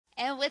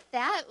And with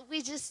that,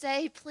 we just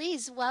say,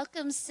 please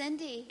welcome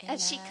Cindy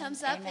as she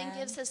comes up and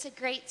gives us a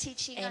great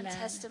teaching on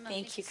testimonies.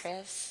 Thank you,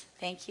 Chris.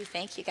 Thank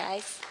you,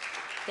 guys.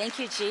 Thank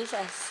you,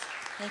 Jesus.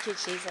 Thank you,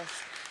 Jesus.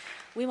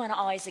 We want to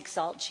always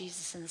exalt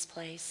Jesus in this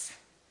place.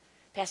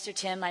 Pastor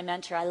Tim, my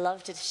mentor, I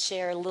love to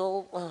share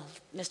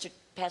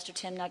Pastor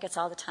Tim nuggets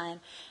all the time.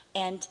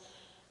 And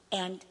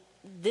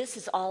this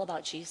is all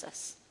about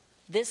Jesus.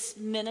 This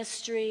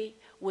ministry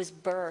was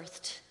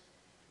birthed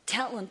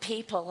telling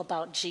people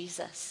about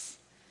Jesus.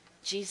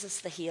 Jesus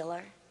the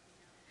healer.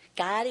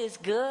 God is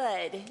good.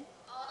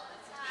 All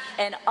the time.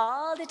 And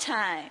all the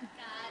time.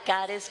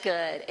 God is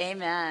good.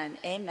 Amen.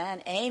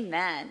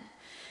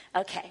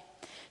 Okay.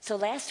 So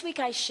last week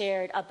I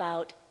shared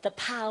about the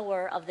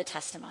power of the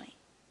testimony.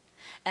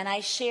 And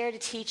I shared a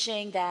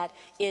teaching that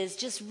is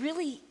just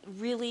really,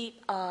 really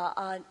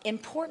an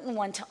important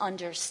one to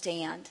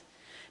understand.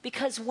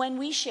 Because when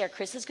we share,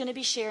 Chris is going to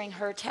be sharing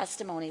her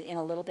testimony in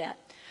a little bit.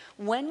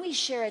 When we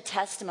share a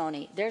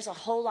testimony, there's a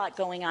whole lot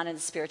going on in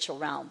the spiritual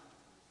realm.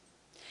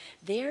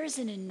 There's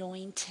an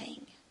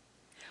anointing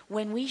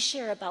when we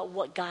share about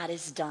what God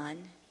has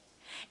done.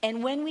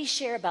 And when we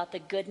share about the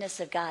goodness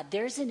of God,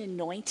 there's an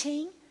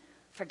anointing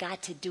for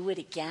God to do it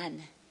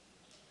again.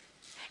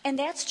 And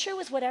that's true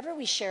with whatever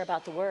we share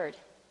about the Word.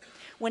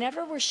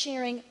 Whenever we're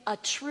sharing a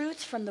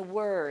truth from the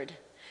Word,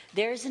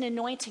 there's an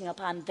anointing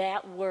upon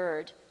that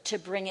Word to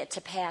bring it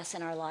to pass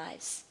in our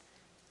lives.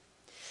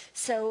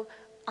 So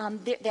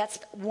that's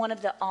one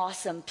of the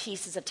awesome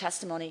pieces of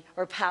testimony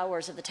or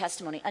powers of the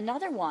testimony.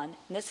 Another one,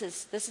 and this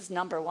is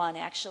number one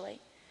actually,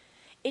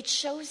 it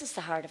shows us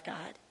the heart of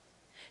God.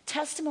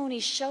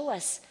 Testimonies show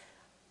us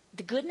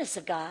the goodness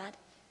of God.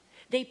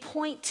 They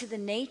point to the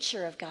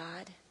nature of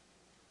God.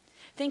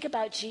 Think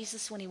about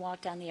Jesus when he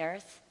walked on the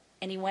earth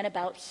and he went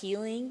about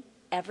healing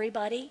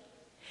everybody.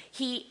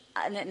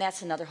 And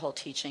that's another whole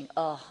teaching.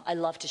 Oh, I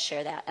love to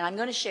share that. And I'm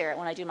going to share it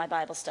when I do my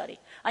Bible study.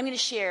 I'm going to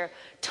share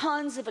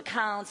tons of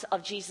accounts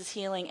of Jesus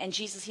healing and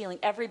Jesus healing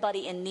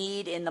everybody in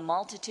need in the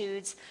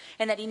multitudes,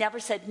 and that he never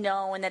said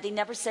no, and that he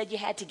never said you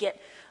had to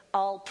get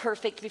all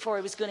perfect before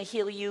he was going to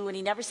heal you, and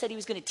he never said he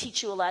was going to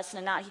teach you a lesson.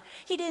 And not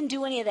he didn't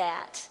do any of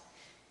that.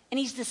 And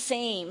he's the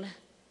same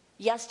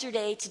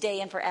yesterday, today,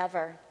 and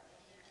forever.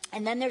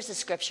 And then there's a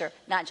scripture,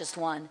 not just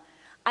one.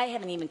 I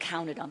haven't even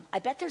counted them. I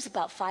bet there's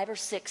about 5 or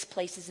 6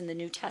 places in the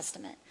New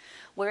Testament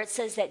where it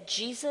says that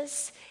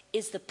Jesus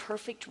is the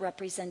perfect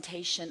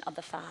representation of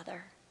the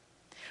Father.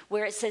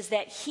 Where it says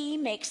that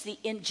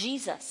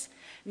Jesus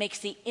makes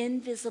the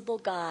invisible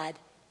God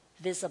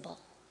visible.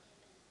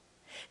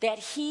 That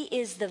he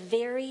is the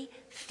very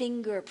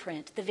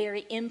fingerprint, the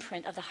very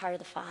imprint of the heart of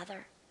the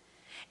Father.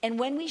 And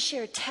when we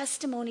share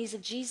testimonies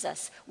of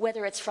Jesus,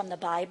 whether it's from the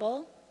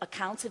Bible,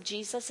 accounts of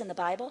Jesus in the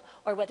Bible,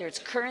 or whether it's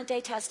current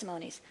day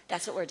testimonies,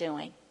 that's what we're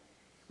doing.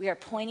 We are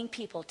pointing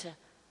people to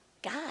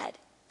God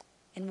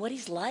and what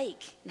he's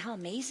like and how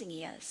amazing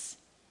he is.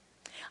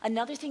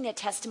 Another thing that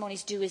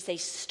testimonies do is they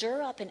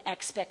stir up an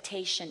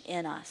expectation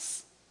in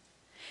us.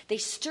 They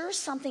stir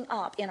something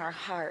up in our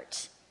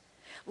heart,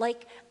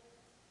 like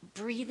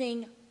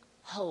breathing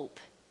hope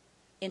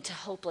into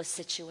hopeless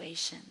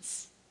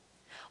situations,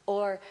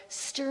 or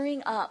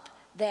stirring up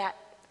that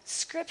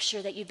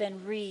scripture that you've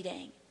been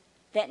reading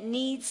that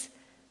needs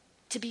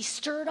to be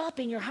stirred up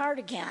in your heart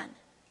again.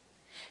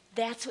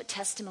 That's what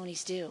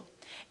testimonies do.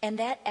 And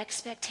that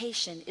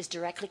expectation is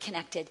directly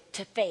connected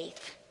to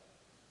faith.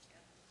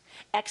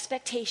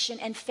 Expectation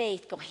and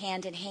faith go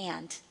hand in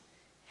hand.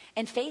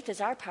 And faith is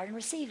our part in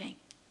receiving.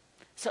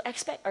 So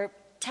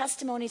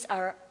testimonies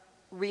are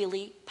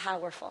really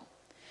powerful.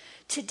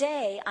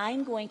 Today,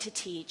 I'm going to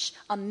teach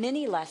a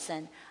mini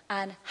lesson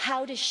on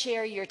how to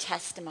share your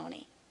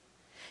testimony.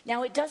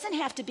 Now, it doesn't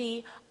have to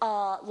be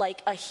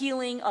like a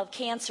healing of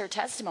cancer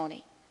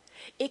testimony.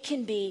 It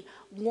can be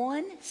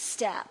one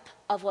step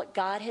of what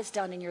God has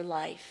done in your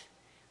life.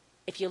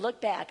 If you look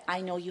back,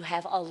 I know you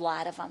have a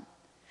lot of them.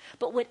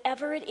 But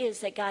whatever it is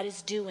that God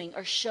is doing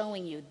or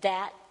showing you,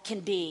 that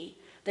can be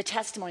the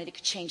testimony that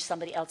could change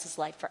somebody else's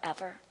life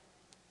forever.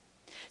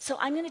 So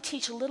I'm going to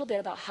teach a little bit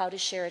about how to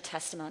share a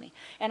testimony.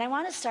 And I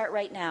want to start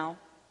right now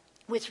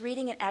with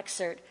reading an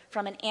excerpt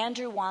from an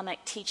Andrew Womack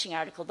teaching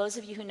article. Those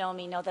of you who know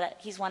me know that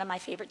he's one of my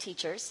favorite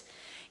teachers.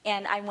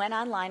 And I went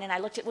online and I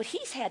looked at what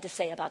he's had to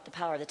say about the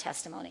power of the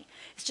testimony.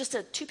 It's just a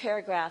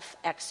 2-paragraph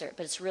excerpt,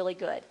 but it's really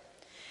good.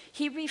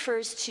 He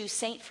refers to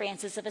St.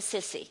 Francis of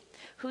Assisi,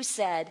 who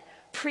said,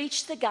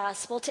 "Preach the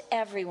gospel to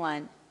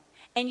everyone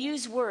and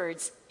use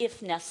words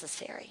if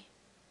necessary."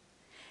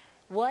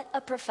 What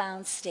a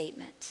profound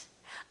statement.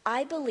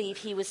 I believe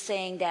he was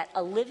saying that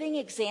a living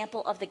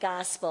example of the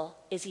gospel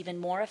is even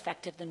more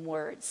effective than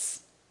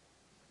words.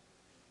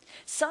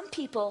 Some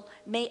people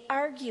may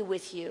argue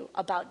with you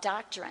about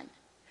doctrine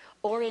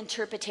or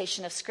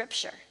interpretation of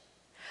Scripture,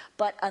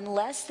 but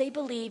unless they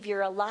believe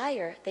you're a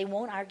liar, they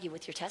won't argue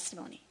with your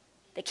testimony.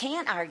 They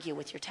can't argue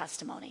with your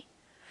testimony.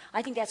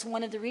 I think that's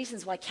one of the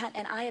reasons why Kent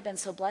and I have been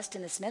so blessed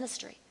in this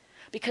ministry,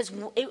 because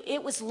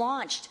it was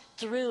launched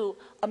through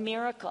a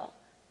miracle.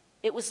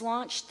 It was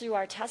launched through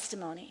our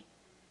testimony.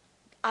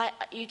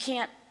 You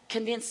can't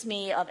convince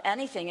me of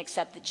anything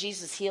except that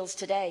Jesus heals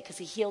today, because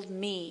he healed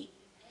me.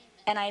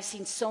 And I have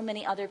seen so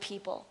many other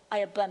people. I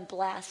have been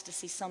blessed to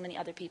see so many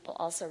other people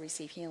also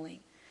receive healing.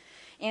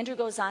 Andrew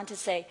goes on to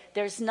say,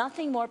 there's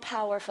nothing more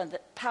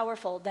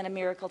powerful than a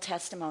miracle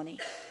testimony.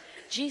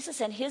 Jesus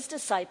and his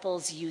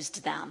disciples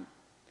used them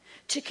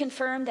to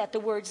confirm that the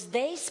words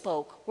they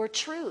spoke were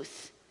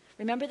truth.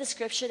 Remember the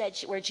scripture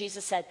where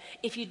Jesus said,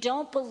 if you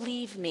don't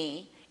believe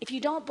me, if you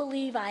don't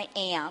believe I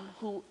am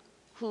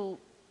who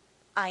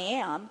I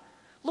am,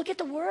 look at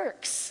the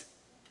works.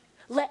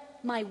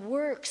 Let my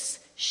works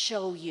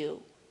show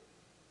you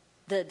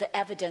the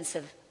evidence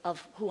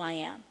of who I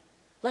am.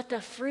 Let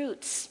the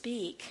fruit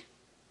speak.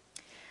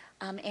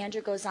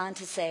 Andrew goes on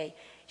to say,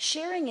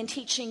 sharing and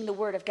teaching the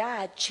word of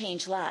God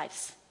change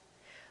lives.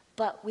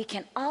 But we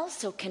can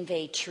also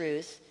convey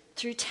truth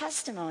through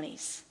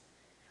testimonies.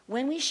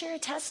 When we share a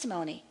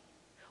testimony,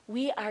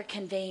 we are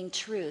conveying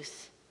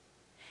truth.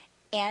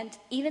 And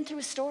even through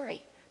a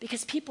story,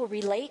 because people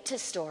relate to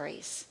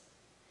stories.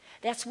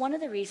 That's one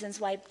of the reasons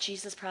why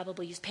Jesus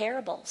probably used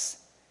parables,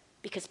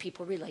 because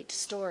people relate to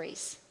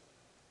stories.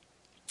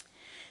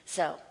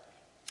 So,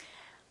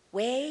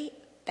 way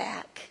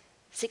back,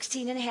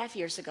 16 and a half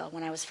years ago,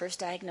 when I was first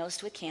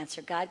diagnosed with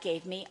cancer, God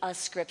gave me a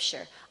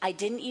scripture. I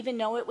didn't even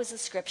know it was a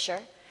scripture,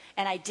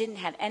 and I didn't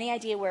have any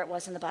idea where it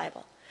was in the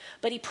Bible.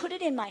 But he put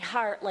it in my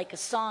heart like a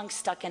song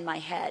stuck in my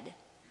head.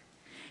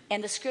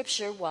 And the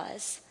scripture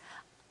was,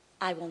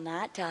 I will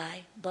not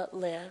die, but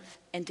live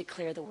and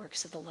declare the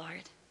works of the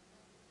Lord.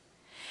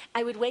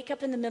 I would wake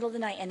up in the middle of the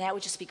night, and that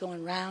would just be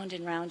going round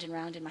and round and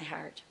round in my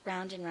heart,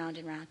 round and round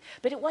and round.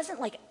 But it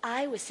wasn't like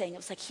I was saying, it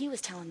was like he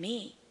was telling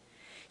me.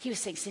 He was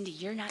saying, Cindy,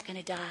 you're not going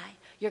to die.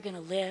 You're going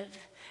to live,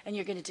 and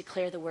you're going to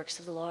declare the works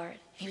of the Lord.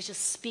 He was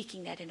just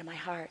speaking that into my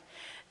heart.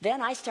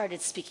 Then I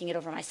started speaking it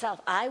over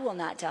myself. I will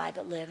not die,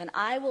 but live, and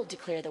I will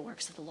declare the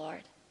works of the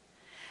Lord.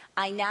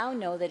 I now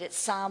know that it's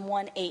Psalm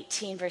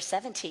 118, verse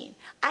 17.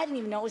 I didn't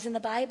even know it was in the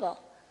Bible.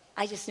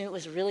 I just knew it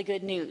was really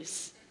good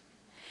news.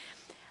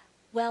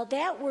 Well,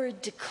 that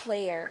word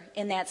declare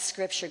in that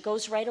scripture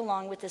goes right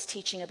along with this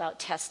teaching about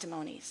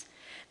testimonies.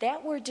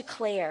 That word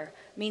declare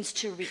means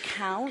to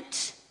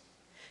recount,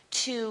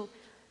 to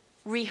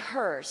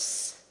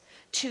rehearse,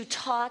 to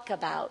talk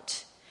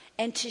about,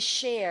 and to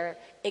share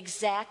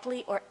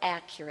exactly or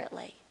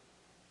accurately.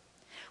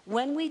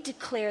 When we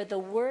declare the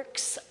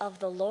works of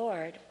the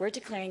Lord, we're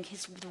declaring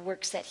the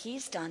works that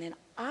he's done in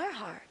our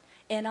heart,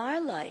 in our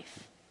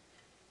life.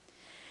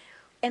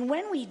 And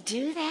when we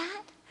do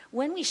that,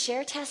 when we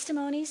share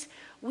testimonies,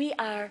 we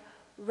are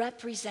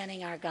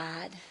representing our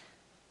God.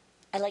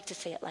 I like to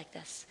say it like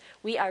this.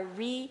 We are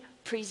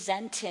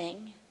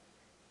representing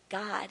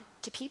God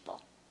to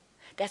people.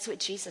 That's what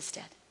Jesus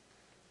did.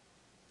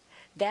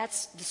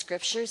 That's the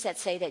scriptures that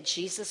say that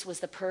Jesus was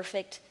the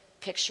perfect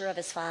picture of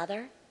his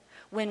Father.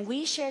 When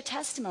we share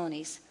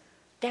testimonies,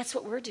 that's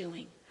what we're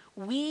doing.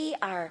 We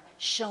are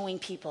showing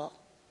people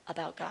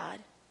about God.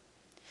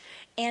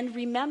 And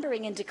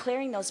remembering and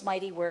declaring those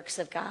mighty works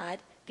of God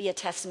via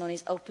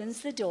testimonies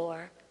opens the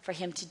door for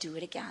him to do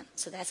it again.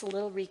 So that's a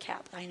little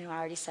recap. I know I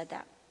already said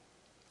that.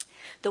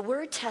 The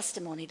word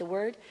testimony,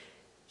 the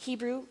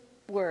Hebrew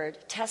word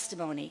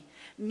testimony,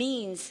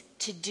 means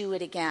to do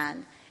it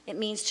again. It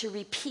means to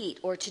repeat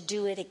or to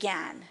do it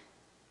again.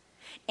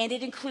 And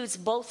it includes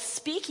both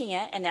speaking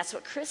it, and that's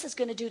what Chris is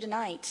going to do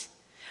tonight.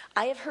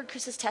 I have heard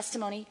Chris's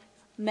testimony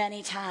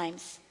many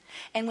times.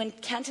 And when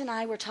Kent and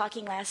I were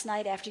talking last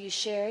night after you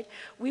shared,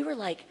 we were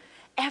like,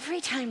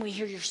 every time we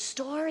hear your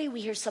story,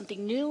 we hear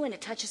something new, and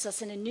it touches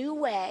us in a new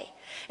way.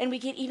 And we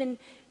get even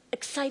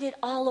excited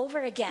all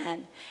over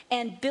again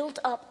and built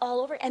up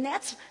all over. And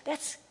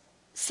that's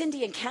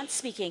Cindy and Kent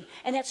speaking,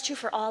 and that's true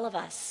for all of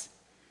us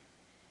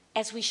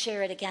as we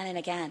share it again and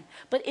again.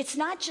 But it's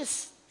not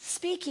just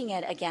speaking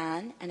it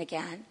again and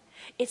again.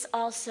 It's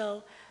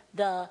also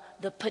the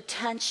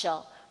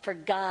potential for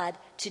God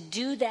to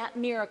do that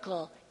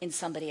miracle in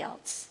somebody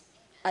else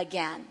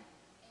again.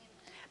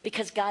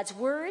 Because God's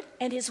word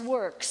and his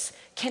works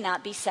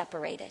cannot be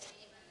separated.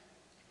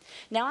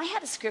 Now I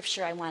have a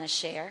scripture I want to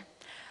share.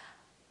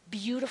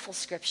 Beautiful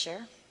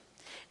scripture.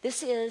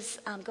 This is,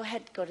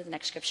 go to the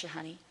next scripture,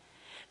 honey.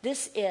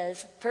 This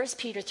is 1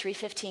 Peter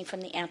 3:15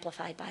 from the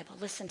Amplified Bible.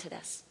 Listen to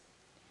this.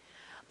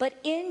 But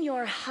in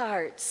your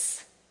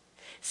hearts,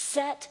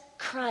 set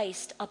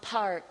Christ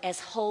apart as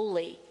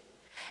holy,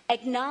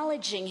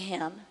 acknowledging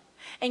him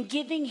and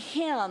giving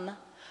him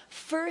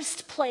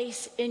first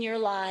place in your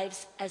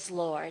lives as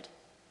Lord.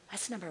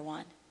 That's number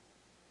one.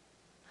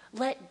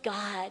 Let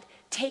God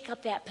take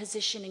up that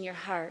position in your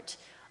heart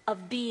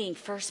of being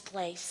first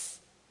place,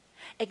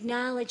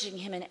 acknowledging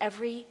him in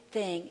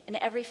everything, in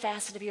every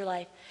facet of your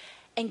life,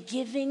 and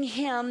giving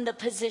him the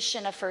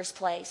position of first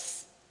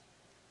place.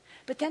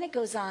 But then it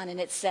goes on and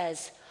it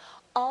says,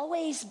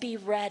 always be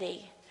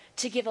ready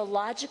to give a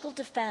logical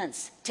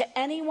defense to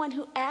anyone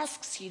who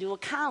asks you to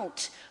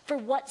account for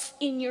what's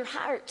in your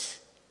heart.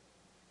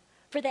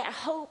 For that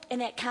hope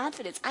and that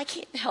confidence. I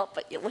can't help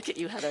but look at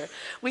you, Heather.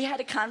 We had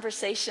a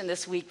conversation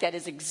this week that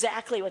is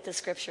exactly what the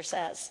scripture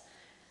says.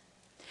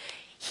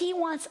 He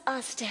wants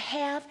us to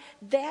have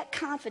that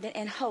confidence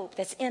and hope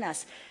that's in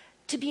us,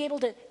 to be able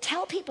to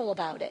tell people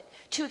about it,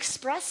 to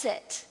express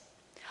it.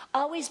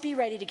 Always be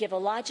ready to give a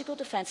logical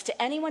defense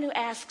to anyone who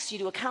asks you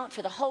to account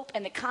for the hope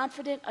and the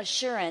confident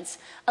assurance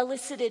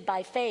elicited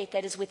by faith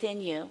that is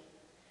within you.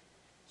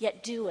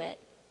 Yet do it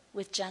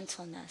with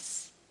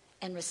gentleness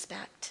and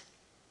respect.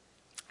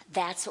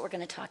 That's what we're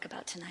going to talk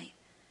about tonight.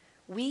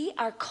 We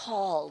are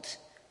called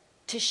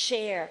to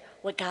share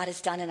what God has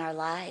done in our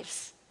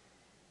lives.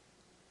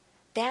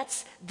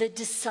 That's the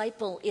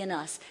disciple in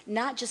us.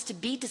 Not just to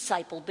be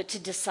discipled, but to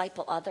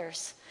disciple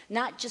others.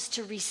 Not just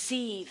to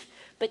receive,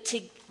 but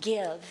to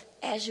give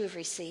as you have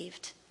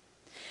received.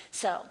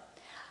 So,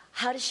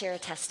 how to share a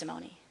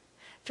testimony.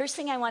 First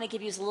thing I want to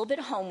give you is a little bit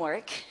of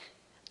homework.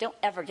 Don't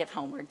ever give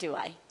homework, do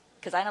I?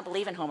 Because I don't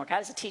believe in homework. I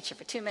was a teacher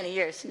for too many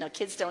years. No,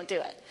 kids don't do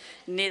it.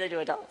 Neither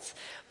do adults.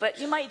 But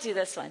you might do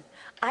this one.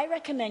 I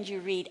recommend you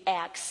read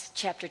Acts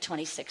chapter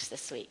 26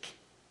 this week.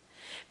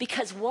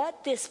 Because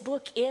what this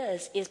book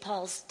is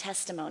Paul's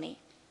testimony.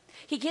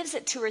 He gives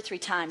it 2 or 3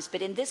 times,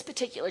 but in this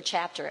particular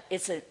chapter,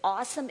 it's an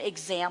awesome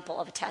example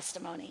of a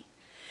testimony.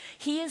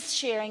 He is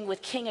sharing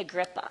with King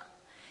Agrippa.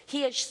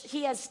 He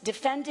has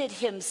defended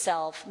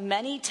himself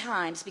many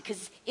times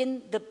because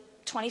in the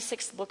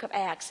 26th book of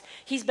Acts,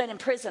 he's been in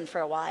prison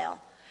for a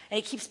while. And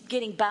he keeps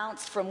getting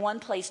bounced from one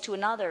place to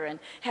another and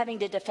having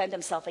to defend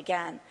himself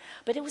again.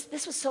 But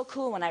this was so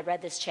cool when I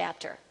read this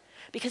chapter,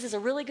 because it's a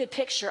really good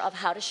picture of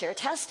how to share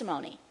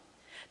testimony.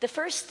 The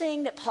first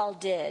thing that Paul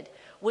did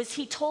was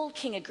he told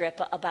King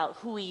Agrippa about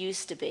who he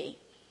used to be.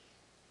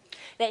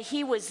 That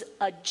he was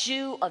a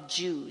Jew of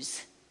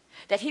Jews.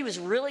 That he was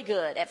really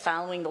good at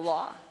following the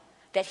law.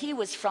 That he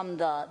was from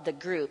the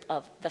group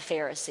of the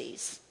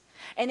Pharisees.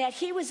 And that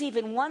he was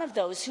even one of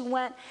those who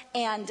went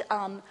and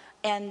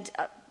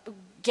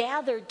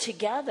gathered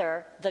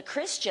together the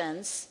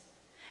Christians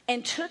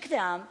and took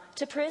them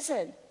to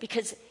prison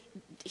because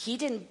he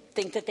didn't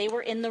think that they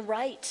were in the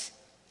right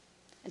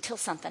until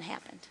something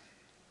happened.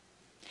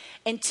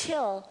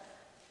 Until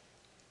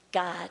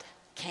God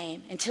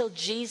came, until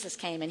Jesus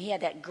came, and he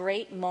had that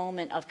great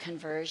moment of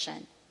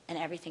conversion, and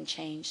everything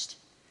changed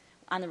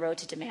on the road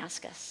to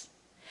Damascus.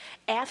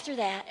 After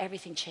that,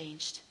 everything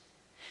changed.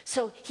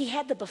 So he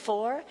had the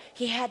before,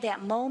 he had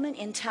that moment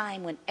in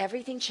time when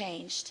everything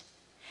changed,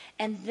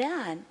 and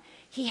then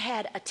he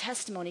had a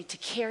testimony to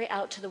carry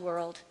out to the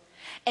world.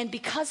 And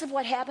because of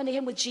what happened to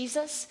him with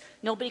Jesus,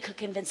 nobody could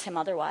convince him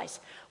otherwise.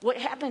 What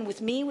happened with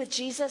me with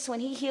Jesus when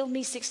he healed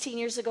me 16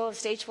 years ago of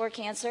stage 4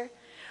 cancer,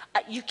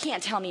 you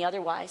can't tell me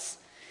otherwise.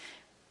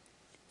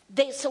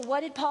 So what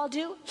did Paul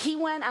do? He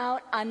went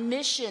out on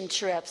mission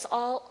trips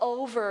all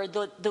over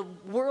the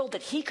world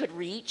that he could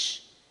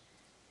reach.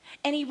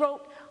 And he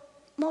wrote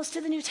most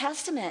of the New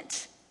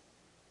Testament.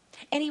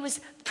 And he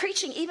was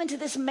preaching even to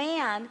this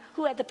man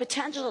who had the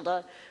potential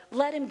to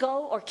let him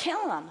go or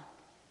kill him.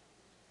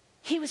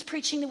 He was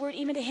preaching the word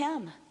even to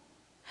him.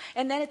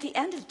 And then at the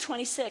end of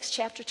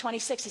chapter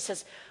 26, he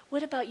says,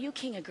 "What about you,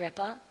 King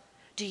Agrippa?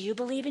 Do you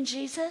believe in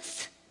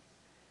Jesus?"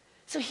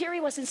 So here he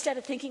was, instead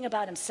of thinking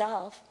about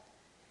himself,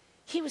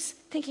 he was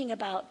thinking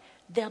about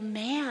the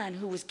man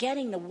who was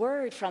getting the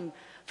word from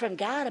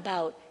God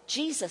about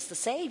Jesus, the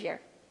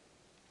Savior.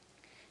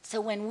 So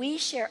when we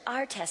share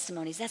our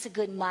testimonies, that's a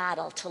good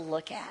model to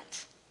look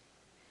at.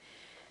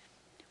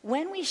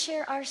 When we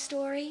share our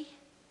story,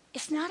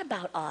 it's not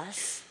about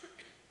us.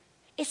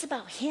 It's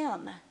about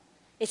him.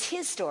 It's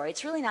his story.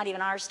 It's really not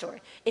even our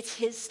story. It's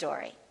his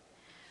story.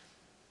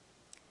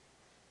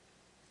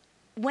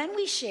 When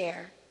we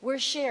share, we're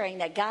sharing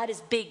that God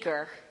is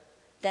bigger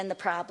than the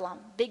problem,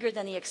 bigger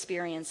than the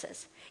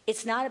experiences.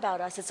 It's not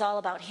about us. It's all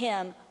about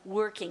him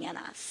working in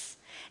us.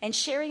 And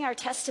sharing our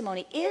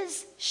testimony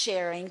is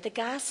sharing the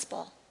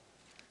gospel,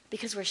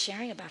 because we're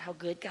sharing about how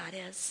good God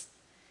is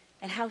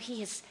and how he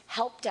has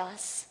helped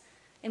us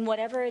in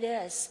whatever it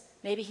is.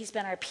 Maybe he's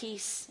been our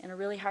peace in a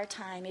really hard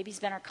time. Maybe he's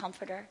been our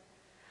comforter.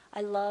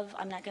 I'm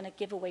not going to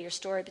give away your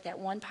story, but that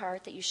one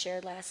part that you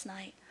shared last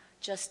night,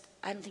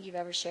 I don't think you've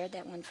ever shared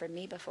that one for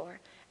me before.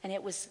 And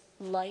it was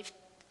life.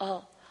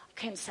 Oh, I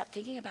can't stop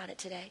thinking about it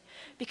today,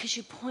 because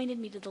you pointed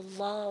me to the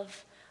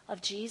love of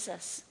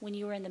Jesus when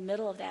you were in the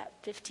middle of that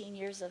 15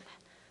 years of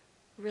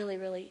really,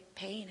 really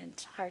pain and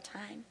hard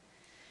time.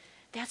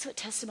 That's what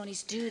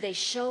testimonies do. They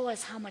show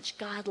us how much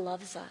God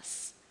loves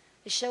us.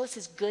 They show us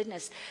his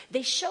goodness.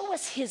 They show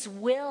us his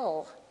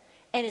will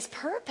and his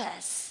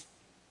purpose.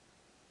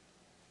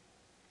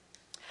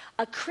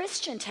 A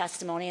Christian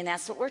testimony, and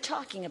that's what we're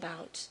talking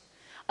about,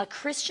 a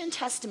Christian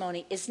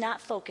testimony is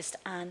not focused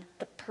on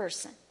the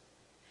person.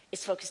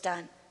 It's focused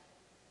on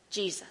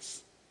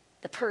Jesus.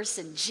 The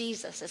person,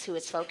 Jesus, is who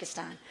it's focused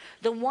on.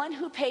 The one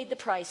who paid the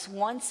price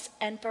once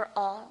and for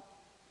all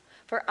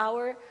for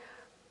our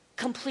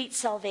complete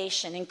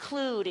salvation,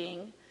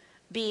 including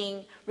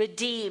being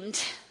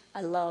redeemed.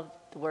 I love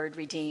the word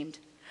redeemed.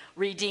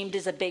 Redeemed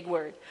is a big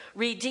word.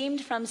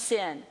 Redeemed from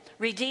sin.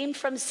 Redeemed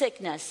from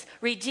sickness.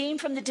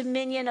 Redeemed from the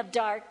dominion of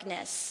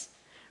darkness.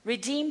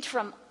 Redeemed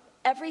from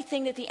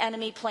everything that the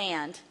enemy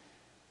planned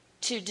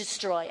to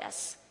destroy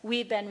us.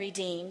 we've been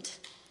redeemed,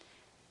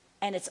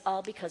 and it's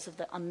all because of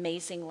the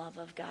amazing love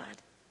of God.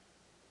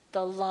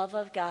 The love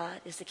of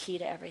God is the key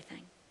to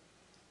everything.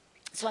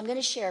 So I'm going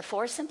to share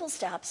 4 simple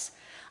steps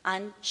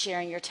on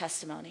sharing your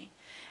testimony.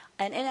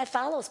 And it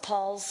follows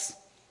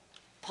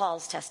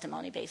Paul's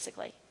testimony,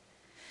 basically.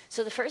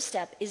 So the first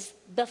step is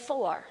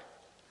before.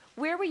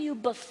 Where were you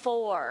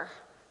before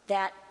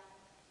that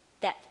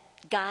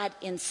God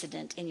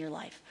incident in your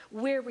life?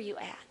 Where were you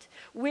at?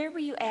 Where were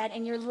you at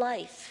in your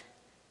life?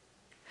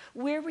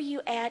 Where were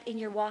you at in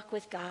your walk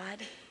with God?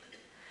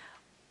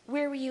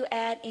 Where were you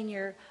at in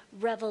your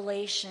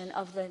revelation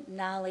of the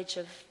knowledge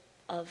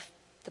of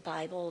the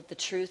Bible, the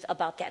truth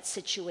about that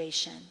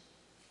situation?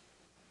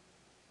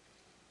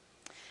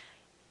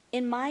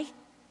 In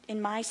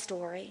my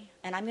story,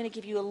 and I'm going to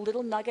give you a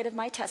little nugget of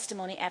my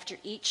testimony after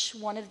each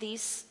one of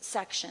these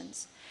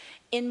sections.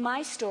 In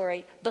my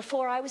story,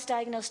 before I was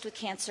diagnosed with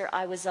cancer,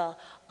 I was a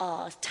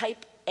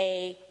type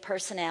A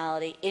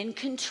personality, in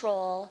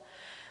control.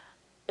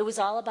 It was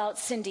all about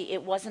Cindy.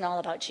 It wasn't all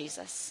about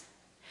Jesus.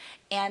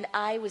 And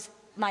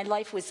my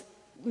life was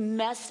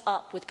messed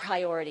up with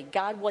priority.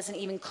 God wasn't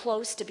even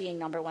close to being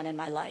number one in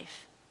my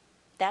life.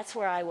 That's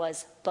where I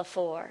was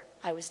before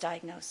I was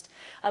diagnosed.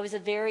 I was a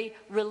very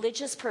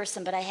religious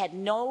person, but I had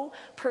no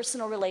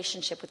personal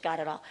relationship with God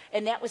at all.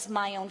 And that was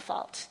my own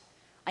fault.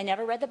 I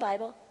never read the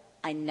Bible.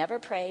 I never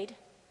prayed,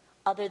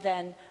 other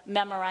than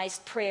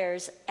memorized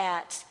prayers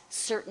at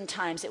certain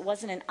times. It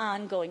wasn't an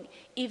ongoing,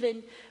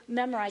 even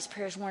memorized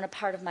prayers weren't a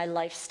part of my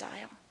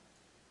lifestyle.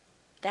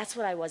 That's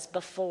what I was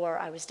before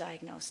I was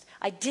diagnosed.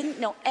 I didn't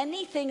know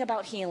anything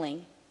about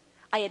healing.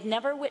 I had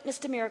never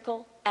witnessed a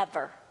miracle,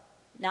 ever.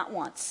 Not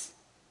once.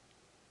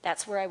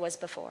 That's where I was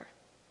before.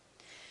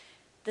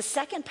 The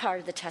second part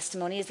of the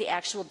testimony is the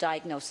actual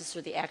diagnosis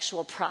or the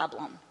actual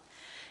problem.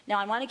 Now,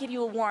 I want to give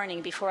you a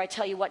warning before I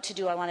tell you what to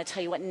do. I want to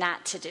tell you what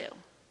not to do.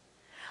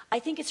 I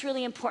think it's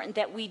really important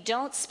that we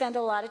don't spend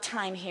a lot of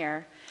time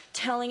here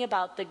telling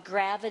about the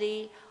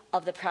gravity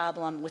of the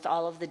problem with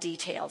all of the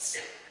details.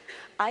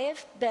 I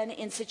have been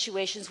in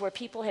situations where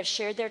people have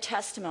shared their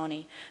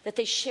testimony, that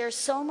they share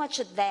so much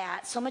of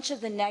that, so much of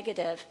the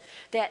negative,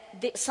 that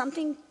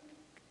something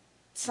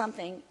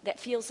that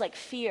feels like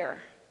fear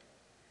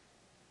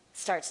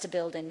starts to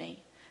build in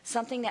me.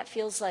 Something that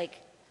feels like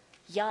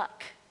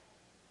yuck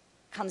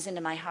comes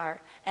into my heart.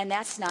 And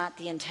that's not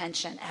the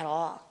intention at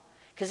all,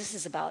 because this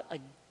is about a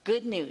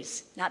good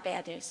news, not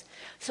bad news.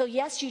 So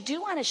yes, you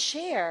do want to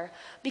share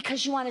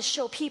because you want to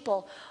show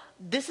people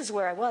this is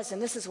where I was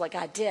and this is what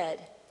God did.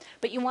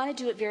 But you want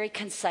to do it very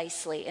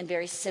concisely and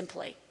very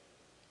simply.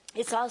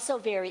 It's also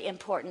very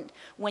important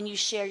when you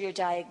share your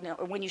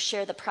or when you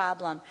share the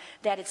problem,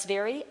 that it's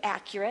very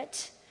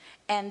accurate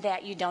and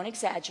that you don't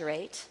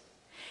exaggerate.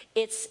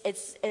 It's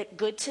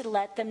good to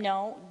let them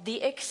know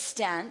the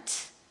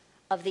extent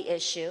of the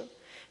issue,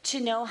 to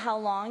know how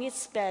long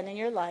it's been in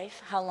your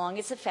life, how long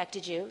it's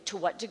affected you, to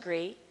what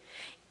degree,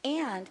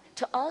 and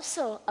to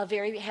also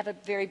have a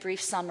very brief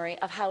summary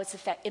of how it's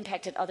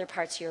impacted other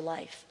parts of your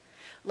life,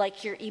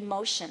 like your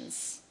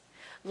emotions,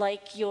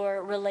 like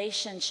your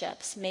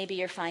relationships, maybe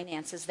your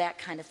finances, that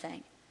kind of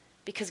thing.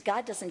 Because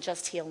God doesn't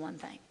just heal one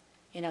thing.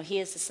 You know, He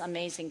is this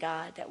amazing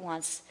God that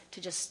wants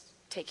to just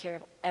take care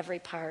of every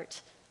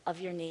part of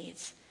your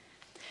needs.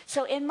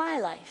 So in my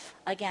life,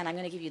 again, I'm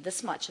going to give you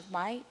this much of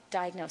my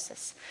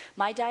diagnosis.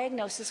 My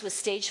diagnosis was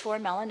stage 4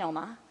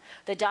 melanoma.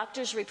 The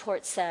doctor's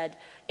report said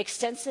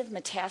extensive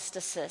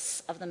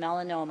metastasis of the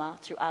melanoma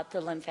throughout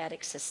the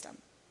lymphatic system.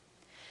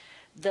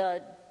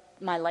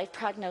 My life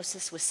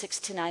prognosis was 6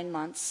 to 9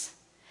 months,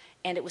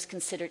 and it was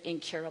considered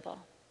incurable.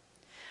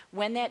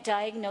 When that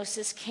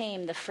diagnosis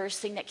came, the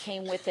first thing that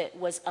came with it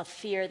was a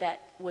fear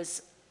that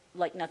was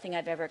like nothing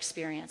I've ever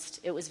experienced.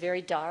 It was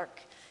very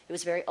dark. It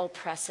was very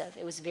oppressive.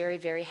 It was very,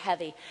 very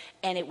heavy,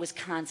 and it was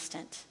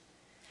constant.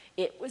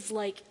 It was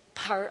like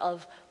part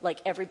of like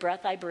every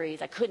breath I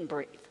breathed. I couldn't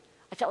breathe.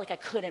 I felt like I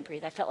couldn't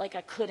breathe. I felt like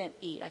I couldn't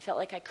eat. I felt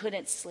like I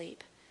couldn't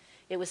sleep.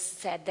 It was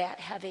said that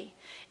heavy.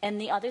 And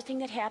the other thing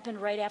that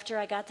happened right after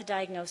I got the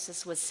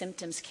diagnosis was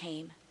symptoms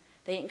came.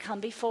 They didn't come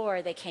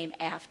before, they came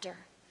after.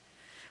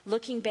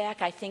 Looking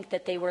back, I think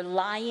that they were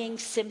lying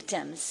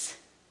symptoms.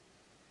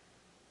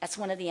 That's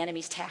one of the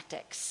enemy's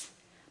tactics.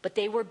 But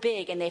they were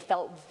big and they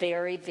felt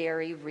very,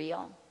 very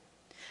real.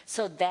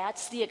 So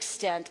that's the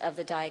extent of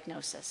the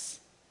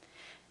diagnosis.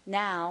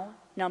 Now,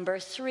 number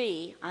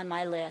 3 on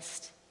my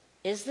list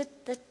is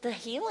the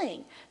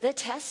healing, the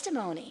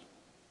testimony.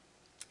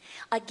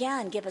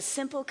 Again, give a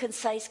simple,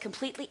 concise,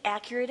 completely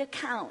accurate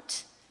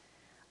account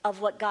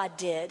of what God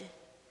did.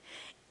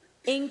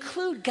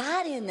 Include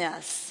God in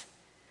this.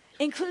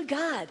 Include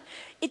God.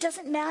 It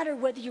doesn't matter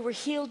whether you were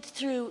healed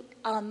through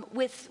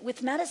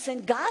with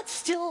medicine. God's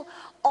still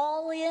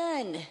all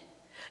in.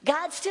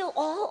 God's still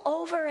all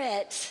over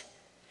it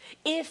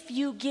if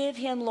you give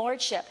Him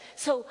lordship.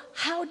 So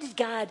how did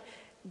God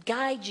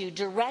guide you,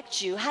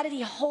 direct you? How did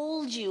He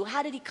hold you?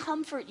 How did He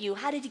comfort you?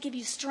 How did He give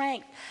you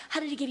strength?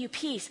 How did He give you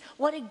peace?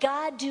 What did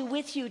God do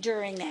with you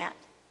during that?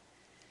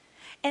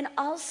 And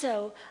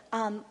also,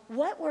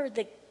 what were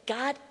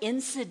God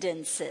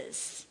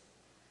incidences.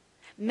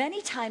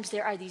 Many times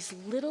there are these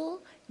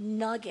little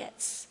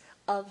nuggets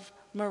of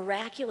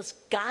miraculous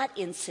God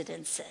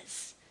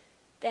incidences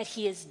that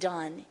he has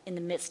done in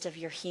the midst of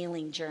your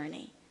healing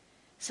journey.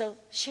 So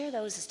share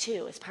those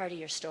too as part of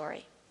your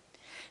story.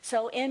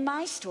 So in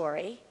my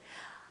story,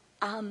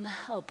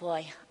 oh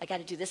boy, I got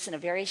to do this in a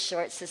very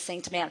short,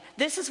 succinct manner.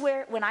 This is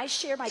where, when I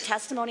share my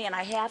testimony and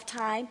I have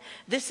time,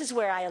 this is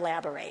where I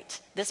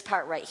elaborate, this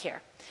part right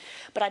here.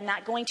 But I'm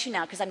not going to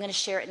now because I'm going to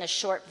share it in a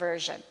short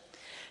version.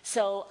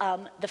 So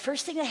the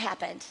first thing that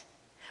happened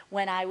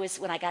when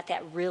I got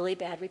that really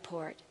bad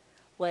report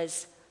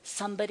was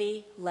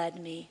somebody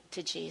led me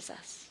to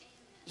Jesus.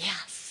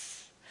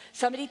 Yes.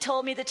 Somebody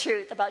told me the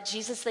truth about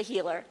Jesus the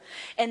healer,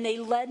 and they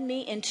led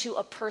me into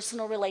a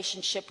personal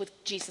relationship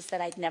with Jesus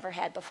that I'd never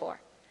had before.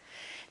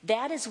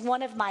 That is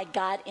one of my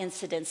God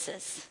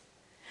incidences.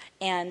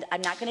 And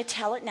I'm not going to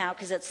tell it now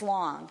because it's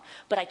long,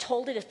 but I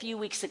told it a few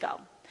weeks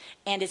ago.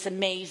 And it's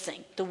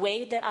amazing. The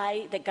way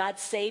that God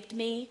saved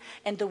me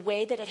and the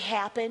way that it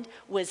happened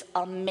was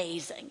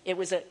amazing. It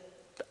was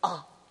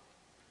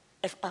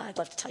I'd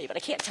love to tell you, but I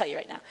can't tell you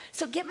right now.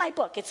 So get my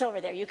book. It's over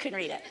there. You can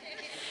read it.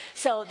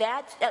 So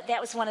that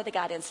was one of the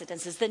God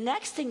incidences. The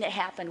next thing that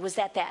happened was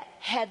that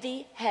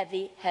heavy,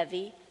 heavy,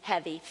 heavy,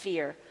 heavy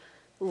fear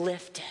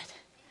lifted.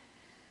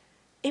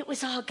 It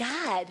was all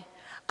God.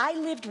 I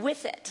lived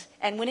with it.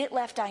 And when it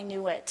left, I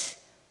knew it.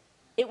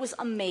 It was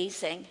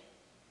amazing.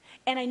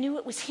 And I knew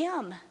it was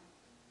him.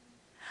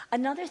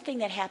 Another thing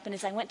that happened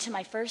is I went to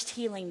my first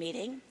healing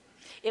meeting.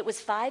 It was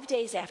 5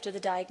 days after the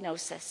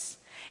diagnosis.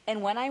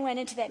 And when I went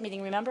into that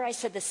meeting, remember I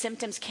said the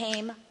symptoms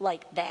came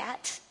like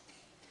that?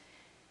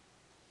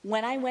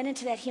 When I went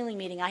into that healing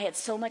meeting, I had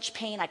so much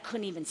pain I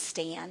couldn't even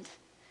stand.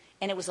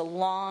 And it was a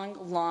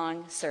long,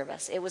 long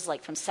service. It was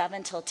like from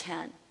 7 till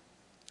 10.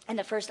 And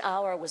the first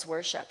hour was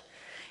worship.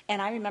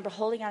 And I remember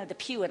holding onto the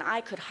pew, and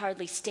I could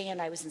hardly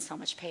stand. I was in so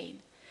much pain.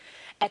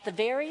 At the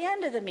very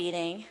end of the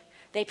meeting,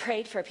 they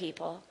prayed for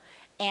people.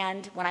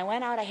 And when I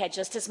went out, I had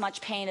just as much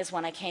pain as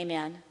when I came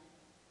in.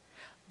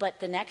 But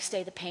the next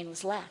day, the pain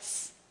was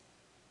less.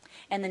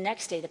 And the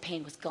next day, the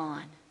pain was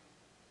gone.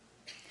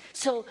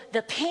 So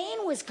the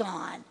pain was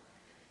gone.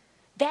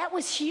 That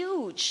was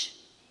huge.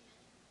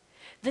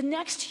 The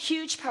next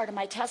huge part of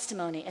my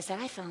testimony is that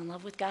I fell in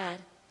love with God.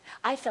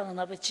 I fell in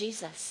love with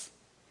Jesus.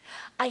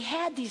 I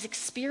had these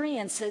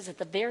experiences at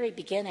the very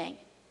beginning.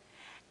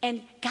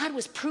 And God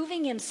was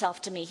proving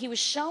himself to me. He was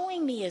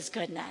showing me his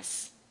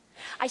goodness.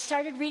 I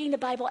started reading the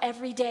Bible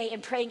every day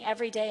and praying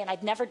every day, and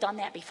I'd never done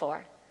that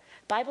before.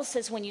 The Bible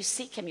says when you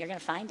seek him, you're going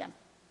to find him.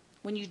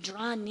 When you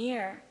draw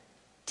near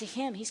to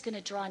him, he's going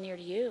to draw near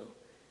to you.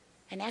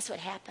 And that's what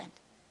happened.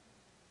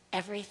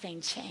 Everything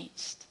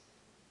changed.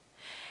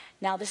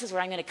 Now, this is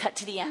where I'm going to cut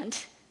to the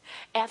end.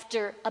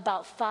 After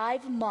about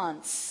 5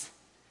 months,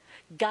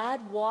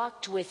 God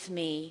walked with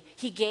me.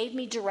 He gave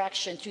me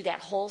direction through that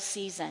whole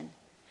season.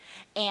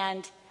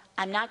 And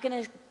I'm not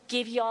going to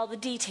give you all the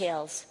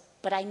details,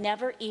 but I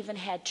never even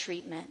had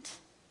treatment.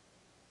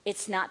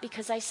 It's not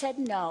because I said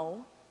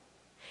no.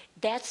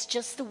 That's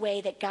just the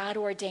way that God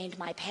ordained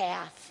my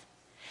path.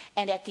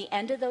 And at the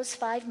end of those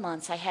 5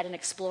 months, I had an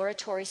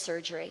exploratory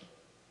surgery.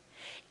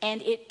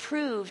 And it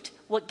proved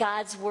what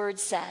God's word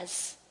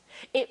says.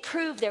 It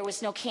proved there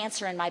was no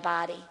cancer in my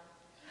body.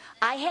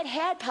 I had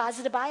had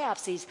positive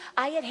biopsies.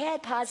 I had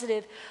had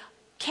positive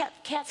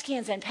CAT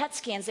scans and PET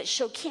scans that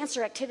showed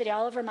cancer activity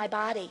all over my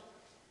body.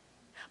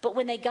 But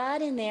when they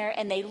got in there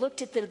and they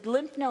looked at the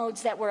lymph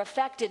nodes that were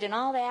affected and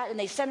all that, and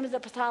they sent them to the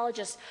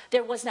pathologist,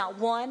 there was not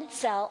one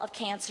cell of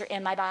cancer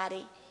in my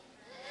body.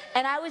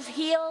 And I was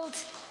healed,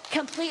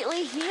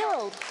 completely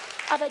healed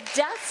of a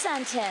death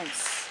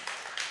sentence.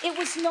 It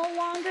was no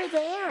longer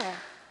there.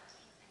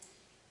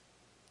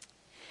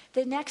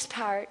 The next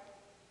part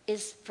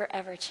is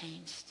forever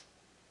changed.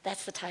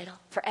 That's the title,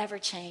 Forever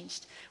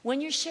Changed.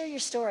 When you share your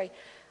story,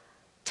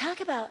 talk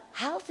about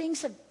how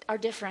things are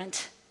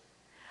different,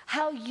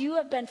 how you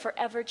have been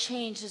forever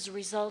changed as a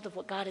result of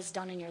what God has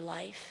done in your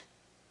life.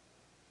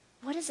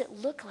 What does it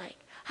look like?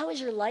 How has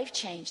your life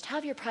changed? How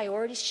have your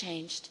priorities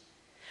changed?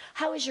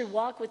 How has your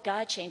walk with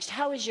God changed?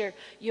 How has your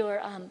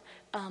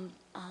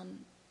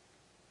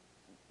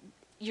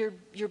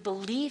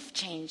belief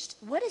changed?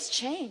 What has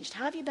changed?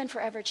 How have you been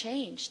forever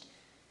changed?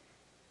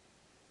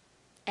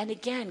 And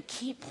again,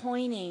 keep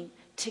pointing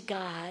to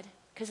God,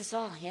 because it's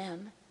all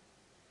him.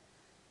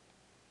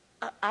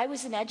 I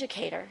was an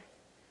educator.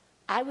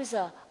 I was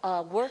a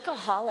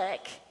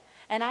workaholic,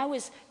 and I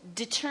was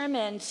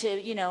determined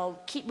to,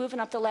 keep moving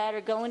up the ladder,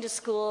 going to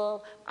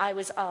school. I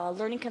was a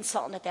learning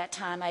consultant at that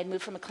time. I had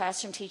moved from a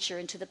classroom teacher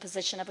into the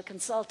position of a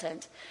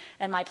consultant,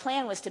 and my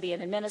plan was to be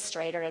an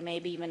administrator and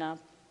maybe even a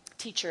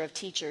teacher of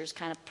teachers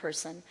kind of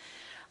person.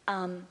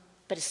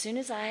 But as soon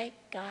as I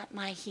got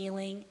my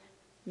healing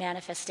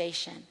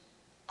manifestation,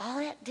 all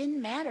that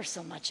didn't matter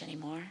so much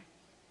anymore.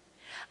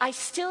 I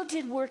still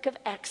did work of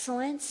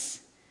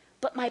excellence,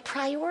 but my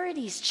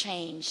priorities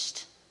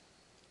changed.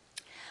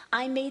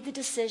 I made the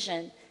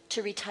decision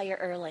to retire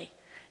early.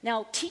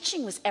 Now,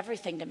 teaching was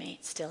everything to me.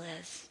 It still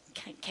is.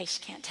 in case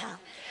you can't tell.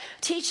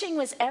 Teaching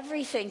was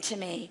everything to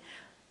me.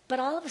 But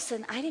all of a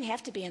sudden, I didn't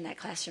have to be in that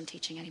classroom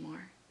teaching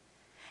anymore.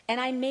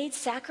 And I made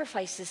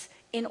sacrifices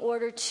in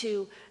order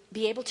to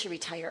be able to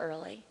retire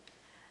early.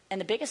 And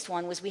the biggest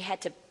one was we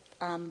had to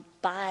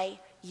buy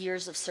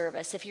years of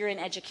service. If you're in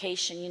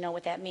education, you know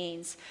what that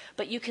means.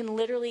 But you can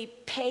literally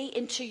pay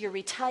into your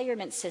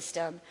retirement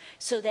system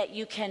so that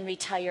you can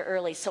retire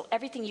early. So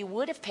everything you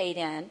would have paid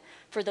in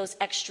for those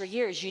extra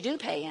years, you do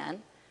pay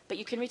in, but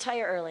you can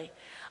retire early.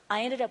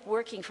 I ended up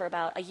working for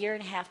about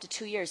 1.5 to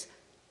 2 years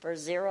for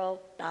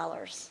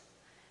 $0.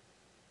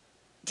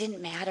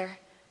 Didn't matter.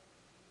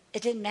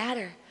 It didn't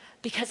matter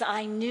because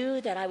I knew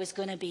that I was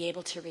going to be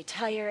able to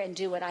retire and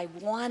do what I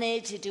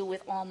wanted to do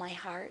with all my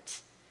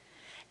heart.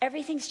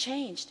 Everything's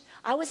changed.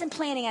 I wasn't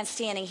planning on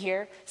standing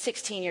here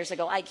 16 years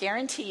ago. I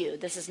guarantee you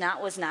this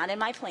was not in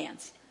my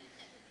plans.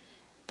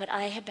 But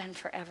I have been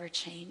forever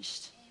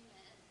changed.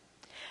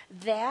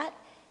 Amen. That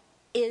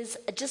is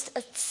just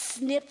a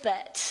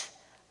snippet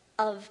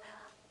of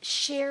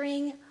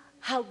sharing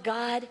how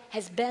God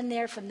has been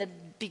there from the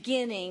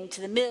beginning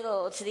to the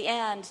middle to the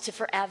end to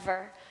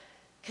forever.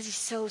 Because he's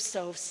so,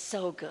 so,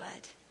 so good.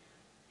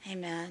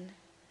 Amen.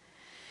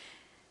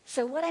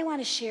 So what I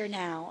want to share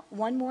now,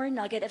 one more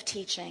nugget of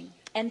teaching,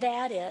 and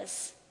that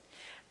is,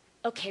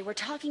 okay, we're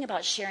talking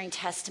about sharing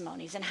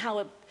testimonies and how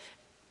it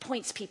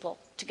points people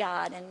to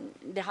God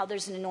and how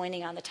there's an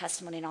anointing on the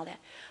testimony and all that.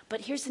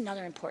 But here's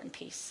another important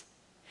piece.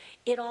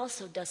 It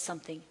also does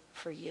something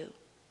for you.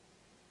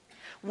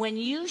 When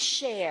you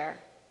share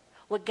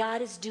what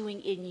God is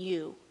doing in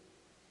you,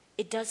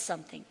 it does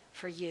something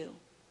for you.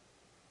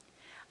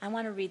 I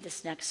want to read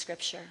this next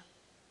scripture.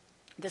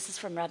 This is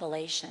from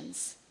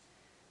Revelations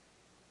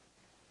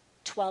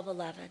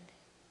 12:11.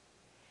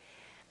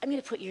 I'm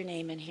going to put your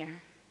name in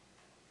here.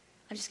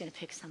 I'm just going to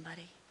pick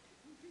somebody.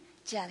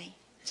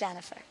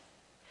 Jennifer.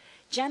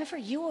 Jennifer,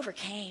 you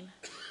overcame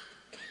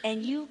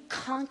and you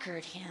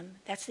conquered him.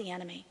 That's the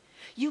enemy.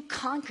 You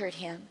conquered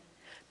him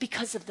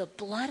because of the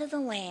blood of the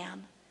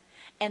Lamb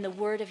and the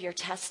word of your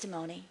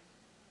testimony.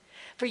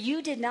 For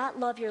you did not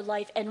love your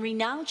life and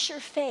renounce your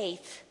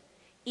faith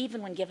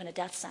even when given a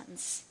death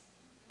sentence.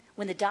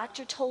 When the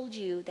doctor told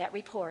you that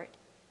report,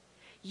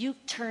 you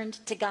turned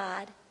to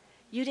God.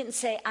 You didn't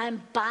say,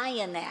 I'm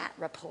buying that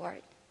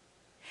report.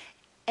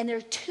 And there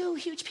are two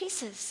huge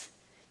pieces.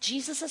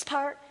 Jesus'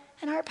 part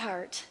and our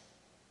part.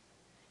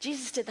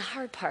 Jesus did the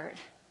hard part.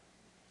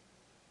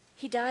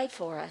 He died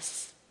for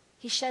us.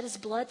 He shed his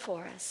blood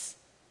for us.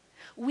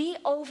 We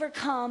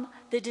overcome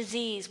the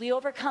disease. We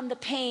overcome the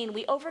pain.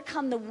 We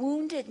overcome the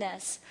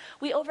woundedness.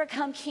 We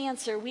overcome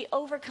cancer. We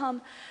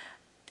overcome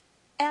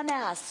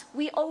MS.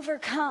 We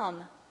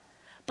overcome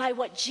by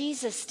what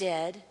Jesus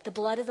did, the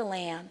blood of the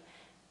Lamb,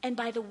 and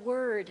by the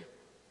word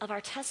of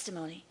our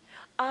testimony.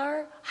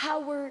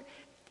 How we're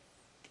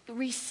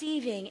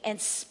receiving and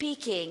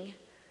speaking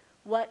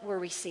what we're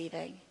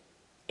receiving.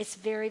 It's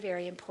very,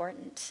 very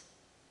important.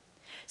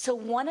 So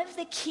one of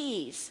the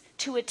keys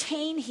to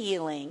attain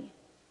healing,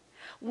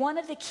 one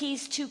of the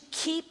keys to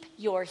keep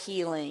your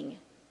healing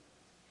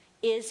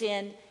is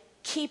in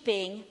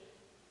keeping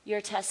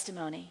your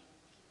testimony,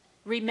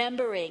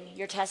 remembering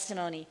your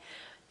testimony,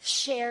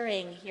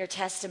 sharing your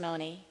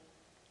testimony,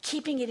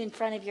 keeping it in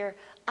front of your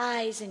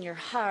eyes and your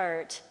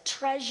heart,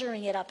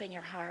 treasuring it up in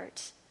your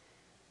heart.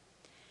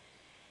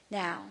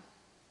 Now,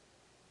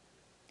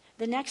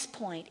 the next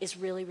point is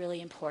really,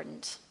 really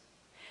important.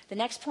 The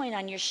next point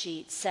on your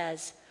sheet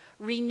says,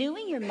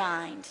 renewing your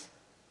mind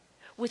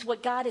with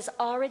what God has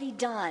already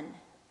done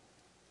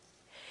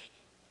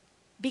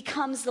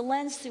becomes the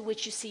lens through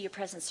which you see your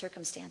present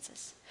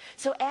circumstances.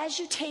 So as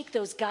you take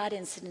those God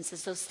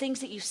incidences, those things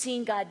that you've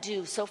seen God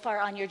do so far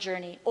on your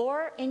journey,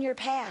 or in your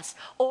past,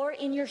 or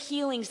in your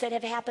healings that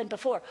have happened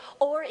before,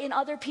 or in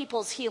other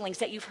people's healings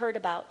that you've heard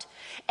about,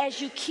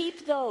 as you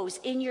keep those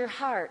in your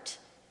heart,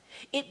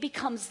 it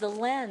becomes the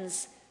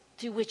lens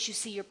through which you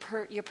see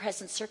your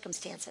present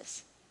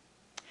circumstances.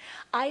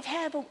 I've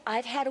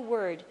had a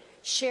word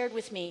shared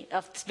with me,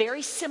 a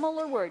very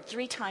similar word,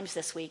 3 times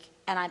this week,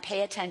 and I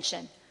pay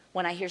attention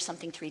when I hear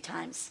something 3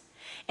 times.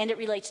 And it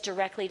relates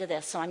directly to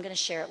this, so I'm going to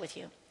share it with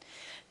you.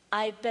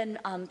 I've been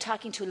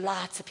talking to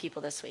lots of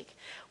people this week.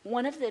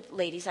 One of the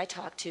ladies I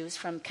talked to is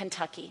from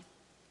Kentucky,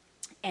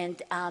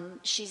 and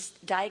she's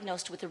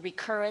diagnosed with a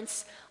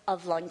recurrence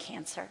of lung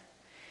cancer.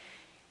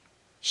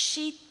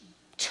 She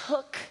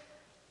took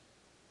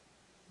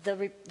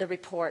the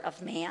report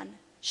of man.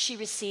 She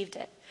received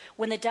it.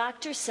 When the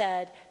doctor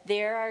said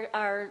there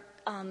are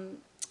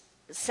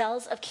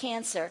cells of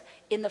cancer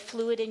in the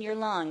fluid in your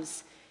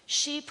lungs,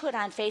 she put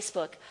on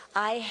Facebook,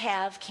 I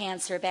have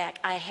cancer back.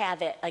 I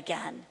have it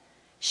again.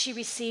 She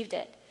received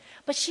it.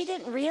 But she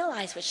didn't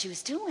realize what she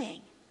was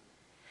doing.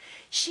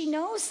 She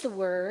knows the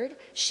word.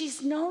 She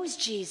knows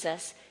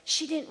Jesus.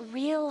 She didn't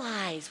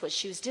realize what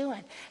she was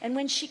doing. And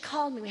when she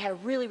called me, we had a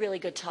really, really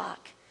good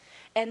talk.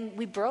 And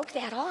we broke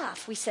that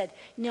off. We said,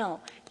 no,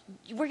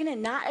 we're going to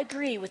not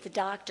agree with the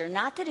doctor.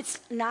 Not that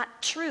it's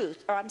not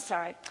truth, or I'm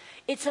sorry,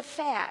 it's a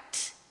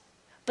fact.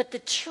 But the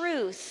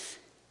truth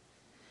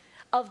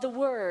of the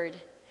word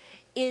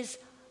has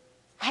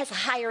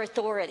higher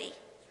authority.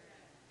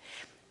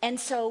 And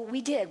so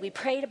we did. We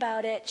prayed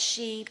about it.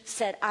 She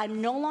said,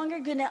 I'm no longer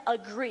going to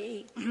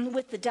agree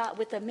with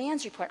the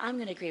man's report. I'm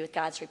going to agree with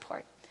God's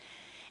report.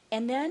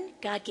 And then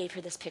God gave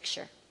her this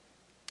picture.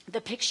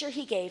 The picture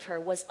he gave her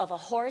was of a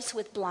horse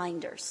with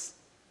blinders.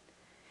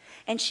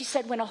 And she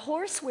said, when a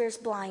horse wears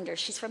blinders,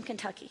 she's from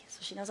Kentucky, so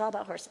she knows all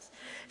about horses.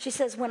 She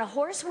says, when a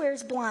horse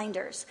wears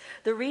blinders,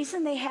 the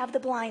reason they have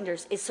the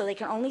blinders is so they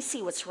can only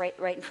see what's right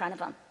in front of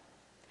them.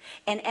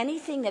 And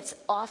anything that's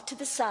off to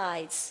the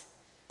sides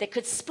that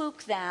could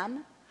spook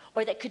them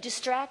or that could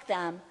distract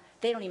them,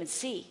 they don't even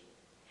see.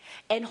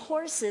 And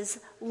horses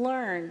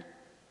learn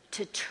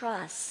to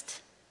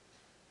trust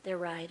their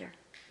rider.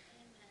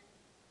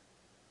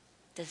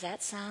 Does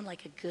that sound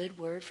like a good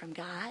word from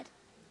God?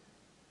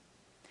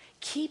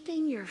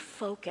 Keeping your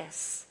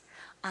focus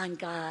on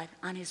God,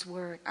 on his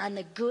word, on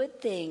the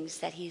good things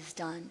that he's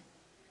done.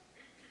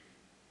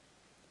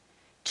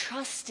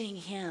 Trusting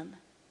him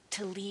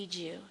to lead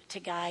you, to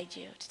guide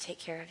you, to take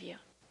care of you.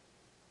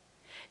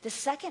 The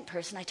second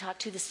person I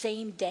talked to the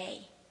same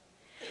day,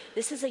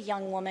 this is a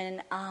young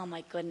woman. Oh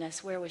my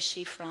goodness, where was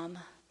she from?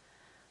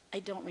 I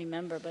don't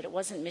remember, but it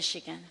wasn't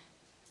Michigan.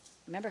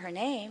 Remember her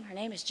name? Her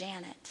name is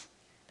Janet.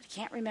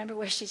 Can't remember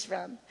where she's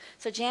from.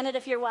 So Janet,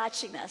 if you're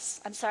watching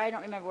this, I'm sorry I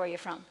don't remember where you're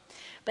from.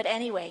 But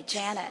anyway,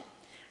 Janet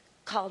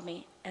called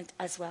me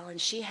as well, and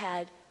she's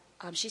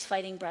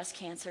fighting breast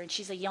cancer, and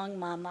she's a young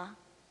mama,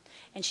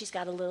 and she's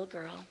got a little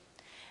girl.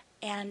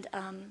 And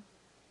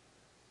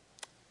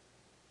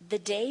the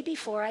day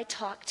before I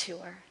talked to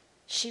her,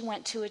 she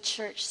went to a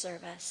church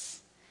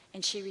service,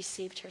 and she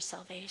received her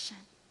salvation.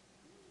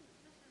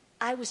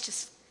 I was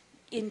just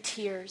in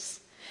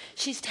tears.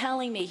 She's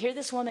telling me, here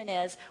this woman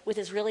is with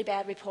this really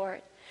bad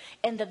report.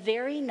 And the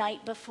very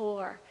night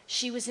before,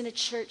 she was in a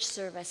church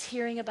service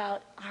hearing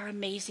about our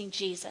amazing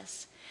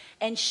Jesus.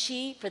 And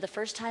she, for the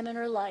first time in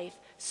her life,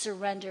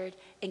 surrendered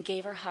and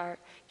gave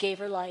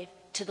her life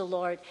to the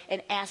Lord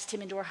and asked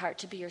him into her heart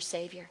to be her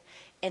Savior.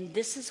 And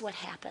this is what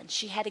happened.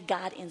 She had a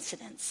God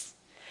incident.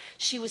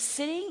 She was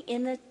sitting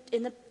in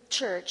the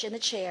church, in the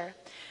chair.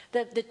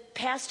 The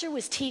pastor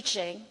was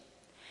teaching,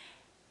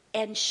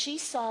 and she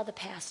saw the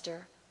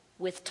pastor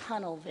with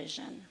tunnel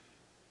vision.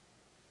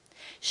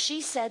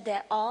 She said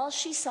that all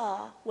she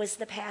saw was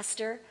the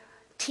pastor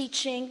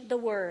teaching the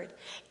word,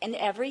 and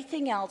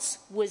everything else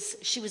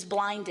she was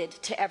blinded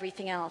to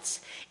everything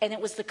else. And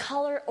it was the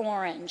color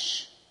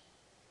orange.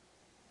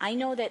 I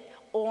know that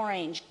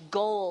orange,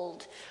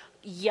 gold,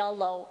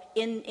 yellow,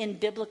 in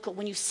biblical,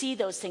 when you see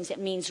those things, it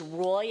means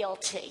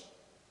royalty.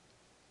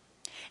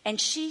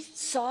 And she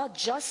saw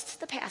just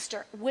the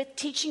pastor with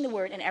teaching the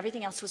word, and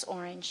everything else was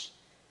orange.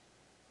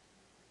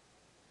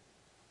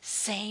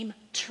 Same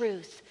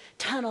truth,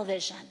 tunnel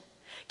vision.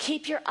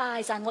 Keep your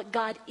eyes on what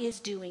God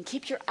is doing.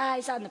 Keep your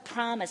eyes on the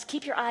promise.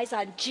 Keep your eyes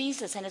on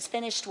Jesus and his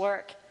finished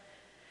work.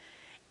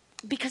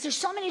 Because there's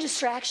so many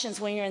distractions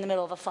when you're in the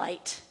middle of a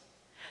fight.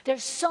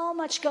 There's so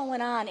much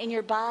going on in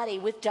your body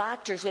with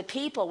doctors, with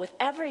people, with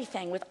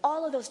everything, with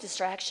all of those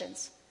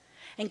distractions.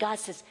 And God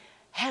says,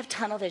 have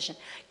tunnel vision.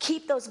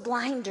 Keep those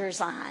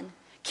blinders on.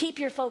 Keep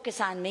your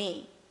focus on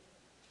me.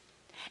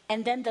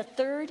 And then the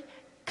third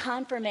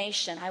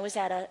confirmation, I was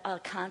at a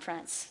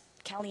conference.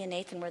 Kelly and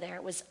Nathan were there.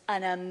 It was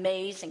an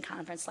amazing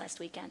conference last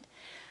weekend.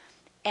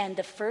 And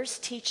the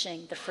first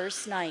teaching, the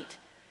first night,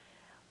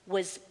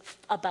 was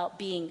about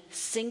being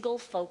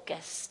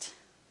single-focused.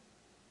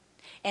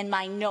 And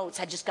my notes,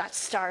 I just got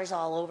stars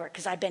all over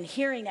because I've been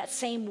hearing that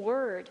same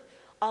word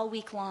all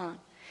week long.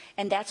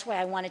 And that's why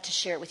I wanted to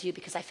share it with you,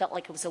 because I felt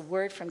like it was a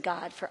word from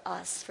God for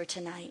us for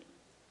tonight.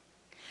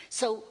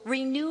 So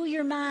renew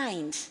your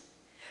mind.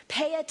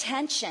 Pay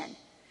attention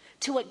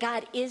to what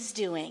God is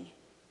doing.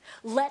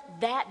 Let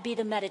that be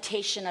the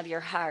meditation of your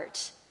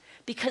heart.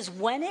 Because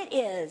when it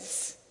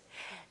is,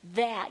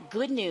 that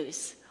good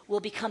news will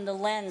become the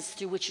lens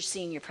through which you're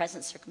seeing your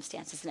present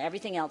circumstances, and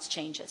everything else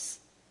changes.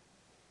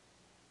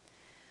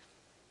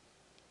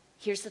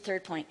 Here's the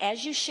third point.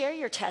 As you share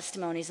your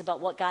testimonies about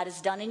what God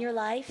has done in your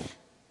life,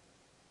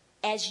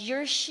 as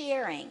you're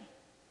sharing,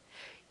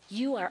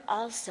 you are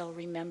also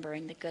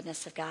remembering the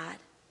goodness of God.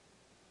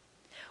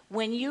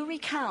 When you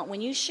recount,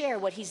 when you share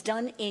what he's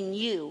done in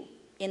you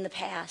in the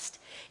past,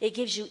 it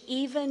gives you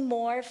even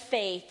more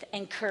faith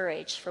and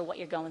courage for what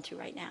you're going through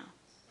right now.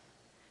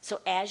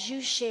 So as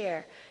you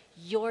share,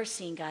 you're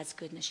seeing God's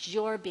goodness.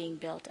 You're being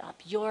built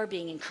up. You're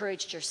being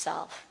encouraged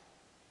yourself.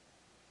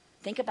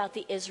 Think about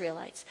the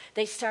Israelites.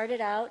 They started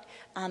out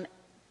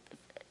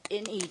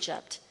in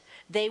Egypt.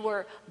 They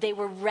were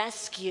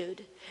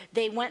rescued.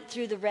 They went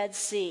through the Red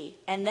Sea.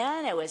 And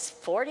then it was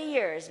 40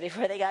 years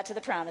before they got to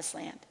the Promised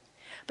Land.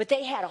 But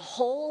they had a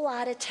whole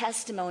lot of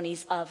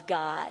testimonies of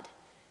God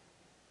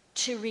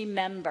to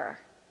remember.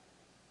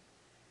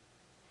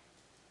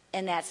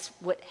 And that's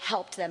what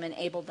helped them,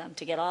 enabled them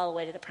to get all the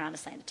way to the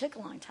Promised Land. It took a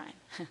long time.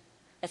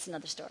 That's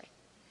another story.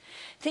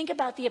 Think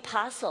about the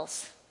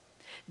apostles.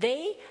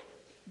 They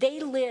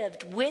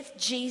lived with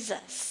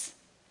Jesus.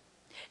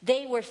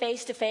 They were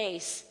face to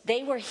face.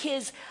 They were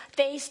his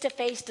face to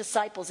face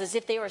disciples, as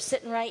if they were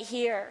sitting right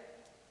here.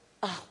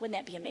 Oh, wouldn't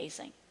that be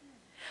amazing?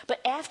 But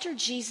after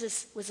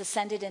Jesus was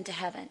ascended into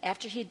heaven,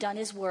 after he'd done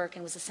his work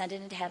and was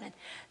ascended into heaven,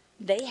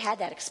 they had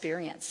that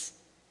experience.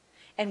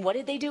 And what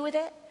did they do with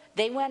it?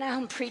 They went out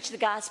and preached the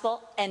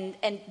gospel, and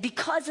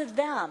because of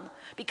them,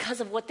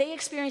 because of what they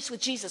experienced with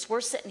Jesus,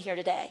 we're sitting here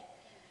today.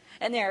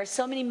 And there are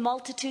so many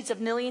multitudes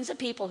of millions of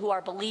people who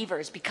are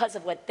believers because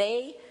of what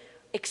they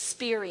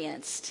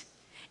experienced.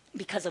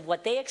 Because of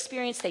what they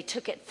experienced, they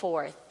took it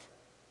forth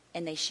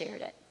and they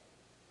shared it.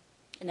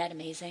 Isn't that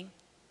amazing?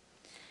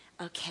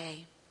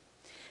 Okay.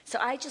 So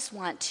I just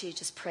want to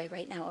just pray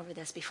right now over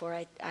this before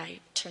I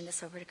turn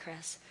this over to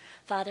Chris.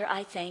 Father,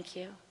 I thank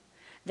you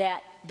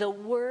that the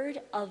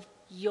word of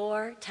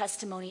your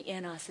testimony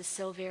in us is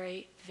so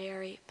very,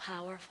 very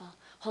powerful.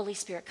 Holy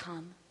Spirit,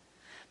 come.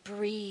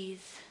 Breathe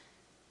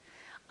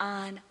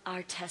on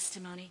our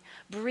testimony.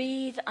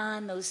 Breathe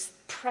on those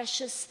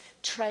precious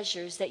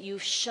treasures that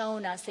you've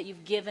shown us, that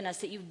you've given us,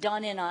 that you've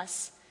done in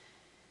us,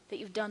 that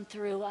you've done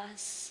through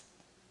us.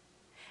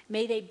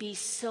 May they be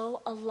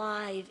so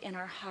alive in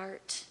our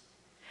heart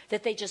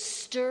that they just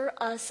stir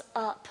us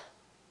up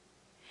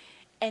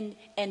and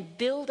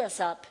build us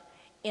up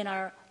in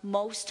our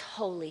most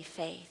holy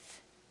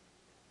faith.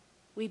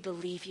 We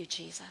believe you,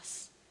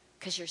 Jesus,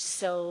 because you're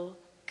so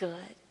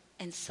good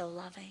and so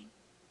loving.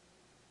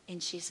 In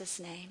Jesus'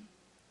 name,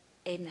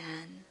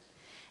 amen.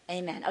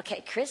 Amen.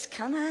 Okay, Chris,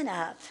 come on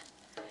up.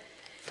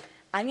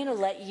 I'm going to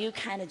let you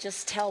kind of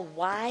just tell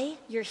why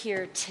you're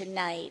here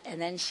tonight and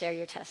then share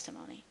your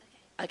testimony.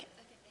 Okay.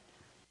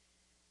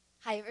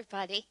 Hi,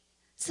 everybody.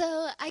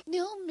 So I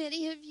know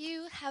many of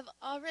you have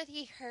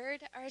already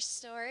heard our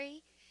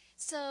story,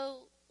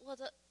 so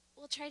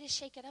we'll try to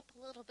shake it up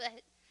a little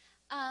bit.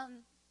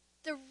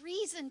 The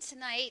reason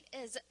tonight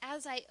is,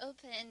 as I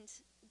opened,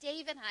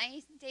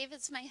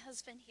 David's my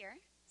husband here.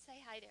 Say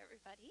hi to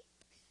everybody.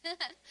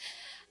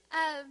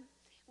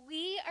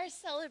 We are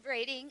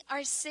celebrating our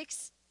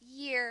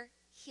 6-year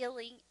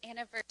healing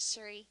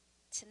anniversary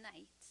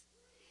tonight.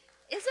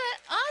 Isn't that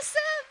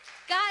awesome?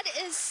 God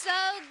is so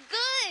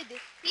good.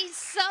 He's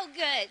so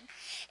good.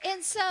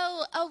 And so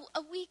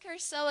a week or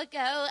so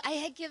ago, I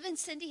had given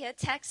Cindy a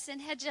text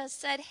and had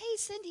just said, hey,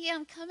 Cindy,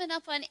 I'm coming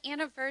up on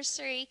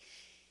anniversary.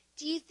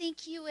 Do you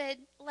think you would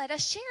let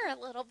us share a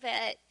little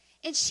bit?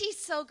 And she's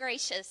so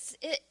gracious.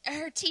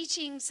 Her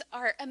teachings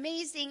are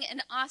amazing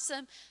and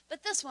awesome,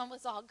 but this one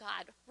was all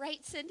God, right,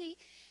 Cindy?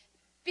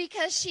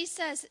 Because she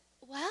says,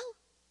 well,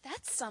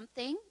 that's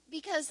something,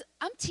 because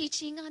I'm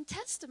teaching on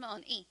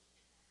testimony,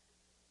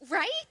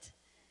 right?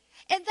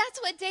 And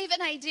that's what Dave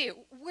and I do.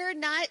 We're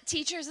not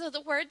teachers of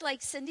the word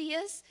like Cindy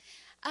is.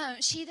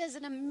 She does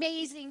an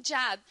amazing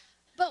job,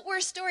 but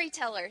we're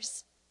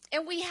storytellers,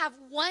 and we have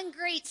one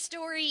great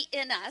story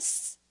in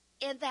us,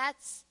 and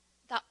that's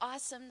the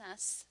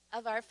awesomeness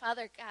of our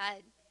Father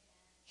God,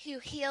 who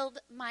healed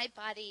my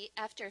body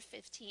after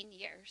 15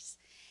 years.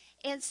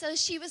 And so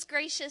she was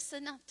gracious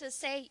enough to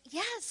say,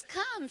 yes,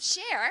 come,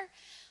 share.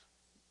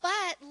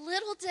 But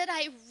little did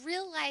I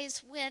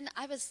realize when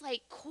I was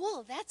like,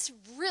 cool, that's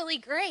really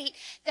great,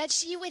 that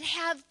she would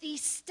have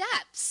these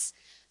steps.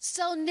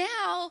 So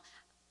now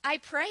I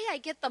pray I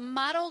get the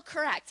model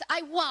correct.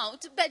 I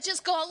won't, but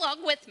just go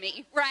along with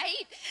me,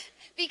 right?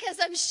 Because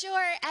I'm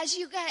sure as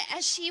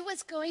she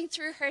was going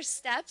through her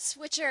steps,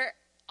 which are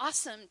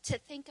awesome to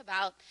think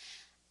about,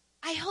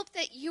 I hope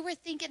that you were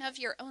thinking of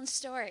your own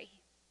story,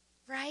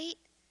 right?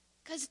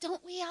 Because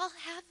don't we all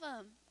have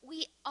them?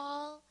 We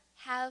all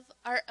have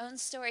our own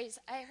stories.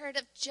 I heard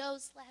of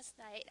Joe's last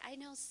night. I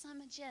know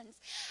some of Jen's.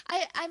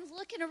 I'm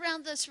looking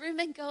around this room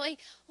and going,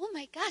 oh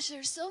my gosh,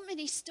 there's so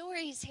many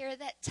stories here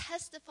that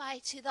testify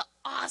to the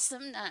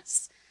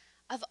awesomeness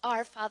of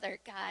our Father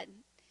God.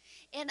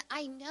 And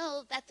I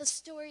know that the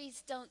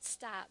stories don't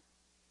stop.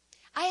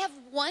 I have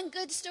one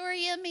good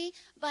story in me,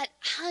 but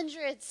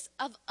hundreds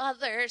of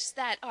others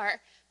that are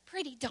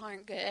pretty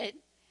darn good.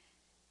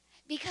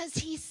 Because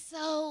he's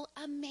so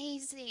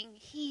amazing.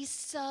 He's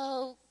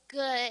so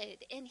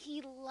good. And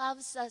he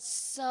loves us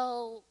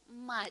so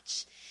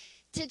much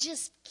to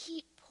just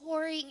keep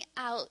pouring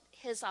out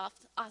his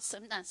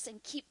awesomeness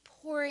and keep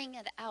pouring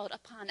it out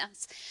upon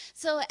us.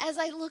 So as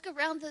I look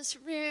around this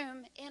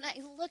room and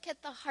I look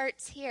at the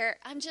hearts here,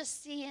 I'm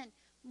just seeing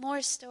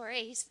more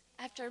stories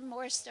after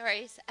more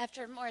stories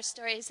after more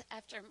stories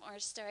after more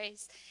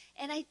stories.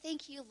 And I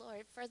thank you,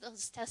 Lord, for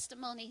those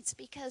testimonies,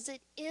 because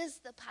it is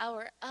the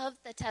power of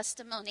the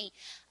testimony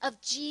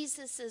of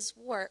Jesus's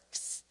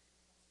works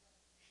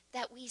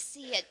that we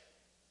see it,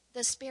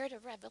 the spirit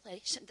of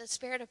revelation, the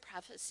spirit of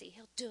prophecy.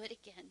 He'll do it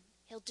again.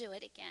 He'll do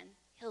it again.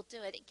 He'll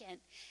do it again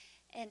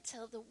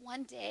until the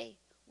one day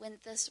when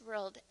this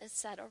world is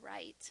set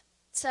aright.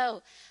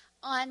 So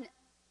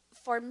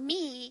for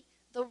me,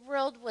 the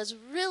world was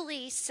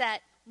really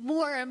set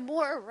more and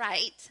more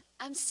right.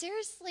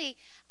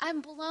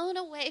 I'm blown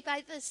away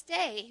by this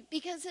day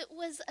because it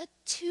was a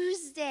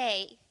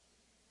Tuesday.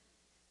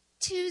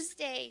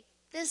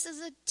 This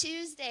is a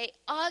Tuesday,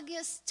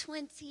 August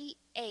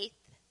 28th.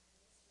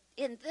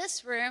 in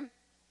this room,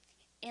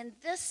 in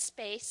this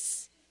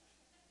space,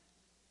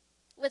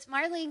 with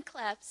Marlene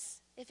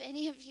Kleps, if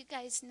any of you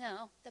guys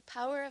know the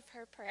power of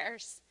her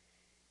prayers,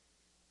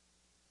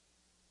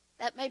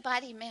 that my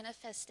body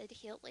manifested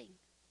healing.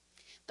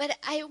 But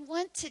I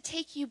want to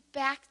take you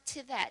back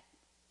to that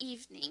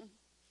evening.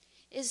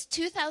 Is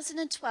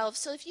 2012.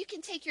 So if you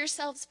can take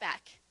yourselves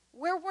back.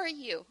 Where were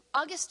you?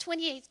 August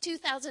 28th,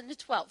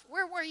 2012.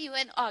 Where were you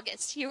in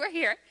August? You were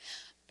here.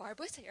 Barb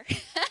was here.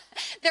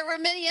 There were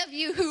many of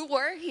you who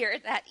were here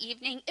that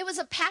evening. It was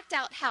a packed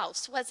out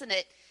house, wasn't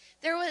it?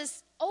 There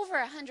was over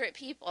 100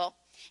 people,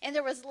 and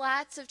there was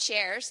lots of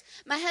chairs.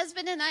 My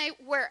husband and I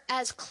were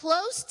as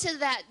close to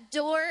that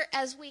door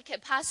as we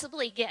could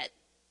possibly get.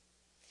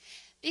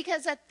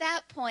 Because at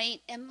that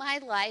point in my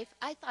life,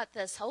 I thought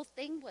this whole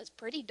thing was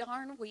pretty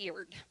darn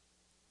weird.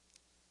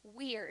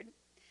 Weird.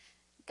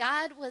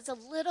 God was a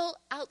little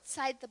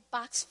outside the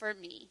box for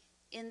me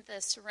in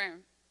this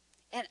room.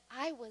 And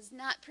I was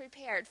not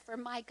prepared for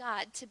my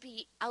God to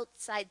be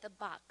outside the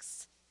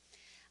box.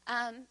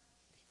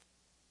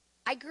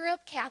 I grew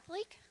up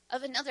Catholic,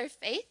 of another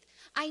faith.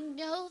 I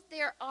know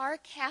there are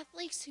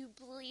Catholics who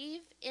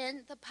believe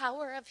in the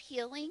power of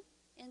healing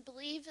and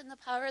believe in the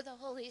power of the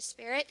Holy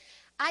Spirit.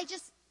 I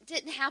just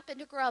didn't happen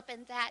to grow up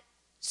in that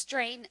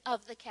strain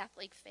of the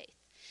Catholic faith.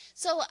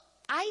 So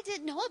I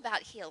didn't know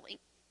about healing.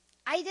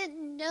 I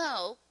didn't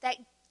know that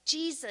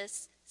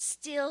Jesus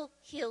still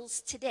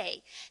heals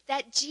today,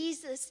 that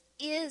Jesus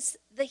is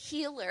the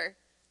healer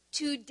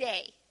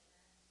today.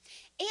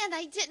 And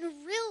I didn't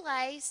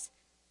realize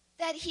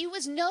that he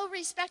was no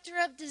respecter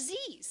of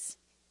disease,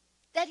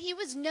 that he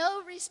was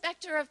no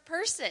respecter of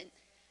person.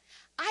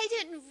 I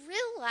didn't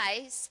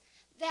realize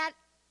that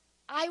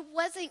I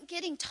wasn't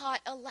getting taught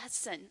a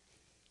lesson.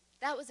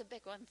 That was a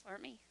big one for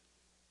me.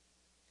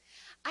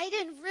 I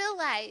didn't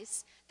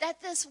realize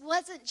that this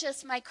wasn't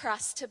just my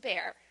cross to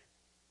bear.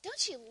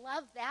 Don't you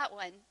love that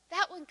one?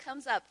 That one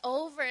comes up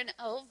over and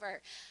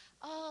over.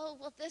 Oh,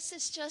 well, this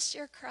is just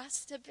your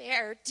cross to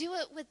bear. Do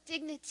it with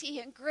dignity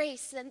and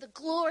grace and the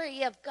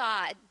glory of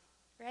God,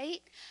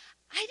 right?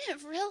 I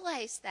didn't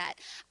realize that.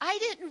 I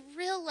didn't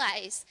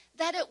realize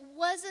that it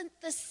wasn't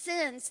the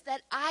sins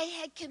that I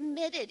had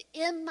committed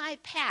in my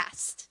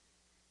past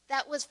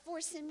that was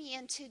forcing me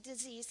into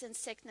disease and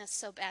sickness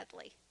so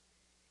badly.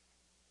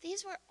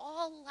 These were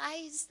all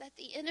lies that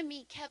the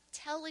enemy kept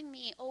telling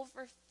me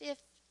over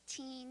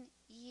 15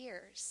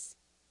 years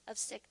of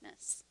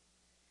sickness.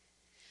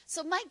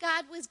 So my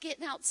God was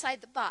getting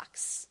outside the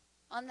box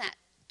on that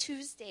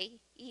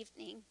Tuesday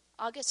evening,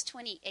 August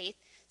 28th,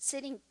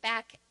 sitting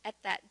back at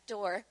that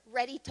door,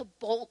 ready to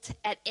bolt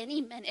at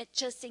any minute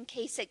just in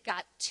case it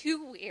got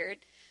too weird,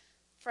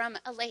 from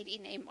a lady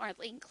named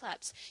Marlene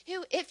Kleps,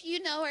 who, if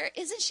you know her,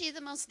 isn't she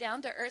the most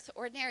down-to-earth,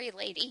 ordinary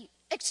lady,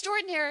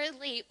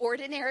 extraordinarily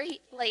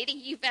ordinary lady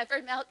you've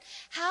ever met?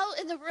 How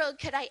in the world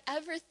could I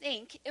ever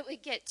think it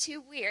would get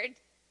too weird?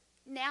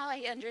 Now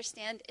I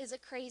understand is a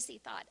crazy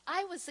thought.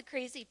 I was the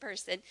crazy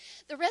person.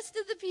 The rest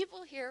of the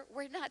people here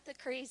were not the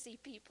crazy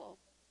people.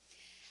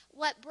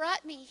 What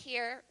brought me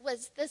here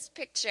was this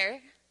picture.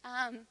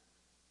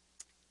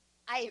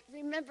 I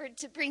remembered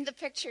to bring the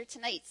picture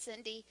tonight,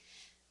 Cindy,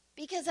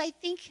 because I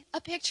think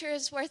a picture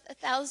is worth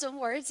 1,000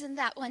 words, and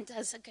that one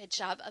does a good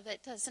job of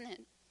it, doesn't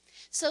it?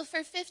 So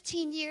for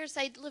 15 years,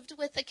 I lived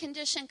with a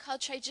condition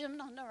called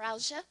trigeminal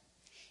neuralgia.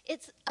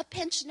 It's a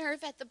pinched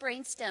nerve at the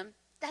brainstem.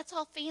 That's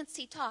all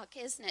fancy talk,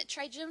 isn't it?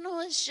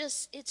 Trigeminal is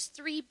just, it's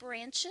 3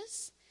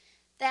 branches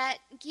that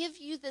give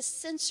you the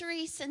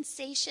sensory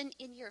sensation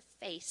in your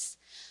face.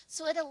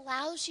 So it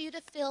allows you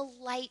to feel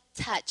light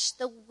touch,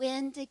 the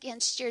wind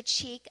against your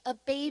cheek, a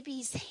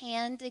baby's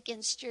hand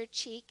against your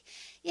cheek.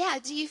 Yeah,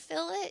 do you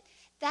feel it?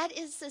 That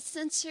is the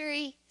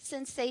sensory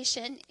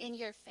sensation in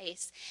your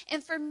face.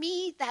 And for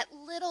me, that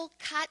little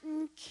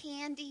cotton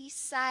candy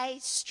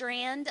size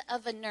strand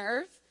of a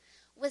nerve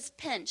was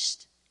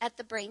pinched at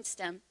the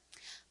brainstem.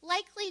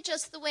 Likely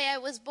just the way I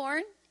was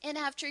born, and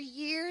after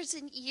years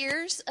and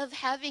years of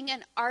having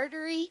an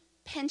artery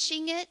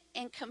pinching it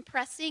and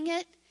compressing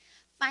it,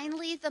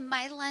 finally the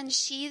myelin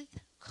sheath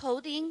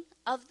coating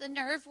of the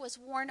nerve was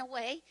worn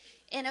away,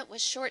 and it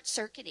was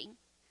short-circuiting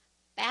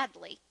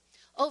badly.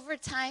 Over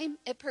time,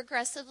 it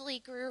progressively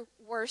grew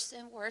worse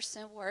and worse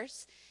and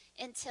worse,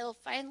 until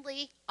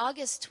finally,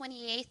 August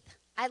 28th,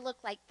 I look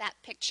like that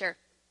picture.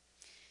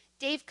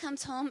 Dave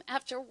comes home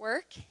after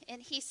work,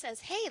 and he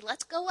says, hey,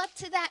 let's go up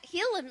to that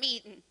healing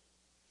meeting.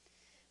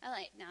 I'm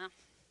like, no,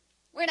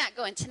 we're not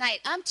going tonight.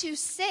 I'm too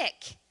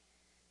sick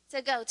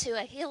to go to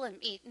a healing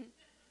meeting.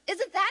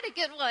 Isn't that a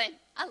good one?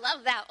 I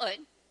love that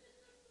one.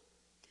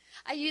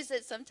 I use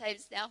it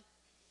sometimes now.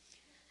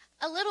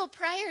 A little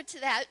prior to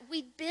that,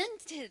 we'd been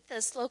to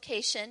this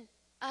location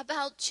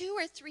about 2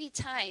 or 3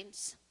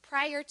 times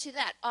prior to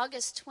that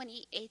August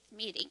 28th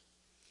meeting.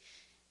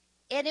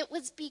 And it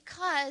was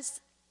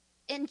because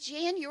in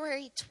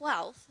January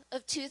 12th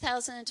of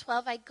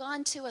 2012, I'd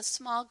gone to a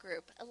small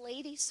group, a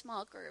ladies'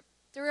 small group,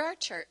 through our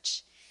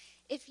church.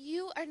 If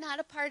you are not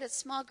a part of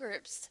small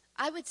groups,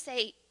 I would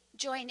say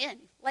join in,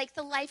 like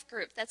the life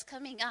group that's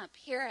coming up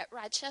here at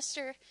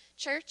Rochester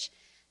Church.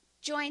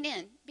 Join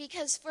in,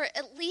 because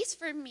at least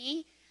for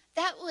me,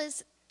 that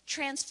was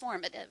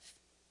transformative,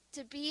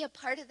 to be a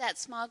part of that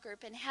small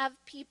group and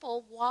have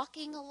people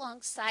walking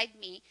alongside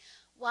me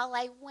while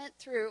I went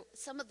through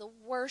some of the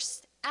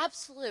worst,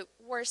 absolute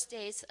worst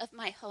days of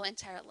my whole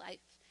entire life.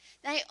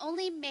 And I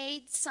only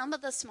made some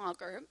of the small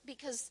group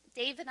because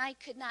Dave and I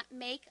could not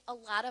make a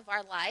lot of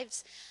our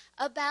lives.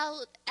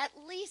 About at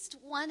least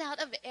one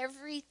out of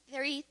every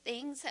 3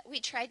 things that we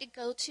tried to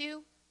go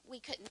to, we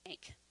couldn't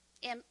make.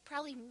 And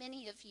probably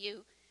many of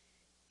you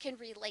can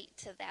relate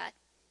to that.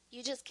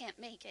 You just can't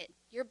make it.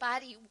 Your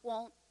body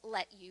won't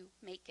let you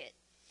make it.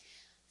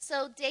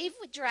 So Dave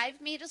would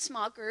drive me to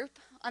small group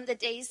on the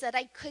days that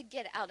I could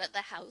get out of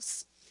the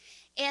house.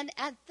 And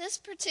at this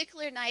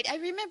particular night, I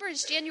remember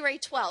it's January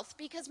 12th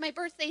because my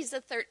birthday is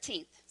the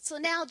 13th. So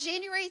now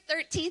January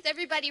 13th,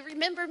 everybody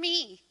remember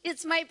me.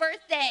 It's my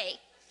birthday.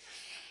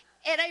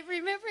 And I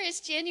remember it's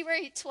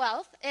January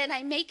 12th, and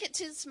I make it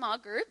to the small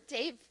group.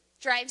 Dave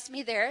drives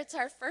me there. It's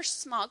our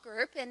first small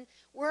group, and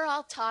we're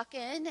all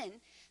talking, and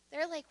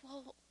they're like,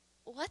 well,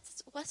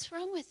 what's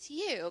wrong with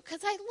you?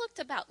 Because I looked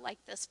about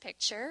like this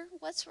picture.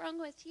 What's wrong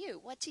with you?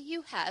 What do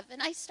you have?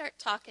 And I start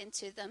talking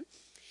to them.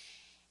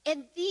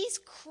 And these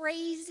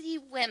crazy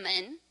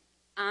women,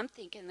 I'm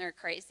thinking they're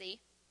crazy,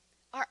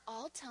 are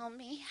all telling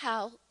me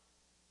how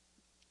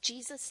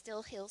Jesus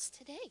still heals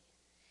today.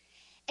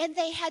 And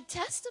they had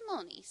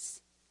testimonies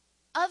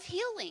of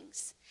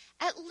healings.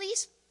 At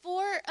least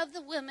 4 of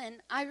the women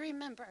I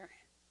remember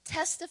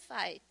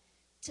testified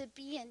to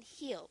being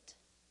healed.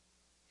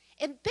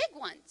 And big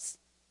ones.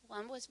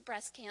 One was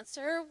breast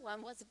cancer,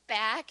 one was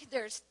back,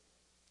 there's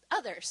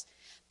others.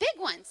 Big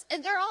ones.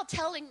 And they're all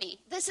telling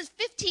me, this is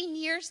 15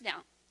 years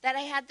now that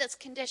I had this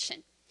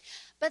condition.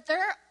 But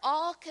they're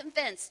all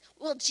convinced,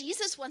 well,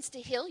 Jesus wants to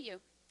heal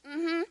you.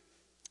 Mm-hmm.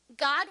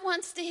 God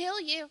wants to heal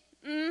you.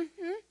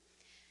 Mm-hmm.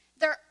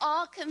 They're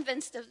all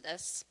convinced of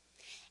this.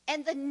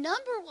 And the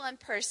number one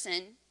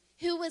person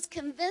who was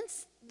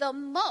convinced the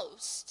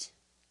most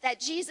that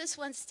Jesus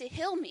wants to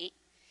heal me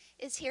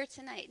is here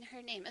tonight, and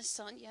her name is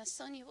Sonia.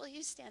 Sonia, will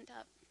you stand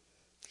up?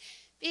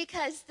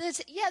 Because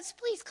yes,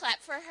 please clap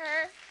for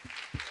her.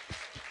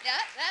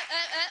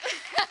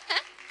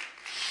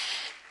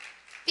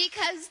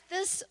 Because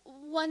this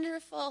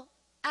wonderful,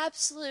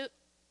 absolute,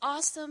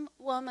 awesome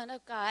woman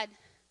of God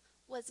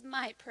was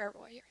my prayer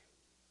warrior.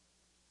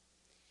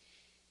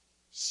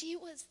 She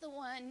was the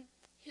one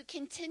who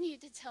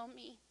continued to tell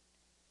me,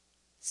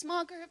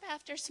 small group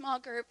after small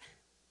group,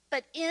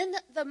 but in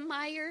the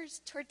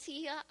Myers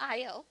tortilla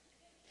aisle,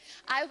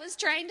 I was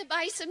trying to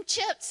buy some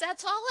chips.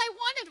 That's all I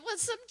wanted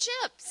was some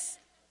chips.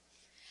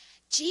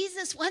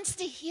 Jesus wants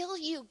to heal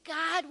you.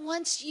 God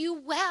wants you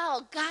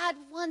well. God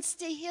wants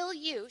to heal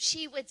you.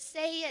 She would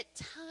say it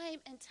time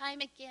and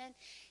time again,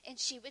 and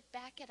she would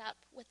back it up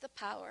with the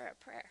power of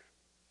prayer.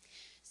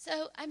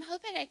 So I'm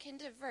hoping I can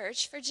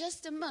diverge for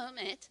just a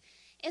moment.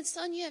 And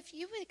Sonia, if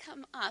you would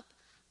come up,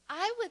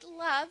 I would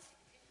love,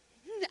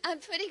 I'm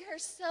putting her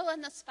so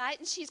on the spot,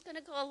 and she's going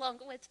to go along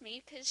with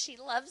me because she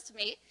loves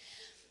me.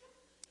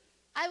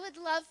 I would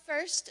love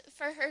first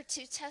for her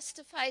to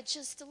testify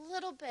just a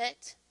little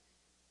bit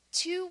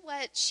to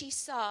what she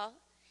saw.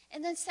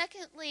 And then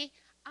secondly,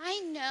 I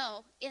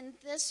know in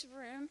this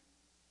room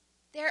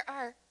there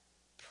are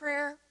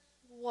prayer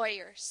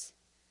warriors.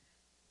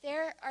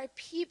 There are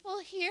people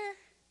here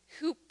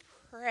who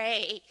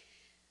pray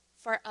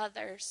for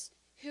others,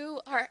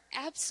 who are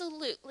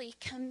absolutely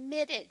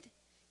committed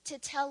to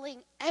telling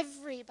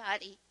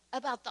everybody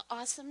about the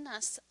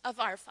awesomeness of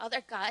our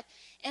Father God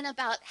and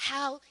about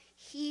how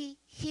He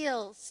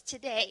heals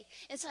today.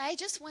 And so I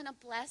just want to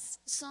bless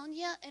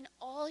Sonia and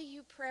all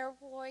you prayer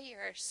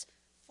warriors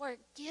for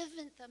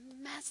giving the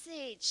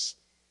message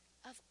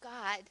of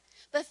God.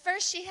 But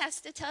first she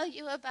has to tell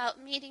you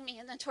about meeting me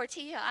in the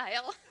tortilla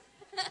aisle.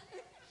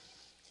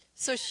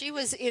 So she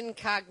was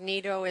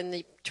incognito in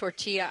the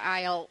tortilla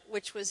aisle,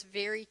 which was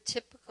very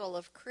typical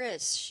of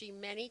Chris. She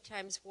many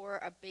times wore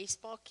a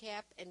baseball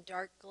cap and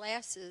dark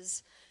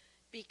glasses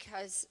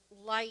because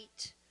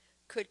light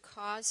could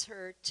cause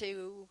her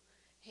to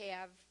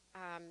have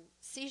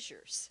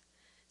seizures.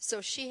 So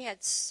she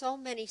had so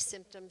many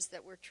symptoms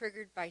that were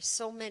triggered by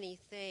so many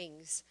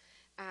things.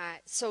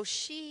 So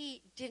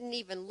she didn't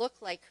even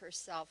look like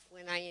herself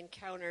when I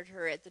encountered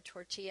her at the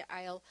tortilla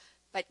aisle,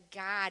 but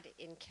God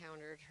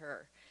encountered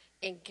her.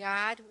 And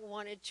God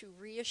wanted to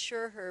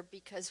reassure her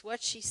because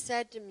what she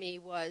said to me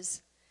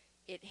was,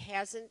 it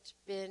hasn't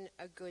been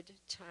a good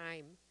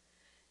time.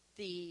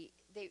 They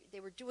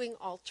were doing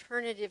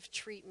alternative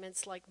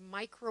treatments like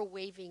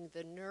microwaving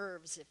the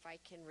nerves, if I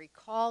can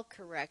recall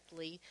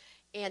correctly,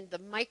 and the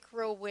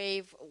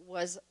microwave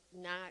was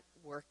not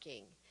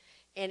working.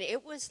 And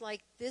it was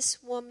like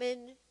this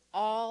woman,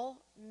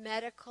 all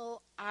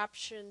medical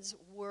options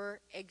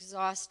were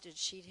exhausted.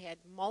 She'd had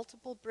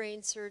multiple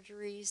brain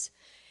surgeries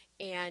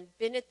and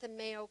been at the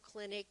Mayo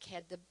Clinic,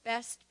 had the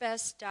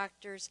best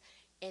doctors,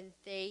 and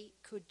they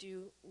could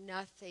do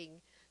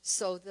nothing.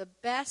 So the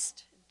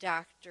best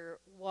doctor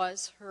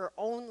was her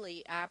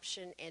only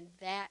option, and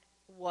that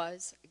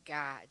was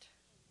God.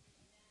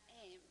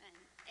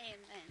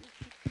 Amen.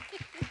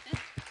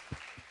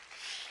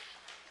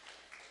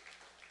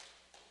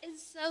 And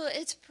so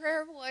it's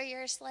prayer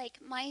warriors like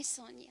my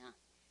Sonia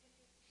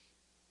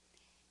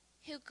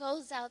who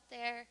goes out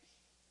there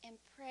and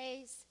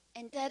prays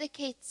and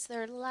dedicates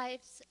their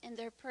lives and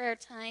their prayer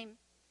time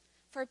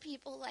for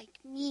people like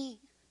me,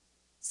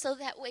 so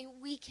that way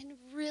we can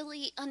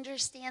really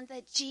understand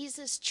that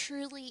Jesus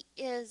truly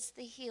is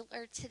the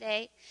healer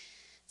today.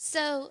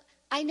 So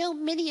I know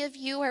many of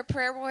you are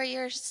prayer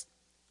warriors,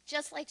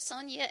 just like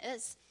Sonia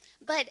is,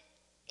 but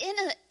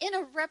in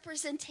a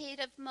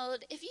representative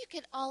mode, if you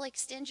could all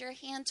extend your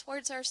hand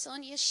towards our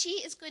Sonia,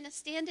 she is going to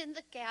stand in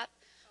the gap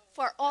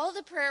for all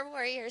the prayer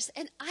warriors.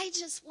 And I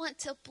just want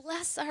to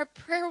bless our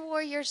prayer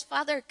warriors,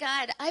 Father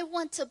God. I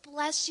want to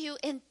bless you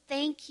and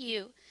thank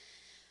you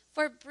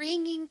for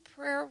bringing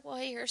prayer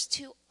warriors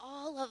to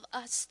all of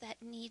us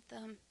that need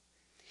them,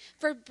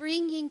 for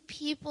bringing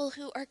people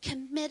who are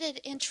committed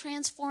and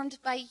transformed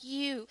by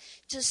you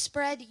to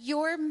spread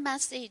your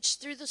message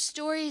through the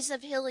stories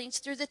of healings,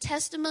 through the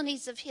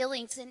testimonies of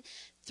healings, and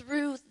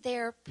through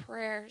their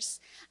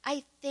prayers.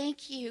 I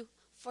thank you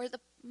for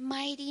the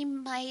mighty,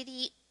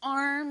 mighty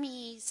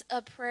armies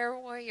of prayer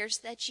warriors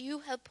that you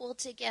have pulled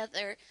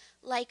together,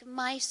 like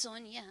my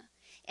Sonia.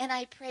 And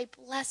I pray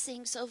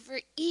blessings over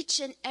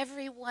each and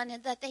every one,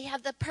 and that they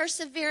have the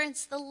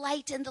perseverance, the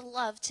light, and the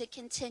love to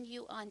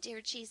continue on, dear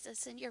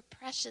Jesus. In your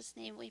precious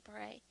name we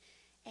pray.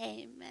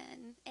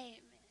 Amen. Amen.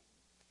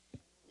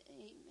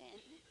 Amen.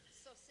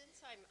 So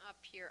since I'm up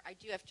here, I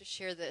do have to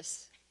share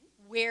this.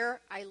 Where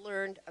I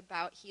learned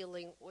about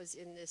healing was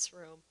in this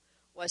room,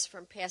 was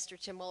from Pastor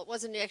Tim. Well, it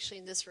wasn't actually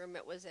in this room.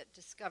 It was at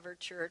Discover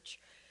Church.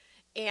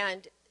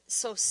 And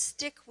so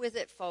stick with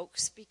it,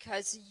 folks,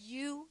 because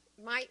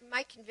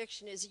my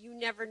conviction is you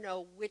never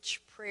know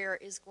which prayer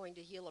is going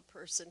to heal a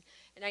person.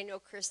 And I know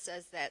Chris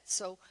says that.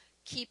 So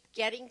keep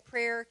getting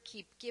prayer,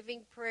 keep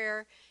giving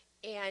prayer,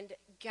 and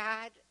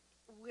God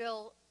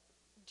will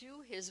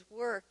do his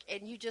work,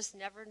 and you just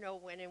never know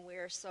when and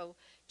where. So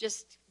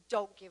just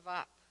don't give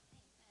up.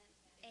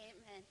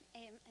 Amen.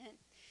 Amen.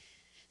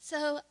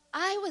 So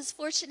I was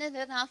fortunate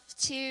enough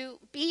to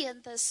be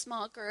in this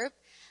small group,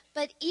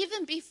 but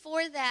even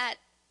before that,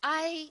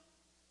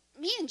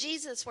 me and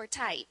Jesus were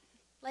tight.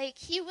 Like,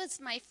 he was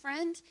my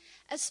friend,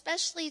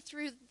 especially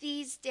through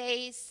these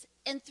days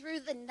and through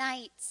the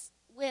nights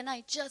when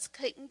I just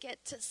couldn't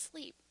get to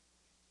sleep.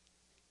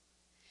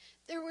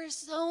 There were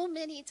so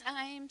many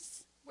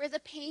times where the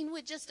pain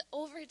would just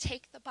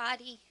overtake the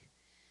body.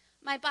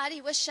 My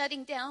body was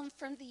shutting down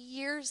from the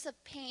years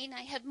of pain.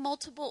 I had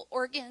multiple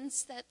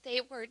organs that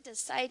they were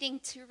deciding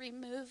to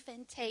remove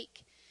and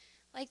take,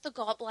 like the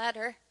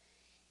gallbladder.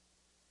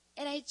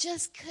 And I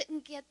just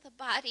couldn't get the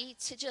body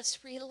to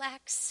just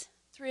relax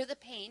through the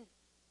pain.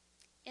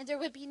 And there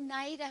would be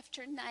night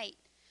after night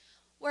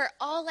where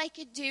all I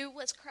could do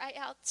was cry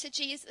out to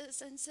Jesus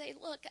and say,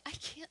 look, I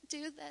can't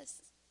do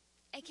this.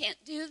 I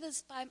can't do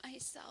this by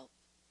myself.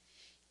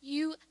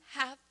 You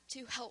have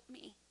to help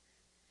me.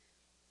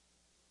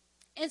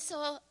 And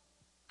so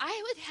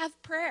I would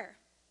have prayer.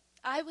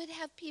 I would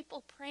have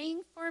people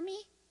praying for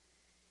me,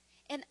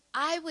 and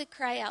I would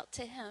cry out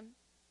to him.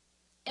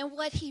 And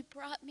what he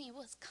brought me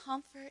was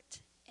comfort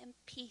and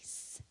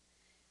peace.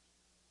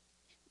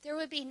 There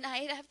would be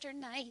night after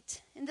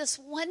night, and this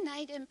one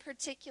night in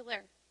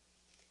particular,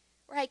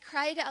 where I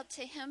cried out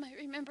to him. I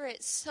remember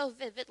it so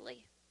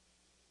vividly.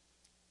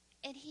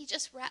 And he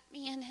just wrapped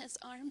me in his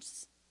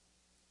arms,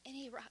 and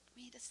he rocked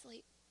me to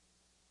sleep.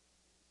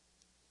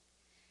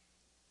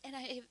 And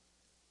I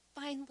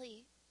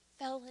finally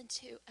fell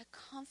into a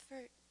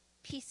comfort,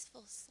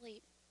 peaceful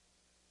sleep.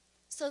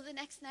 So the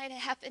next night it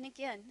happened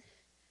again.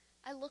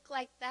 I looked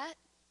like that.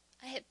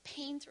 I had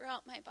pain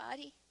throughout my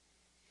body.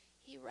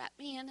 He wrapped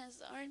me in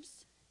his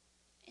arms,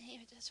 and he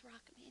would just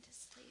rock me to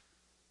sleep.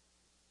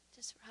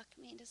 Just rock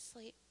me to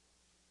sleep.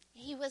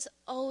 He was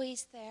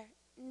always there,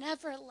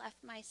 never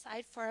left my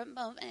side for a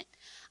moment.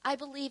 I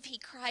believe he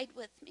cried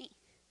with me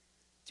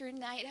through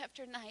night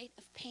after night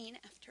of pain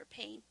after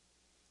pain.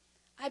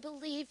 I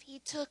believe he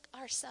took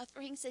our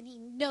sufferings, and he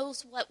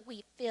knows what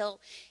we feel.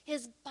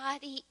 His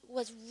body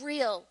was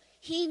real.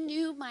 He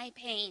knew my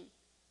pain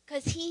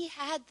because he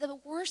had the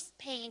worst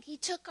pain. He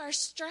took our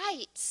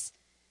stripes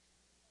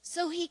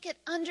so he could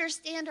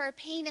understand our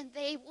pain and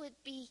they would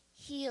be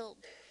healed.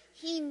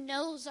 He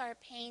knows our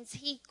pains.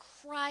 He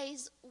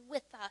cries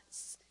with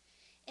us.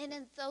 And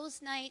in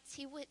those nights,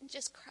 he wouldn't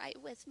just cry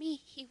with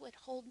me. He would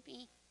hold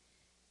me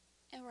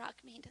and rock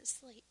me to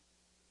sleep.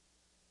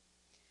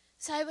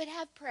 So I would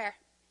have prayer.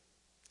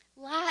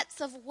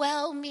 Lots of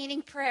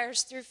well-meaning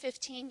prayers through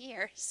 15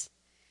 years.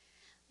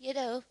 You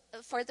know,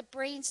 for the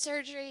brain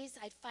surgeries,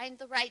 I'd find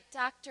the right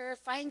doctor,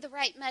 find the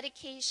right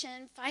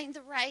medication, find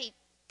the right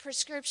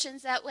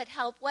prescriptions that would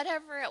help,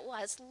 whatever it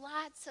was.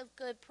 Lots of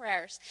good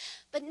prayers.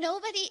 But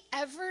nobody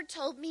ever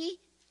told me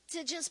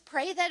to just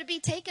pray that it be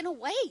taken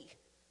away.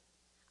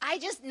 I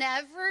just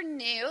never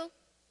knew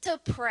to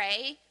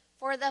pray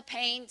for the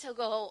pain to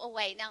go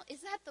away. Now,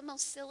 is that the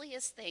most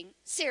silliest thing?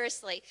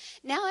 Seriously.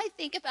 Now I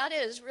think about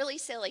it, it was really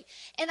silly.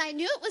 And I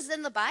knew it was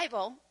in the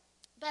Bible,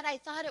 but I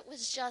thought it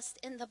was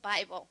just in the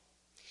Bible.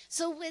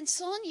 So when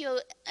Sonia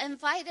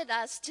invited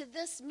us to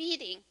this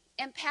meeting,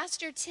 and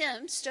Pastor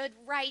Tim stood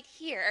right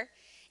here,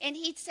 and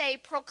he'd say,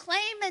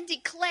 proclaim and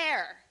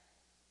declare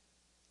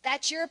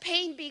that your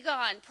pain be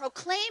gone.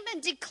 Proclaim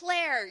and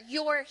declare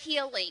your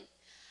healing.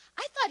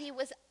 I thought he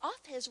was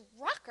off his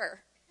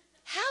rocker.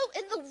 How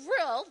in the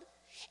world?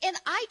 And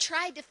I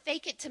tried to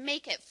fake it to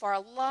make it for a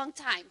long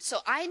time. So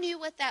I knew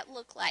what that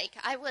looked like.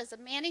 I was a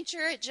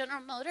manager at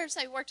General Motors.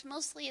 I worked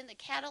mostly in the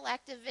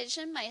Cadillac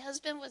division. My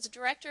husband was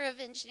director of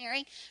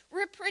engineering.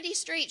 We're pretty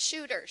straight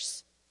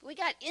shooters. We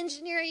got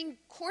engineering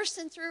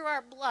coursing through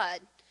our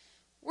blood.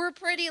 We're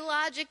pretty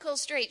logical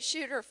straight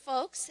shooter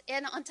folks.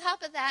 And on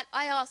top of that,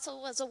 I also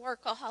was a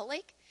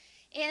workaholic.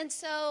 And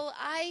so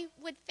I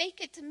would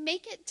fake it to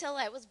make it till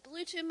I was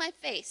blue to my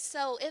face.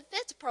 So if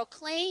it's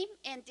proclaim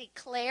and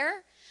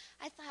declare,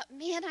 I thought,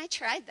 man, I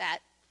tried that.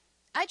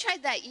 I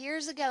tried that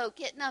years ago,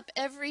 getting up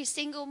every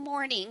single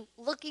morning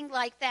looking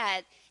like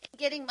that and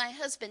getting my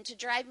husband to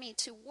drive me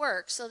to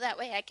work so that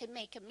way I could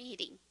make a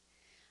meeting.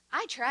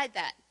 I tried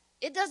that.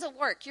 It doesn't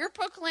work. Your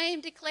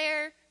proclaim,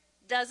 declare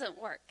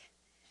doesn't work.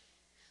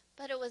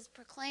 But it was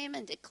proclaim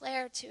and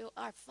declare to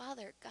our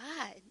Father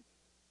God.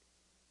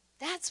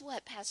 That's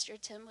what Pastor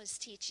Tim was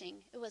teaching.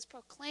 It was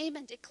proclaim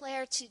and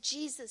declare to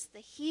Jesus the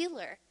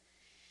healer.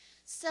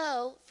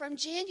 So from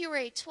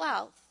January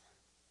 12th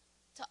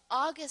to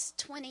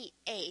August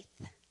 28th,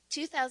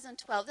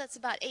 2012, that's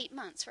about 8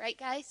 months, right,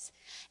 guys?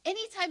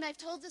 Anytime I've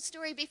told the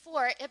story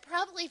before, it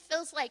probably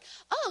feels like,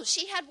 oh,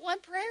 she had one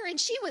prayer and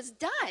she was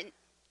done.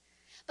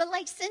 But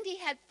like Cindy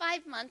had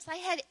 5 months, I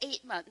had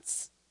 8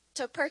 months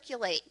to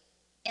percolate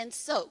and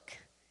soak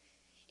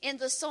in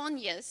the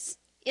Sonias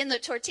in the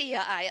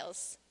tortilla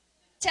aisles,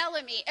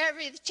 telling me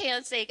every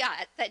chance they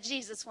got that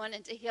Jesus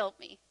wanted to heal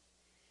me.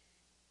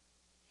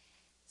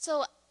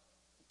 So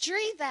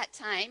during that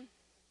time,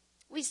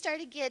 we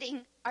started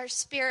getting our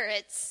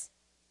spirits,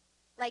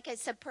 like I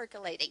said,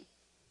 percolating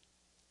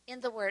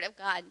in the Word of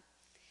God.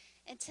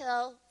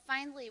 Until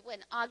finally, when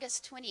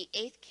August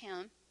 28th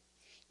came,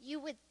 you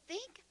would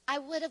think I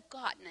would have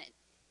gotten it.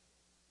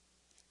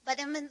 But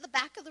I'm in the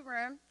back of the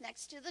room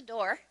next to the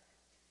door.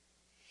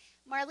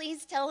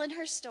 Marlene's telling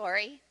her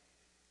story.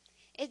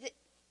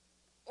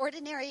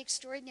 Ordinary,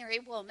 extraordinary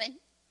woman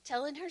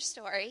telling her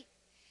story.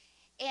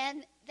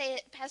 And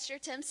Pastor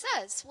Tim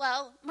says,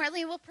 well,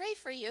 Marlene will pray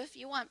for you if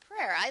you want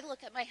prayer. I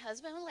look at my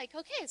husband. I'm like,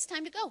 okay, it's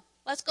time to go.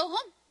 Let's go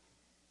home.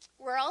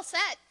 We're all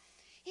set.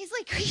 He's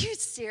like, are you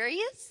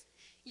serious?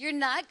 You're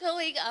not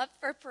going up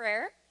for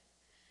prayer?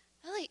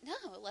 I'm like,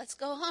 no, let's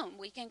go home.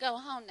 We can go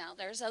home now.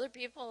 There's other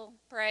people,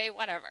 pray,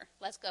 whatever.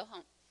 Let's go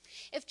home.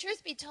 If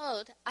truth be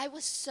told, I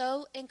was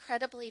so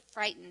incredibly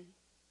frightened.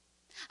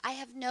 I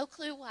have no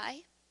clue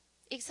why,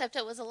 except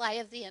it was a lie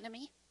of the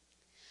enemy.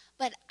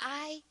 But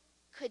I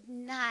could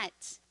not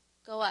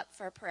go up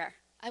for prayer.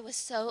 I was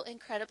so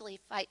incredibly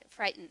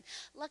frightened.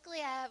 Luckily,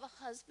 I have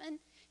a husband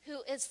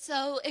who is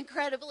so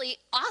incredibly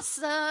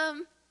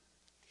awesome,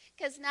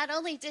 because not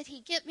only did he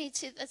get me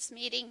to this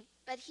meeting,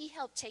 but he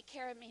helped take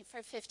care of me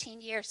for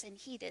 15 years, and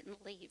he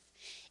didn't leave.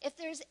 If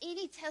there's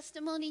any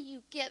testimony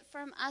you get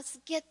from us,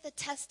 get the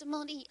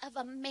testimony of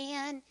a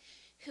man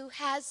who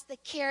has the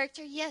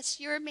character. Yes,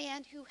 you're a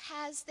man who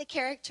has the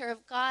character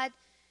of God,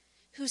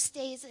 who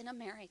stays in a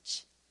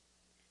marriage.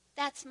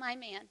 That's my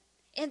man.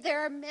 And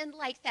there are men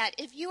like that.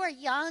 If you are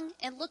young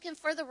and looking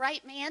for the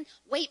right man,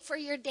 wait for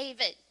your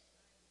David.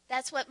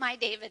 That's what my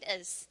David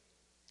is.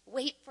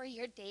 Wait for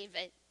your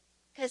David,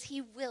 because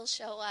he will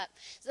show up.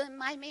 So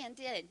my man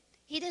did.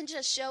 He didn't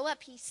just show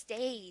up, he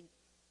stayed.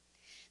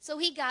 So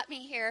he got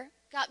me here,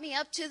 got me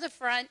up to the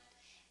front,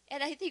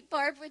 and I think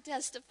Barb would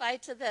testify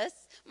to this.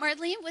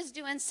 Marlene was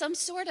doing some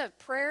sort of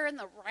prayer in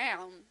the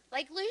round.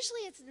 Like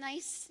usually it's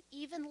nice,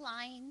 even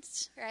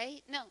lines,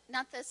 right? No,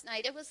 not this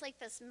night. It was like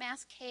this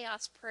mass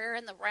chaos prayer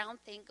in the round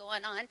thing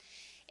going on.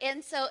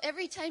 And so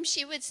every time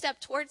she would step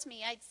towards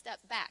me, I'd step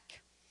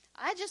back.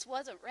 I just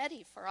wasn't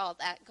ready for all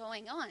that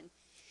going on.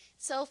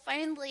 So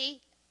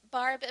finally,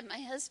 Barb and my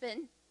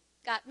husband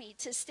got me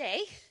to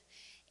stay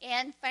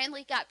and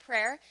finally got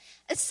prayer.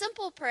 A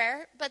simple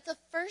prayer, but the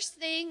first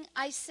thing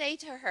I say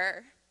to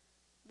her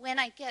when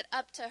I get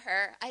up to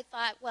her, I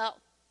thought, well,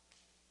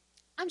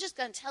 I'm just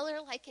going to tell her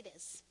like it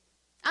is.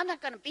 I'm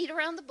not going to beat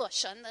around the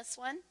bush on this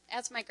one,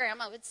 as my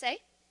grandma would say.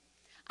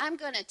 I'm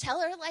going to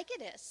tell her like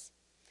it is.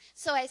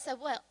 So I said,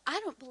 well, I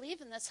don't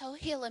believe in this whole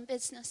healing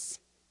business.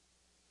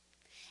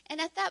 And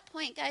at that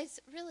point, guys,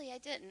 really I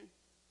didn't.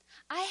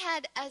 I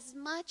had as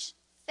much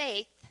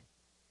faith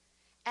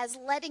as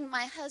letting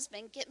my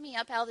husband get me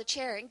up out of the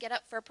chair and get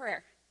up for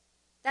prayer.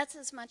 That's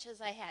as much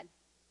as I had.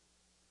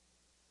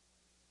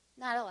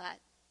 Not a lot,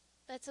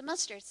 but it's a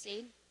mustard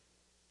seed.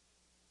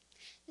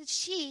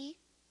 She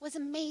was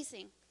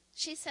amazing.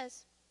 She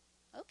says,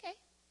 okay,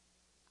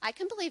 I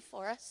can believe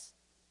for us.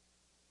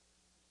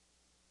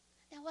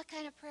 Now, what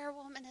kind of prayer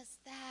woman is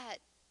that?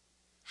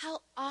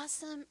 How awesome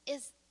awesome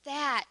is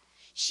that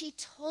she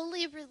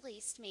totally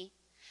released me.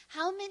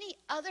 How many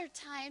other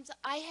times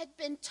I had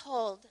been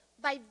told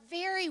by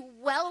very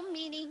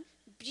well-meaning,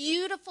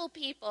 beautiful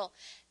people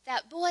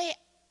that, boy,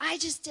 I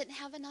just didn't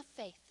have enough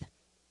faith.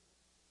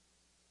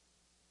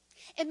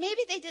 And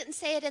maybe they didn't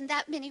say it in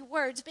that many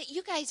words, but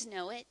you guys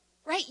know it,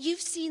 right?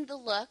 You've seen the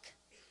look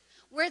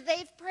where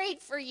they've prayed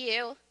for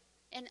you,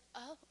 and,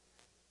 oh,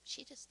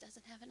 she just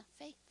doesn't have enough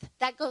faith.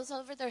 That goes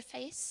over their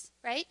face,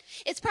 right?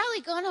 It's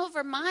probably gone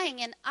over mine,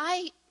 and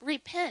I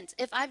repent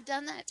if I've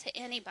done that to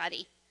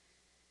anybody.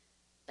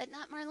 But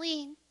not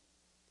Marlene.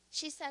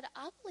 She said,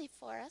 I'll believe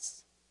for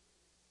us.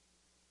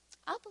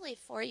 I'll believe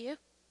for you.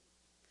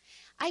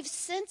 I've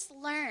since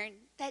learned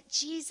that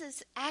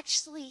Jesus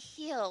actually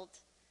healed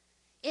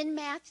in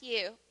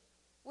Matthew,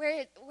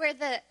 where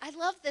I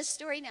love this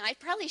story now. I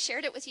probably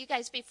shared it with you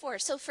guys before,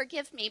 so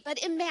forgive me.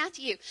 But in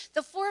Matthew,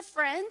 the 4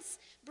 friends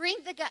bring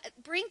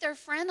their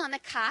friend on a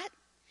cot.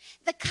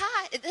 The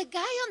guy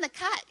on the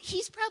cot,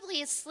 he's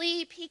probably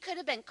asleep. He could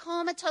have been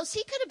comatose.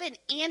 He could have been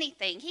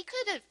anything. He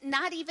could have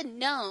not even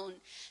known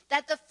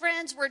that the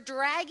friends were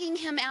dragging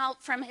him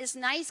out from his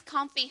nice,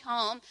 comfy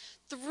home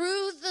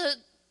through the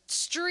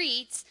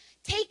streets,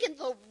 taking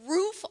the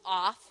roof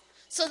off,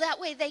 so that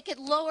way they could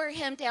lower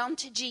him down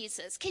to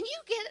Jesus. Can you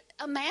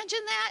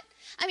imagine that?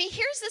 I mean,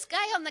 here's this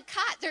guy on the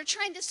cot. They're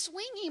trying to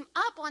swing him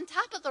up on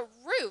top of the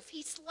roof.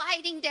 He's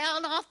sliding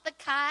down off the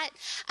cot.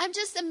 I'm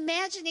just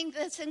imagining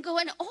this and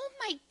going, oh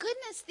my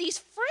goodness, these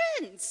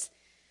friends.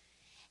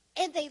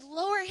 And they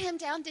lower him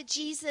down to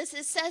Jesus.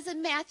 It says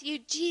in Matthew,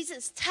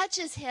 Jesus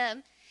touches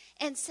him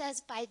and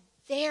says, by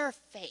their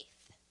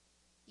faith,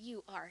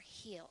 you are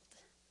healed.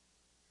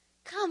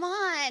 Come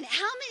on,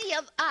 how many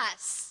of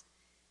us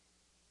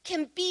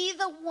can be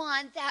the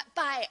one that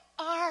by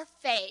our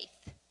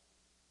faith,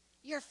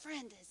 your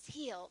friend is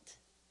healed?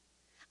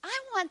 I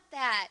want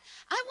that.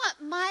 I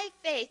want my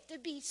faith to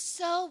be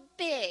so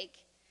big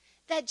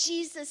that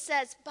Jesus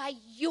says, by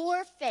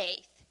your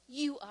faith,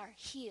 you are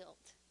healed.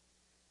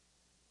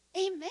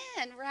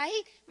 Amen,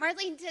 right?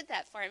 Marlene did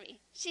that for me.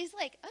 She's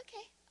like,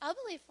 okay, I'll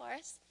believe for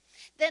us.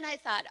 Then I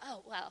thought,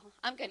 oh, well,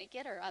 I'm going to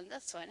get her on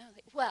this one. I was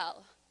like,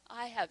 well,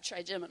 I have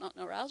trigeminal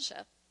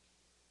neuralgia.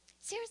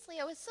 Seriously,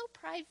 I was so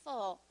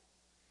prideful.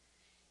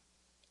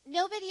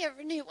 Nobody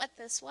ever knew what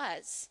this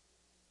was.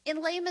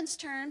 In layman's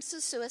terms,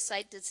 a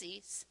suicide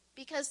disease,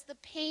 because the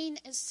pain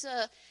is,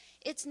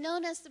 it's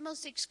known as the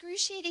most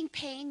excruciating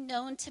pain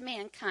known to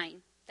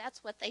mankind.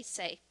 That's what they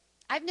say.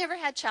 I've never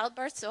had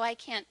childbirth, so I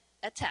can't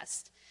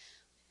attest.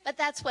 But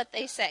that's what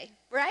they say,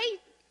 right?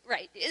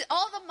 Right.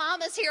 All the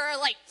mamas here are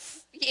like,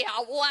 yeah,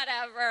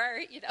 whatever,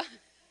 you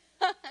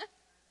know.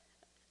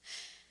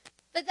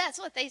 But that's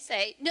what they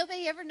say.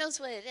 Nobody ever knows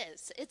what it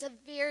is. It's a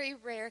very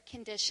rare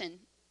condition.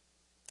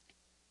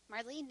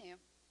 Marlene knew.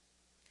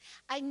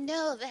 I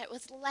know that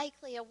was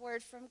likely a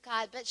word from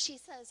God, but she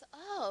says,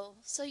 oh,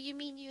 so you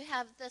mean you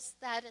have this,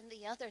 that, and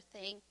the other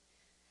thing?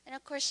 And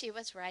of course she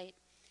was right.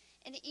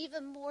 And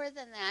even more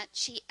than that,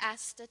 she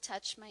asked to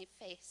touch my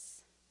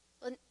face.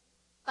 Well,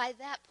 by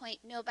that point,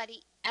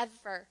 nobody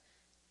ever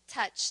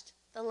touched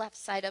the left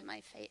side of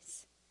my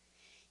face.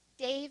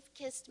 Dave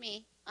kissed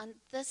me on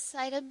this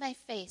side of my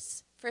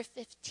face for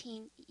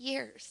 15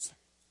 years.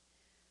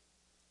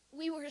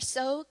 We were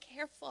so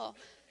careful.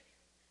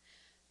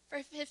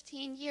 For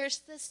 15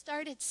 years, this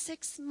started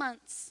 6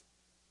 months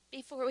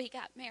before we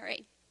got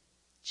married.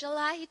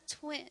 July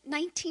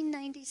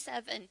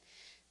 1997,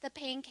 the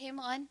pain came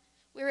on.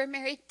 We were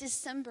married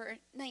December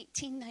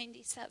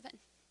 1997.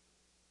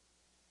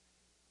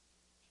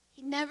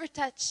 He never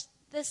touched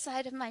this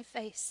side of my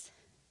face.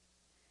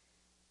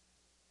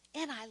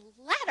 And I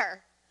let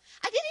her.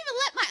 I didn't even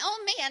let my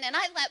own man, and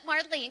I let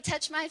Marlene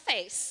touch my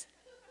face.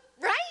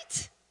 Right?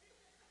 It's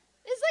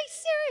like,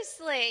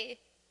 seriously.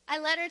 I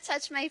let her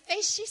touch my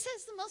face. She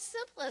says the most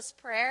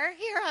simplest prayer.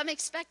 Here, I'm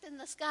expecting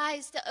the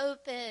skies to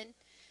open.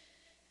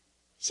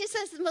 She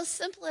says the most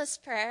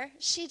simplest prayer.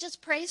 She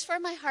just prays for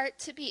my heart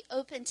to be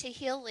open to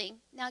healing.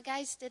 Now,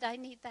 guys, did I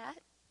need that?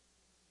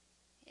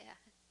 Yeah.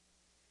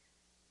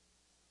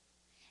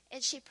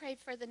 And she prayed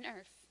for the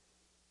nerve,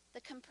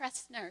 the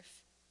compressed nerve,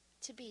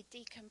 to be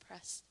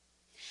decompressed.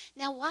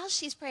 Now, while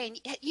she's praying,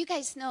 you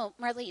guys know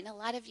Marlene, a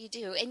lot of you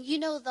do, and you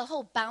know the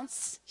whole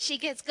bounce she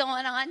gets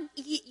going on.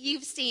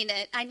 You've seen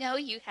it. I know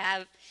you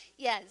have.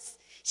 Yes.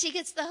 She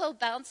gets the whole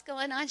bounce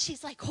going on.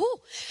 She's like,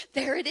 oh,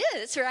 there it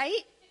is,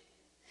 right?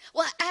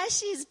 Well, as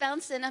she's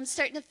bouncing, I'm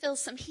starting to feel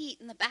some heat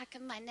in the back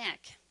of my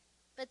neck.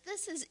 But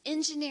this is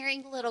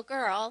engineering little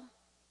girl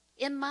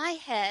in my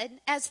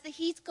head. As the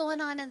heat's going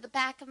on in the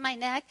back of my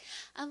neck,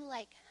 I'm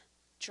like,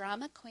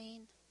 drama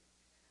queen.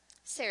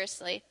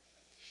 Seriously.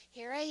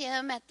 Here I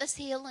am at this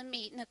healing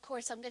meeting. Of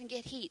course, I'm going to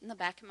get heat in the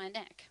back of my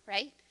neck,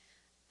 right?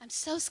 I'm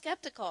so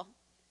skeptical.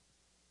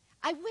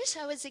 I wish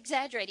I was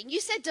exaggerating.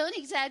 You said don't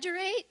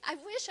exaggerate. I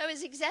wish I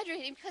was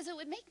exaggerating because it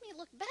would make me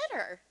look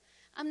better.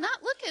 I'm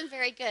not looking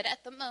very good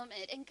at the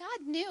moment, and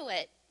God knew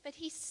it, but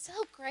he's so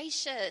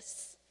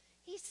gracious.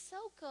 He's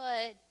so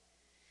good.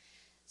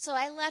 So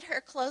I let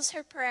her close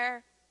her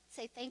prayer,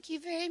 say thank you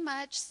very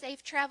much,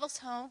 safe travels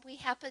home. We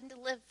happen to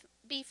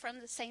be from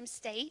the same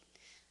state,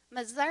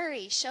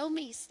 Missouri, show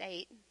me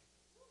state.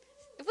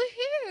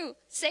 Woohoo!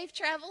 Safe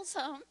travels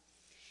home.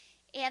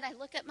 And I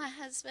look at my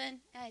husband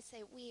and I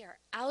say, we are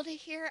out of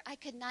here. I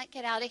could not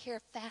get out of here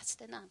fast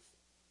enough.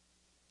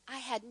 I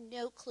had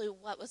no clue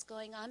what was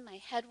going on. My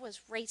head was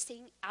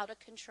racing out of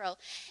control.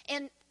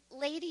 And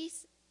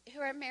ladies who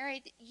are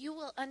married, you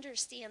will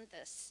understand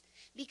this.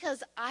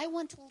 Because I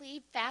want to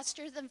leave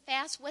faster than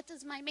fast. What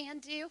does my man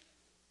do?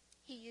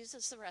 He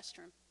uses the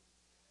restroom.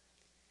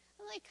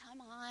 I'm like, come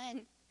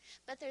on.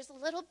 But there's a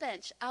little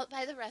bench out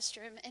by the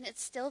restroom, and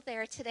it's still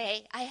there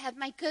today. I had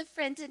my good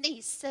friend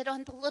Denise sit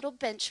on the little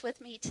bench with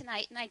me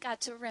tonight, and I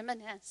got to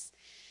reminisce.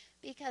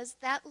 Because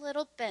that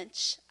little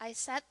bench, I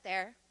sat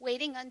there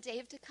waiting on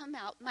Dave to come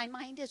out. My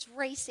mind is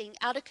racing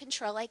out of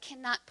control. I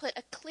cannot put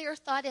a clear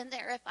thought in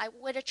there if I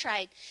would have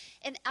tried.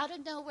 And out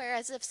of nowhere,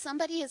 as if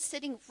somebody is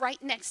sitting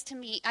right next to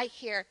me, I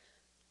hear,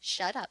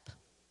 shut up.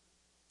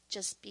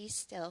 Just be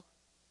still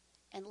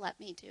and let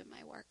me do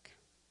my work.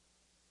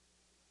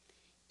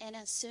 And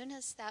as soon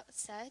as that was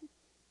said,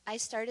 I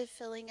started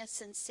feeling a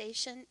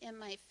sensation in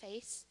my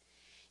face.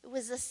 It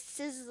was a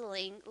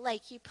sizzling,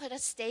 like you put a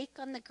steak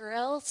on the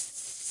grill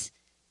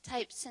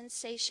type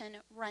sensation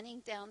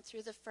running down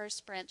through the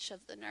first branch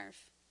of the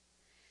nerve.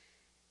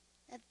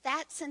 And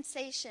that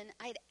sensation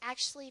I'd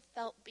actually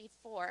felt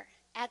before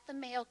at the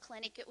Mayo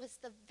Clinic. It was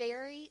the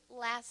very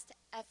last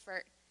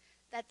effort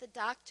that the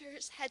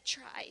doctors had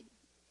tried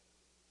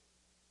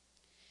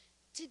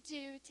to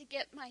do to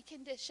get my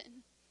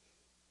condition.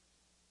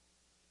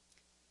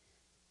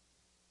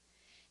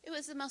 It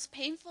was the most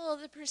painful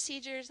of the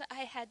procedures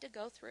I had to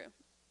go through.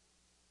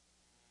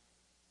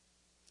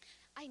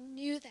 I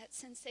knew that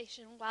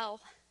sensation well.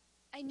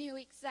 I knew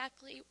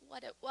exactly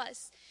what it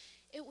was.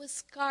 It was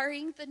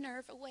scarring the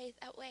nerve away.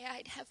 That way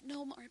I'd have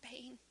no more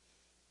pain.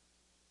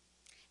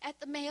 At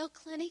the Mayo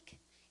Clinic,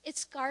 it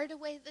scarred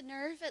away the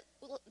nerve.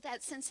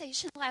 That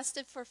sensation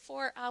lasted for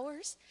 4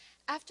 hours.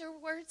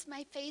 Afterwards,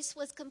 my face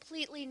was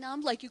completely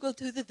numb, like you go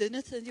to the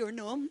dentist and you're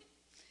numb.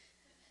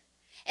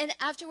 And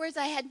afterwards,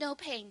 I had no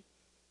pain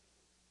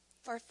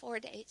for 4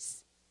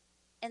 days,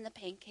 and the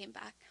pain came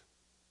back.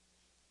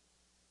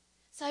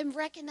 So I'm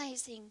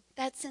recognizing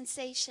that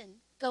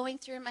sensation going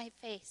through my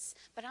face,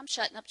 but I'm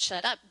shutting up,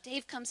 shut up.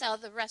 Dave comes out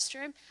of the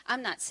restroom.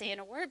 I'm not saying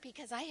a word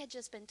because I had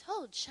just been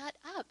told, shut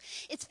up.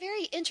 It's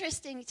very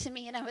interesting to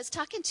me, and I was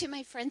talking to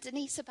my friend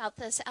Denise about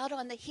this out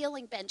on the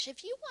healing bench.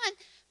 If you want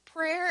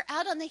prayer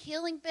out on the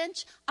healing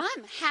bench,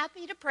 I'm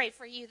happy to pray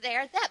for you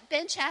there. That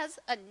bench has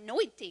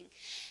anointing.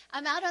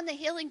 I'm out on the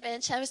healing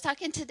bench. I was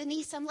talking to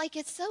Denise. I'm like,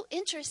 it's so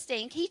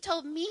interesting. He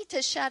told me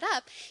to shut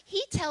up.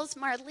 He tells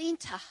Marlene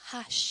to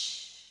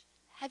hush.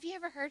 Have you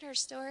ever heard her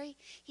story?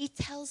 He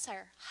tells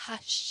her,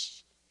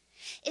 hush.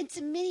 And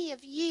to many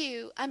of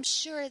you, I'm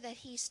sure that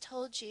he's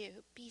told you,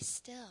 be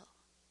still.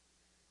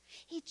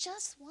 He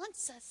just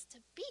wants us to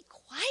be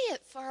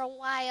quiet for a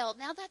while.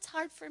 Now, that's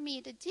hard for me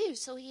to do,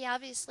 so he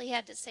obviously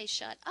had to say,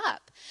 shut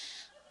up.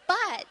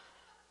 But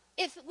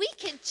if we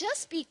could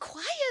just be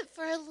quiet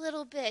for a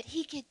little bit,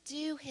 he could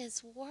do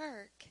his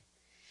work.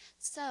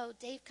 So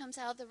Dave comes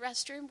out of the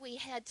restroom. We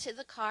head to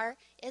the car.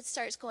 It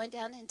starts going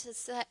down into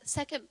the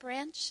second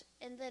branch,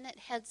 and then it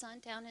heads on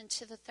down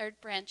into the third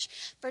branch.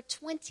 For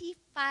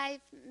 25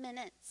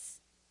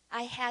 minutes,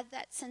 I had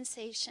that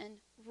sensation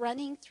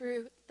running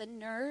through the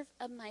nerve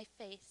of my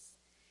face,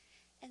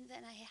 and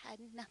then I had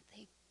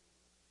nothing.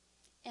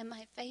 And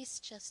my face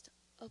just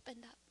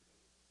opened up,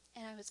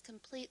 and I was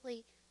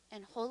completely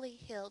and wholly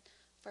healed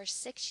for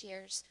 6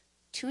 years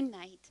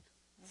tonight,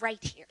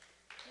 right here.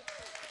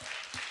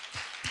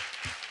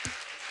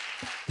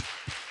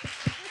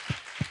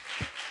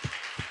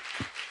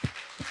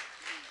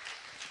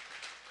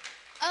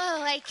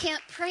 Oh, I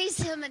can't praise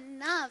him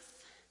enough.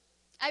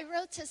 I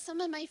wrote to some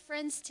of my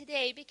friends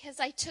today because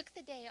I took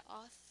the day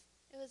off.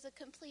 It was a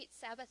complete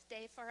Sabbath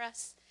day for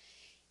us.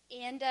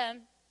 And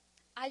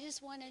I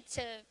just wanted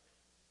to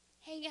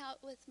hang out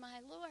with my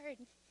Lord,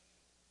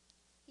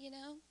 you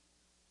know.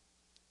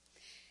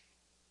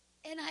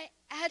 And I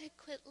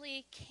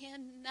adequately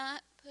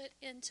cannot put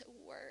into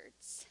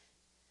words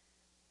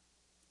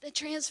the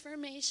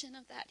transformation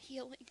of that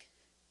healing.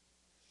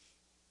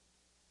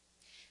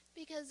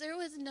 Because there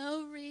was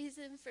no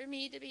reason for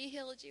me to be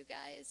healed, you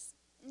guys.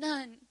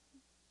 None.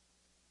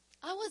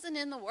 I wasn't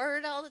in the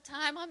Word all the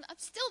time. I'm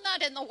still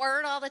not in the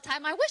Word all the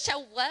time. I wish I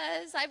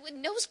was. I would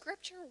know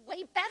Scripture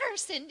way better,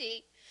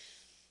 Cindy.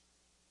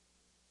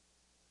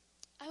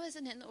 I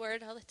wasn't in the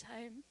Word all the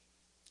time.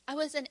 I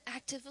wasn't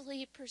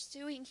actively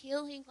pursuing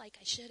healing like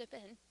I should have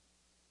been.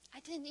 I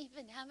didn't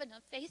even have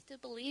enough faith to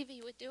believe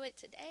he would do it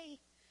today.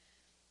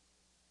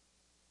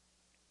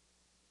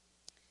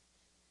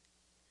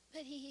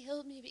 But he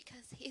healed me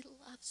because he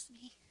loves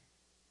me.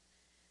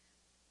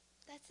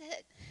 That's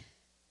it.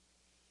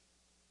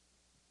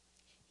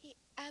 He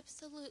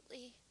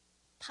absolutely,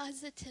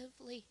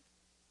 positively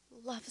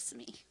loves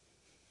me.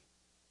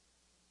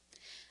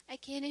 I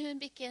can't even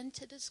begin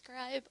to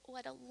describe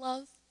what a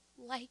love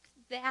like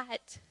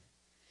that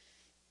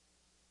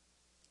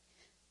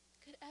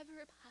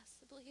ever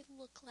possibly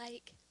look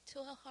like to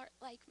a heart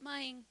like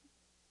mine?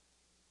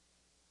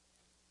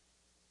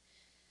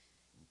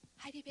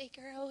 Heidi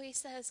Baker always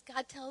says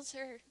God tells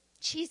her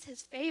she's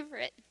his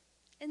favorite.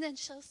 And then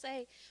she'll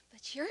say,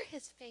 but you're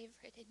his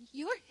favorite, and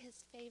you're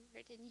his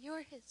favorite, and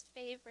you're his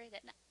favorite,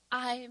 and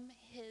I'm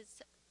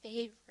his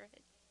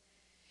favorite.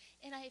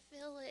 And I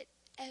feel it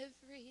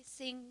every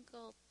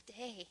single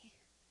day.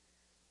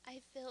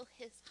 I feel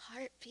his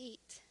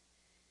heartbeat,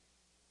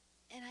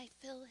 and I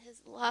feel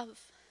his love.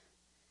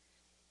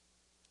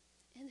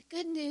 And the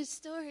good news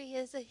story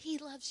is that he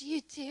loves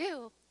you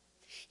too.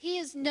 He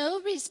is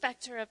no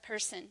respecter of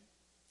person.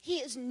 He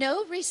is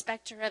no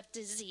respecter of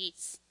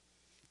disease.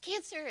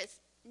 Cancer is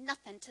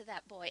nothing to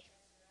that boy,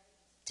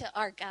 to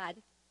our God,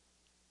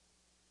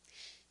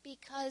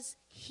 because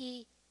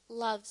he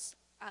loves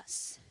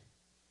us.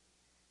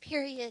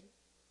 Period.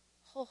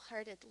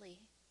 Wholeheartedly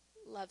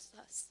loves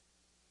us.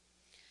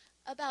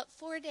 About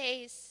 4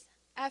 days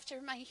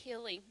after my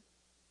healing,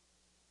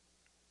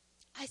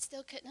 I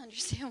still couldn't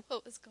understand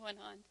what was going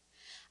on.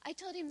 I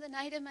told him the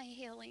night of my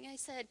healing, I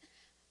said,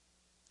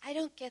 I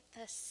don't get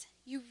this.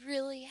 You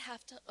really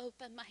have to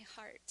open my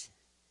heart.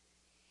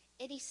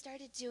 And he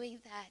started doing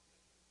that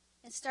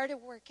and started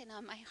working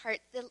on my heart.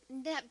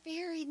 That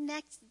very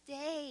next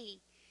day,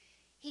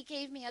 he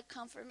gave me a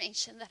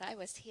confirmation that I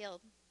was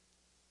healed.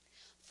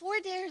 4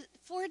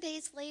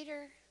 days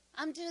later,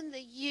 I'm doing the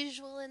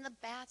usual in the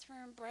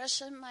bathroom,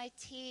 brushing my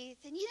teeth.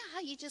 And you know how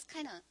you just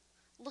kind of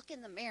look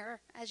in the mirror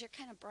as you're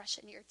kind of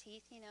brushing your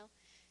teeth,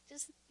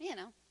 just,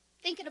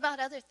 thinking about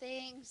other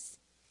things,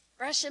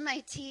 brushing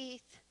my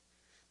teeth,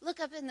 look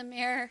up in the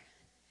mirror.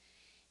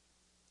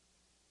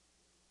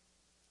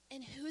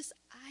 And whose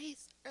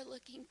eyes are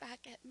looking back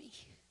at me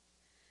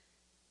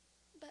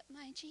but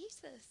my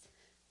Jesus?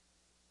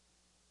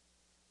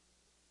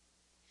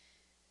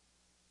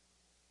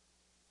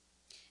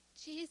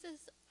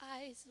 Jesus'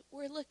 eyes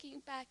were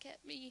looking back at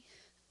me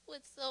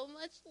with so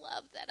much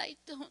love that I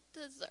don't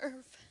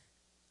deserve.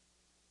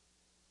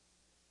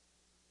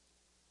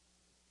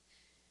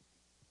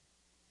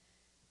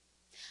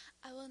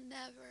 I will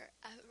never,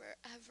 ever,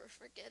 ever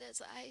forget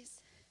his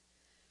eyes.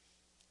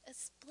 A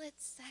split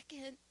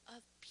second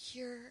of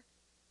pure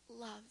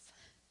love.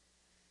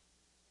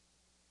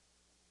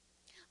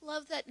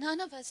 Love that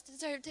none of us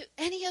deserve. Do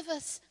any of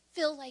us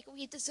feel like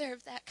we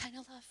deserve that kind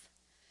of love?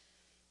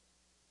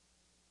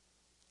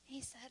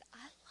 He said,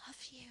 I love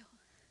you.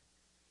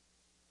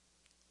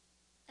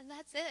 And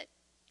that's it.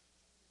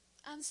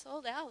 I'm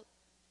sold out.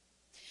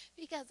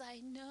 Because I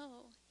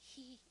know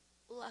he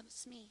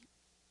loves me.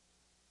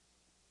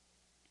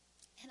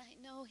 And I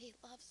know he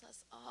loves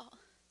us all.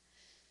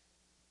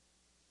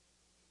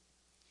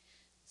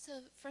 So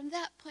from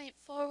that point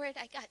forward,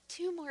 I got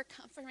 2 more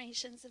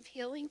confirmations of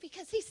healing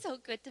because he's so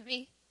good to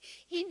me.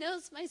 He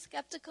knows my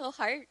skeptical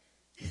heart.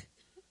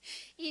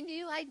 He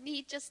knew I'd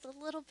need just a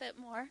little bit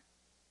more.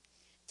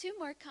 2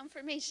 more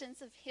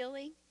confirmations of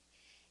healing.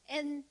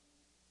 And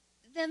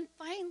then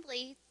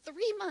finally, 3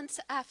 months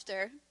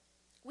after,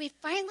 we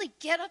finally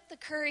get up the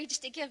courage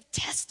to give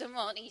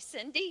testimony,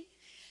 Cindy.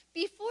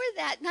 Before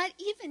that, not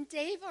even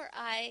Dave or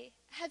I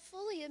had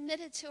fully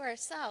admitted to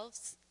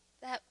ourselves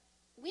that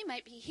we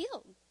might be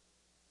healed,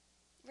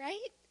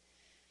 right?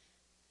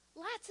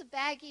 Lots of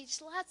baggage,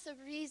 lots of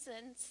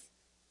reasons,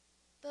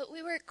 but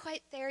we weren't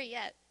quite there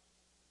yet.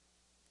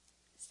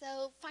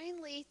 So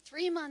finally,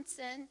 3 months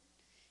in,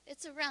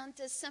 it's around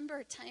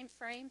December time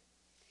frame,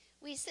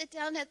 we sit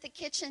down at the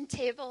kitchen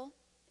table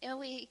and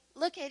we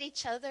look at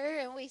each other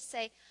and we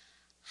say,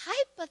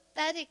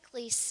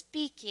 hypothetically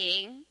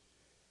speaking,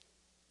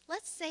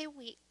 let's say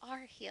we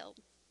are healed.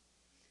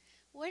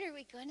 What are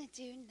we going to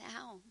do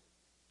now?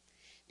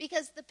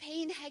 Because the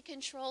pain had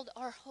controlled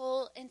our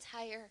whole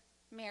entire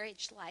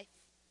marriage life,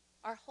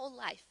 our whole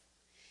life.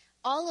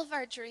 All of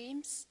our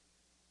dreams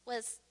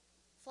was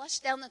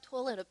flushed down the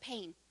toilet of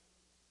pain,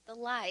 the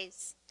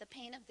lies, the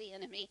pain of the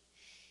enemy.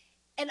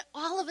 And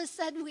all of a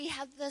sudden we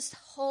have this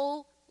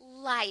whole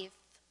life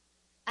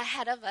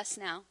ahead of us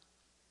now.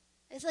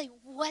 It's like,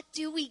 what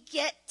do we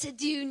get to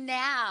do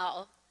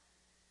now?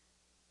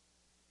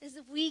 Is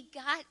we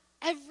got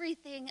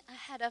everything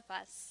ahead of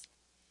us.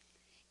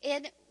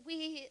 And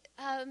we,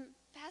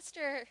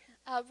 Pastor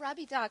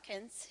Robbie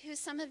Dawkins, who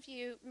some of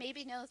you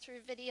maybe know through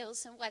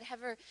videos and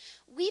whatever,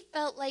 we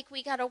felt like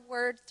we got a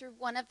word through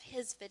one of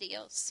his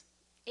videos.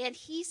 And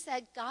he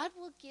said, God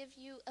will give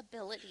you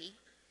ability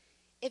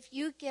if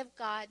you give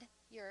God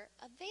your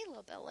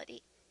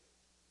availability.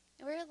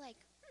 And we were like,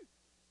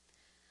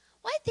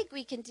 well, I think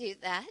we can do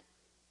that.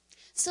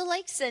 So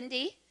like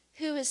Cindy,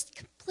 who is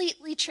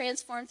completely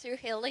transformed through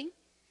healing,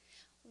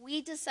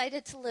 we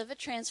decided to live a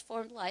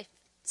transformed life.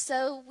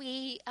 So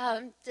we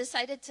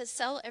decided to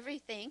sell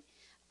everything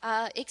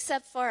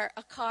except for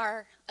a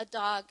car, a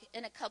dog,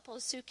 and a couple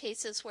of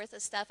suitcases worth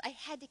of stuff. I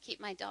had to keep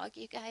my dog,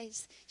 you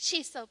guys.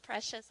 She's so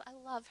precious. I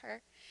love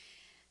her.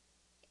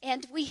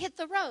 And we hit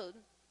the road,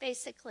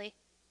 basically.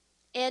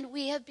 And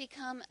we have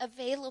become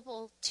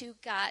available to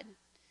God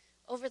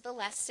over the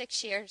last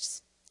 6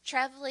 years,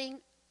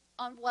 traveling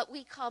on what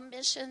we call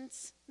mission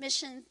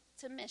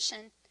to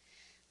mission.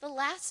 The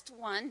last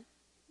one,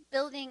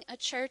 building a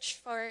church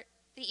for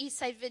the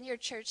Eastside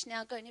Vineyard Church,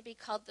 now going to be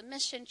called the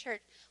Mission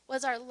Church,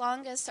 was our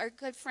longest. Our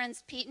good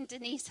friends Pete and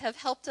Denise have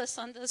helped us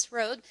on this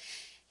road.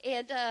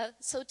 And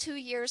so 2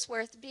 years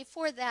worth.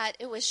 Before that,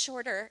 it was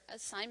shorter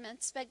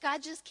assignments. But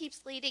God just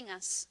keeps leading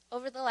us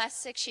over the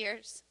last 6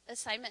 years,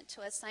 assignment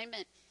to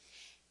assignment.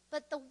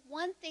 But the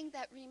one thing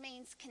that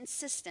remains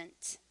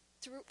consistent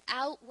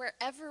throughout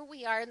wherever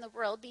we are in the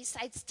world,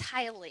 besides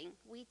tiling,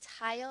 we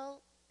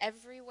tile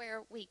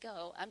everywhere we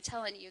go. I'm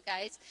telling you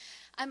guys,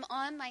 I'm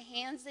on my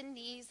hands and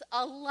knees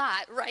a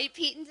lot, right,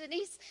 Pete and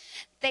Denise?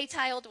 They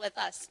tiled with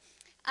us.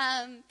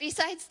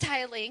 Besides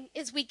tiling,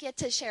 is we get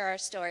to share our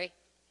story.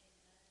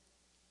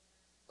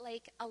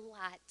 Like a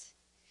lot.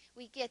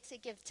 We get to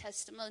give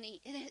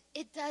testimony. And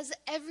it does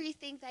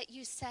everything that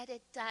you said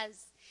it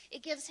does.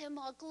 It gives him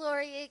all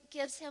glory. It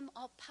gives him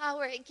all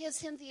power. It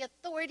gives him the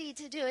authority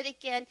to do it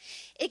again.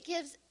 It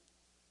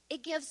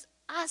gives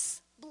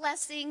us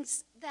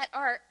blessings that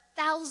are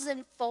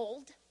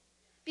thousandfold,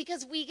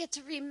 because we get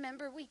to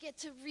remember, we get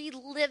to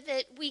relive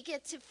it, we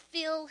get to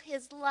feel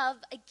his love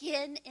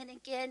again and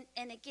again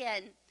and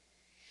again.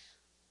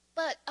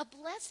 But a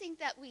blessing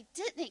that we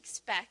didn't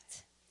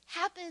expect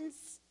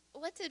happens,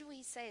 what did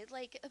we say,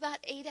 like about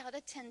 8 out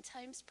of 10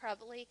 times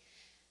probably,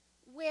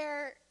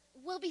 where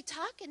we'll be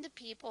talking to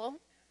people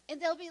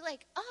and they'll be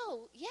like,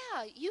 oh,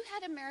 yeah, you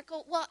had a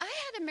miracle. Well, I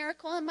had a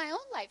miracle in my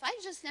own life. I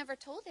just never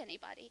told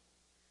anybody.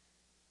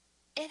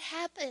 It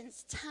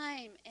happens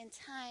time and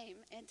time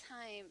and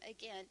time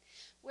again,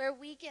 where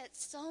we get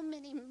so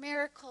many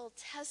miracle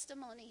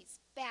testimonies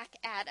back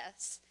at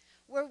us,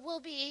 where we'll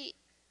be,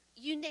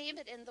 you name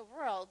it in the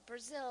world,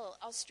 Brazil,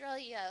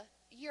 Australia,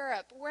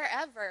 Europe,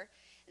 wherever.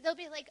 They'll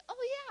be like,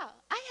 oh yeah,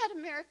 I had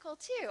a miracle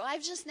too.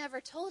 I've just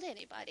never told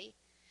anybody.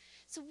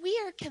 So we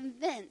are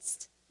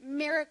convinced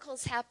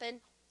miracles happen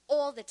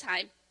all the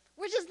time.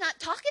 We're just not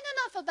talking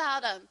enough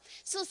about them.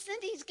 So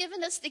Cindy's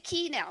given us the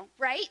key now,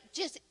 right?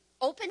 Just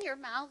open your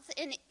mouth,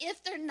 and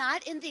if they're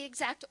not in the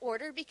exact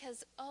order,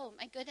 because, oh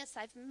my goodness,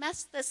 I've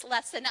messed this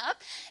lesson up,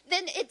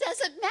 then it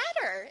doesn't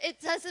matter.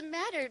 It doesn't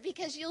matter,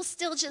 because you'll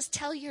still just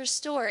tell your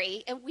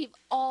story, and we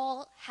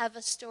all have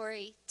a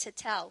story to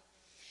tell.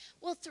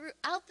 Well,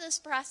 throughout this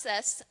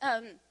process,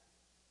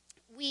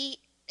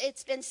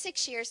 it's been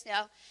 6 years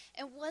now,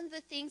 and one of the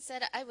things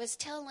that I was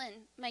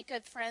telling my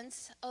good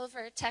friends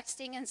over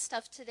texting and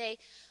stuff today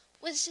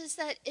was just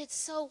that it's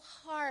so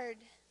hard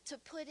to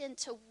put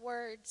into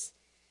words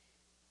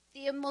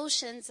the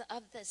emotions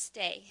of this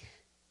day.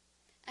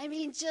 I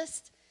mean,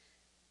 just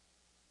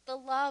the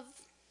love,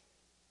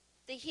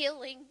 the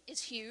healing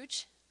is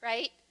huge,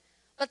 right?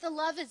 But the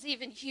love is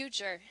even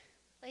huger.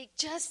 Like,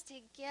 just to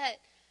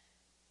get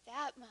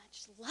that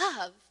much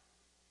love.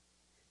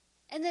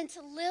 And then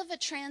to live a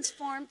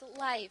transformed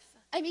life.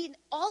 I mean,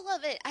 all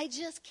of it, I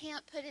just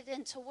can't put it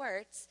into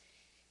words,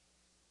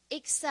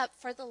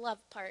 except for the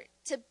love part.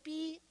 To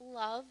be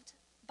loved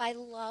by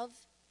love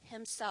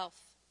himself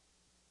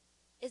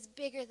is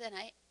bigger than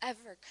I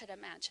ever could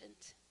imagine.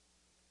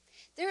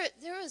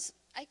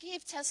 I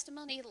gave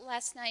testimony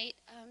last night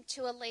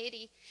to a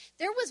lady.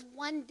 There was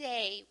one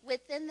day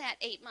within that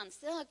 8 months,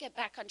 then I'll get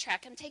back on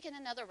track. I'm taking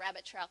another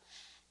rabbit trail.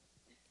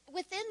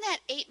 Within that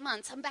 8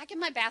 months, I'm back in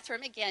my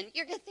bathroom again.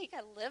 You're going to think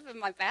I live in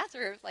my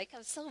bathroom like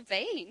I'm so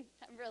vain.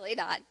 I'm really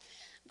not.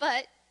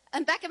 But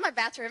I'm back in my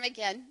bathroom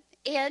again,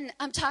 and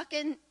I'm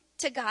talking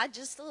to God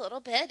just a little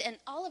bit, and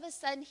all of a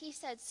sudden he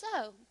said,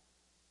 so,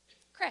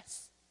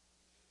 Chris,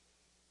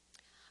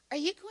 are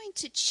you going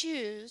to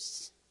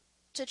choose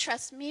to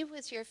trust me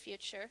with your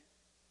future?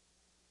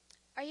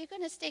 Are you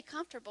going to stay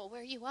comfortable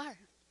where you are?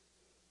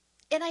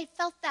 And I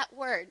felt that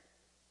word,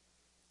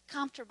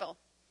 comfortable.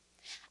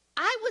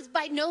 I was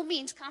by no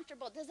means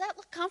comfortable. Does that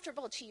look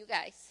comfortable to you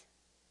guys?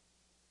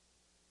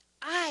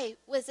 I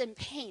was in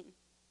pain,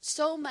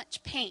 so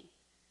much pain.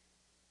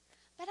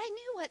 But I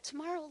knew what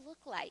tomorrow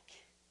looked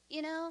like,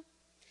 you know?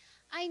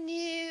 I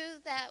knew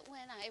that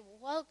when I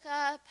woke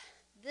up,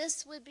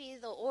 this would be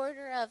the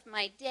order of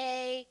my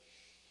day.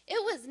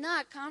 It was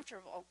not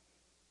comfortable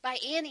by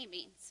any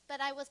means,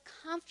 but I was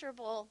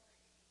comfortable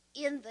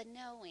in the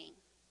knowing.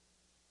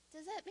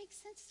 Does that make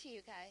sense to you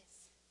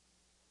guys?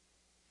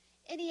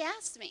 And he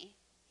asked me,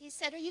 he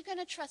said, are you going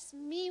to trust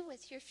me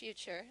with your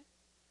future?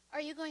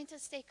 Are you going to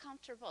stay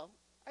comfortable?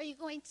 Are you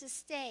going to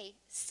stay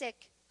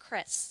sick,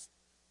 Chris?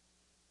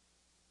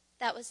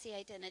 That was the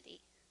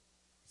identity,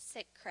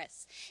 sick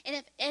Chris. And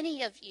if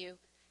any of you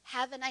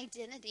have an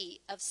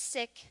identity of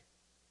sick,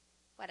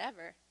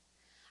 whatever,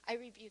 I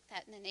rebuke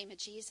that in the name of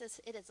Jesus.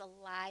 It is a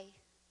lie.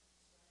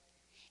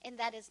 And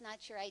that is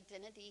not your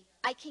identity.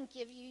 I can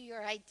give you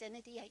your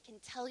identity. I can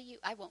tell you,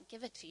 I won't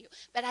give it to you,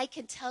 but I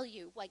can tell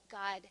you what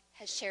God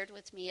has shared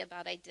with me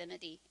about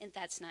identity, and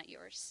that's not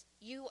yours.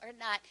 You are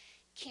not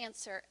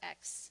cancer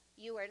X.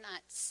 You are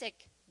not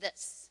sick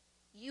this.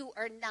 You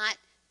are not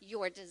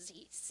your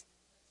disease.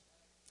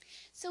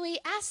 So he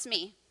asked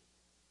me,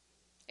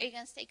 are you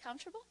going to stay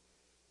comfortable?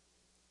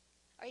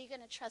 Are you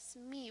going to trust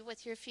me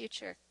with your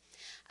future?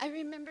 I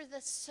remember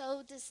this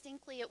so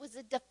distinctly. It was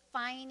a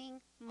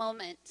defining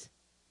moment.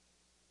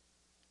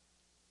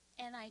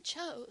 And I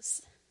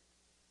chose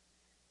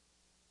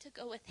to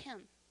go with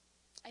him.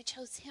 I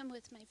chose him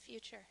with my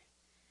future.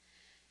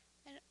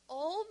 And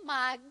oh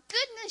my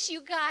goodness,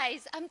 you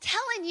guys, I'm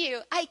telling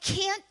you, I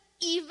can't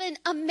even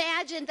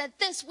imagine that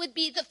this would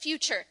be the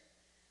future.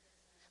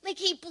 Like,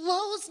 he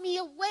blows me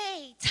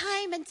away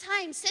time and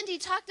time. Cindy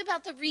talked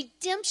about the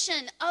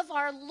redemption of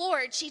our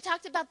Lord. She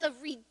talked about the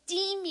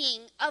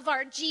redeeming of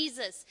our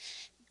Jesus.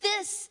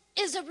 This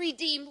is a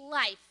redeemed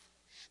life,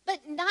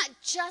 but not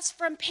just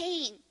from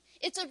pain.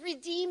 It's a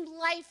redeemed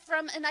life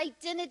from an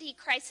identity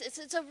crisis.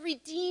 It's a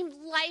redeemed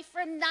life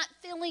from not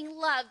feeling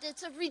loved.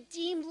 It's a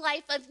redeemed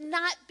life of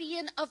not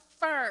being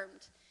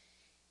affirmed.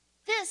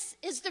 This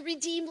is the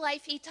redeemed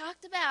life he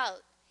talked about.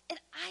 And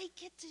I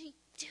get to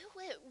do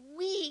it.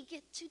 We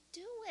get to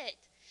do it.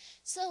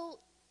 So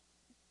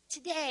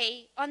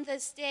today, on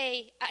this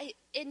day,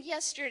 and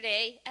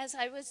yesterday, as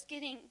I was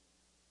getting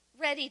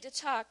ready to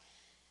talk,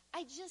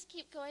 I just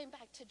keep going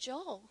back to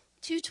Joel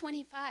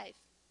 2:25.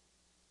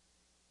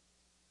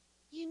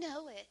 You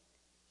know it.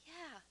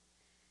 Yeah.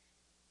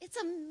 It's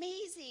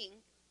amazing.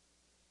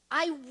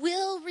 I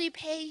will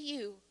repay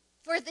you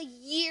for the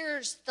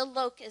years the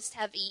locusts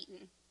have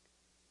eaten.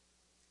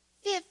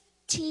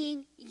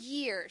 15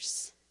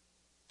 years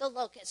the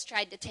locusts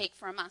tried to take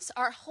from us.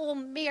 Our whole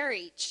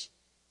marriage,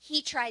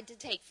 he tried to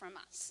take from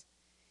us.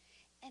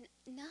 And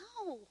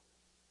no,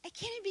 I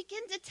can't even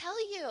begin to tell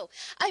you.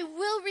 I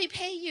will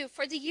repay you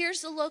for the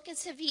years the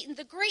locusts have eaten,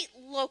 the great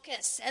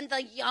locusts and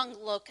the young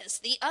locusts,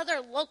 the other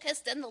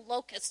locust and the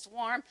locust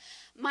swarm,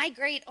 my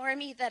great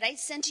army that I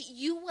sent you.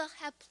 You will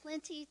have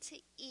plenty to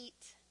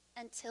eat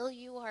until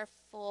you are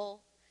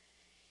full,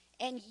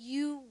 and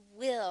you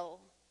will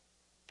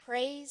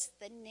praise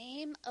the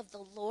name of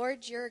the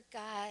Lord your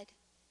God,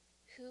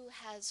 who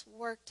has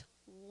worked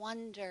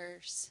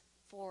wonders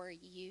for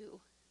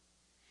you.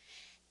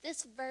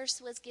 This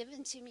verse was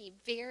given to me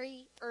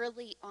very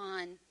early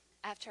on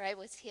after I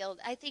was healed.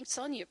 I think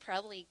Sonia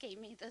probably gave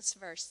me this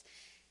verse.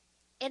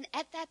 And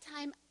at that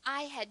time,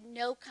 I had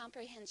no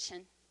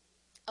comprehension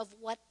of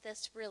what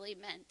this really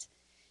meant,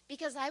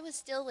 because I was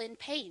still in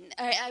pain.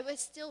 I was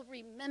still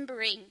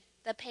remembering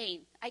the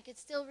pain. I could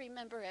still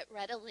remember it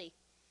readily.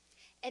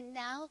 And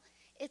now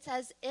it's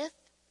as if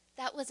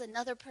that was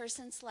another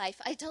person's life.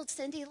 I told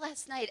Cindy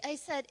last night, I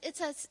said,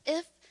 it's as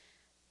if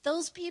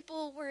those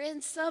people were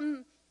in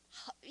some,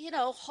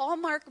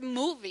 Hallmark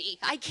movie.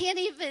 I can't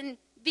even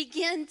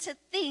begin to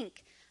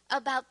think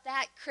about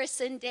that Chris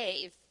and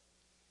Dave,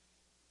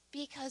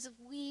 because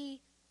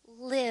we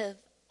live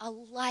a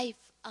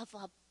life of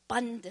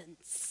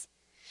abundance,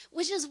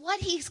 which is what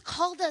he's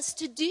called us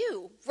to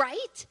do,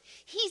 right?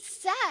 He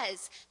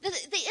says that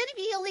the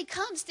enemy only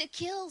comes to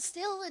kill,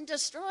 steal, and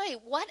destroy.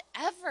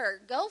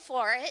 Whatever, go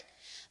for it.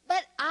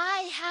 But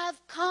I have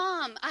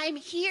come, I'm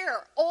here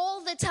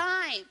all the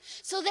time,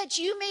 so that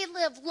you may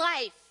live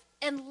life,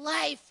 and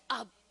life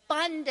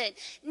abundant.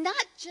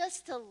 Not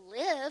just to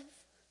live,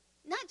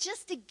 not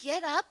just to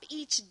get up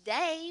each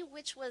day,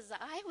 which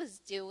I was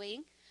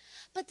doing,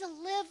 but to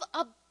live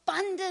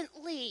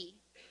abundantly,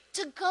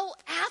 to go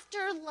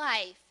after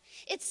life.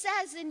 It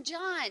says in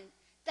John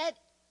that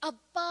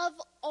above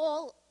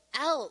all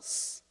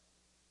else,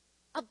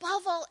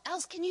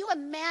 can you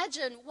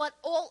imagine what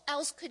all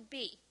else could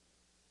be?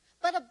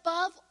 But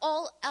above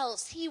all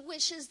else, he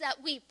wishes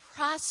that we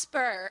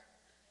prosper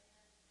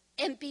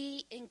and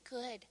be in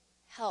good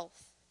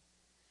health.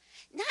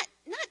 Not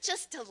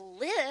just to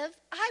live.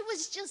 I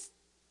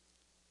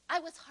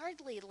was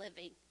hardly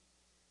living.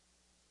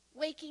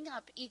 Waking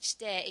up each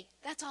day,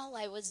 that's all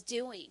I was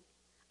doing.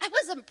 I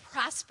wasn't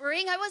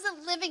prospering. I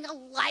wasn't living a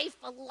life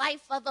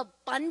of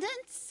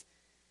abundance.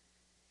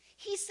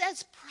 He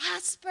says,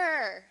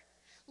 prosper.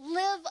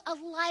 Live a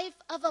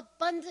life of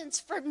abundance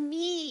for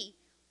me.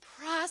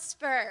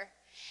 Prosper.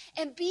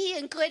 And be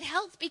in good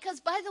health,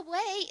 because, by the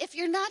way, if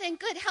you're not in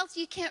good health,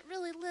 you can't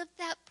really live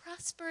that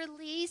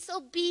prosperly.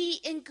 So be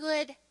in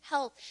good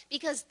health,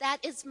 because that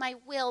is my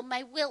will.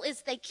 My will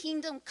is thy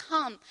kingdom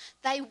come,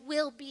 thy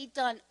will be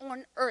done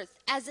on earth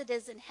as it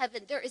is in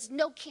heaven. There is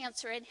no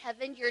cancer in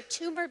heaven. Your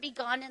tumor be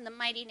gone in the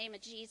mighty name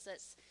of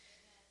Jesus.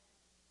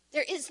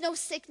 There is no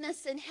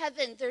sickness in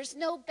heaven. There's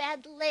no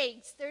bad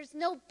legs. There's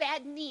no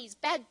bad knees,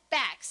 bad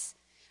backs.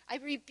 I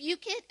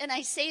rebuke it and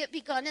I say it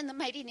be gone in the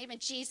mighty name of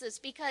Jesus,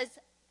 because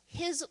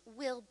his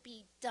will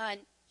be done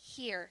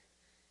here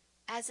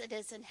as it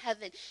is in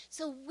heaven.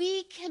 So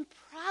we can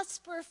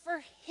prosper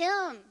for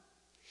him.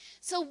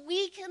 So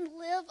we can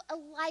live a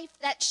life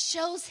that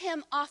shows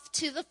him off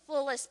to the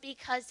fullest,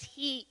 because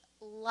he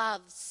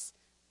loves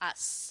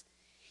us.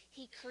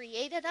 He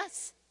created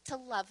us to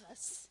love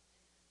us.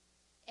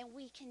 And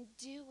we can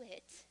do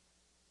it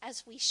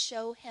as we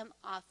show him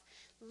off,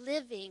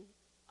 living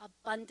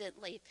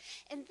abundantly.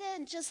 And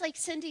then, just like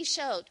Cindy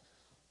showed,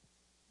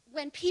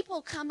 when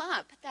people come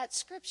up, that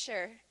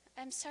scripture,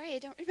 I'm sorry, I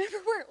don't remember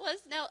where it was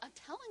now, I'm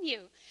telling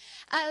you.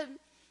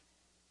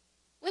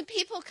 When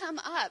people come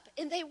up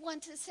and they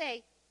want to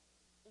say,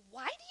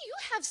 why do you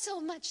have so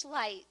much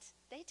light?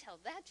 They tell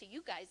that to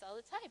you guys all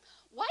the time.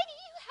 Why do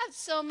you have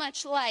so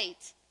much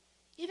light?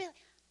 You'd be like,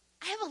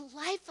 I have a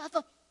life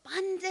of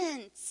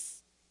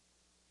abundance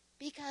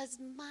because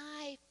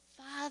my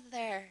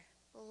Father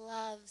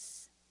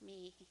loves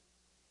me.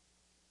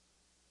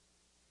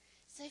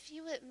 So if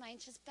you wouldn't mind,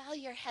 just bow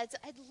your heads.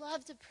 I'd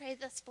love to pray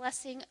this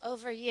blessing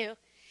over you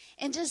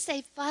and just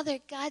say, Father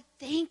God,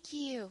 thank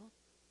you.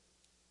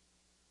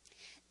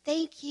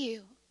 Thank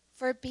you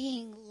for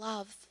being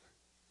love.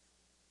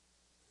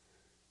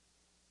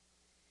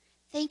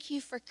 Thank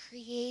you for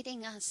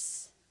creating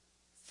us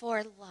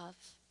for love,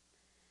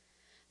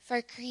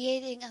 for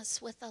creating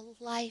us with a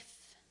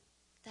life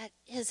that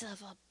is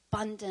of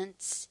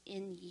abundance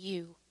in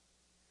you.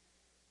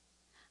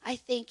 I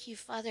thank you,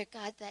 Father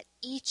God, that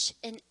each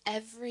and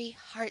every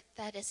heart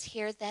that is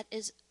here that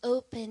is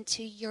open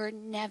to your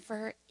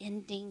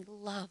never-ending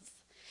love,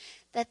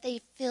 that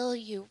they feel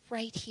you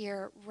right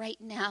here, right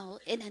now,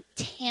 in a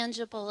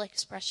tangible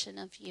expression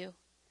of you.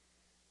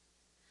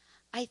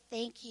 I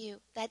thank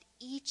you that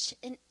each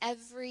and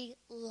every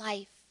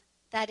life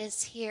that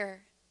is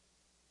here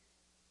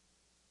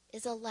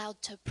is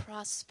allowed to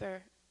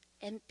prosper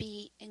and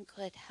be in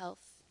good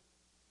health.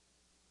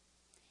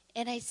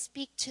 And I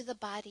speak to the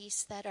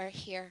bodies that are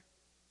here.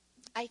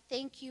 I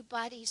thank you,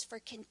 bodies, for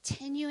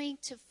continuing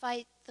to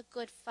fight the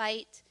good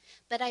fight,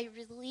 but I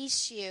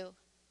release you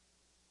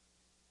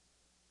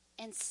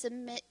and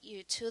submit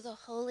you to the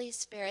Holy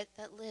Spirit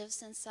that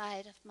lives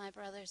inside of my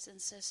brothers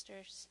and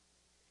sisters.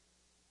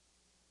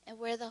 And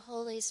where the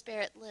Holy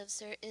Spirit lives,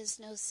 there is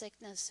no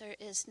sickness, there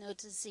is no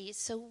disease.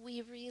 So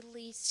we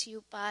release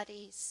you,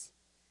 bodies,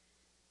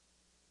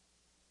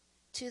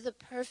 to the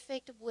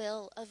perfect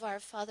will of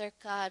our Father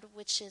God,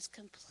 which is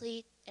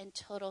complete and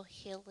total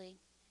healing.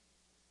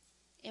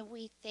 And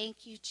we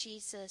thank you,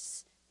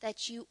 Jesus,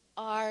 that you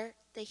are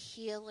the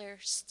healer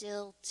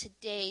still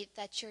today,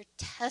 that your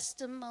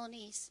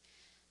testimonies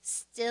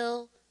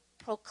still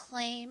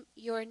proclaim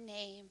your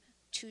name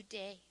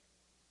today.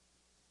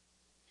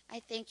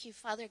 I thank you,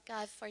 Father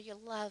God, for your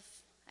love.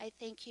 I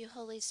thank you,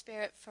 Holy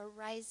Spirit, for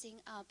rising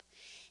up.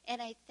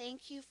 And I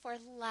thank you for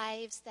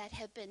lives that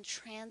have been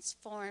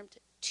transformed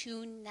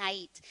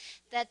tonight.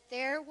 That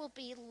there will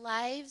be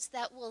lives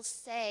that will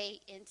say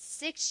in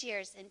 6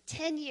 years, in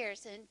 10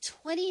 years, in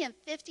 20 and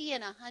 50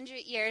 and 100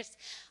 years,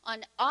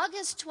 on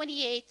August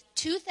 28th,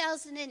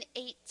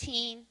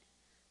 2018,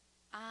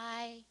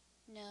 I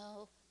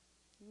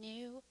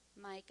knew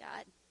my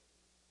God.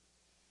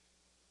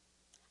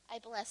 I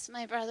bless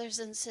my brothers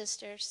and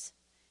sisters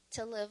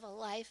to live a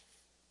life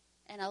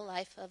and a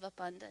life of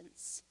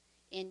abundance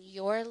in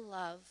your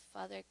love,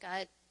 Father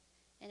God.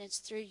 And it's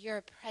through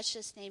your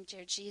precious name,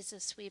 dear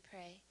Jesus, we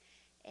pray.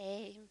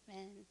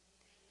 Amen.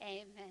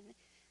 Amen.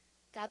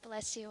 God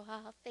bless you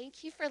all.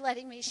 Thank you for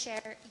letting me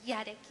share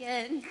yet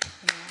again.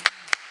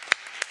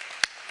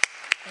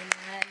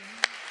 Amen.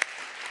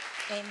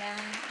 Amen.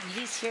 And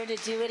he's here to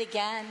do it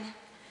again.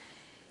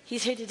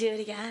 He's here to do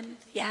it again.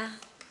 Yeah.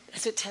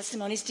 That's what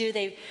testimonies do.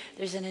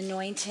 There's an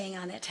anointing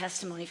on that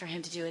testimony for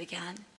him to do it again.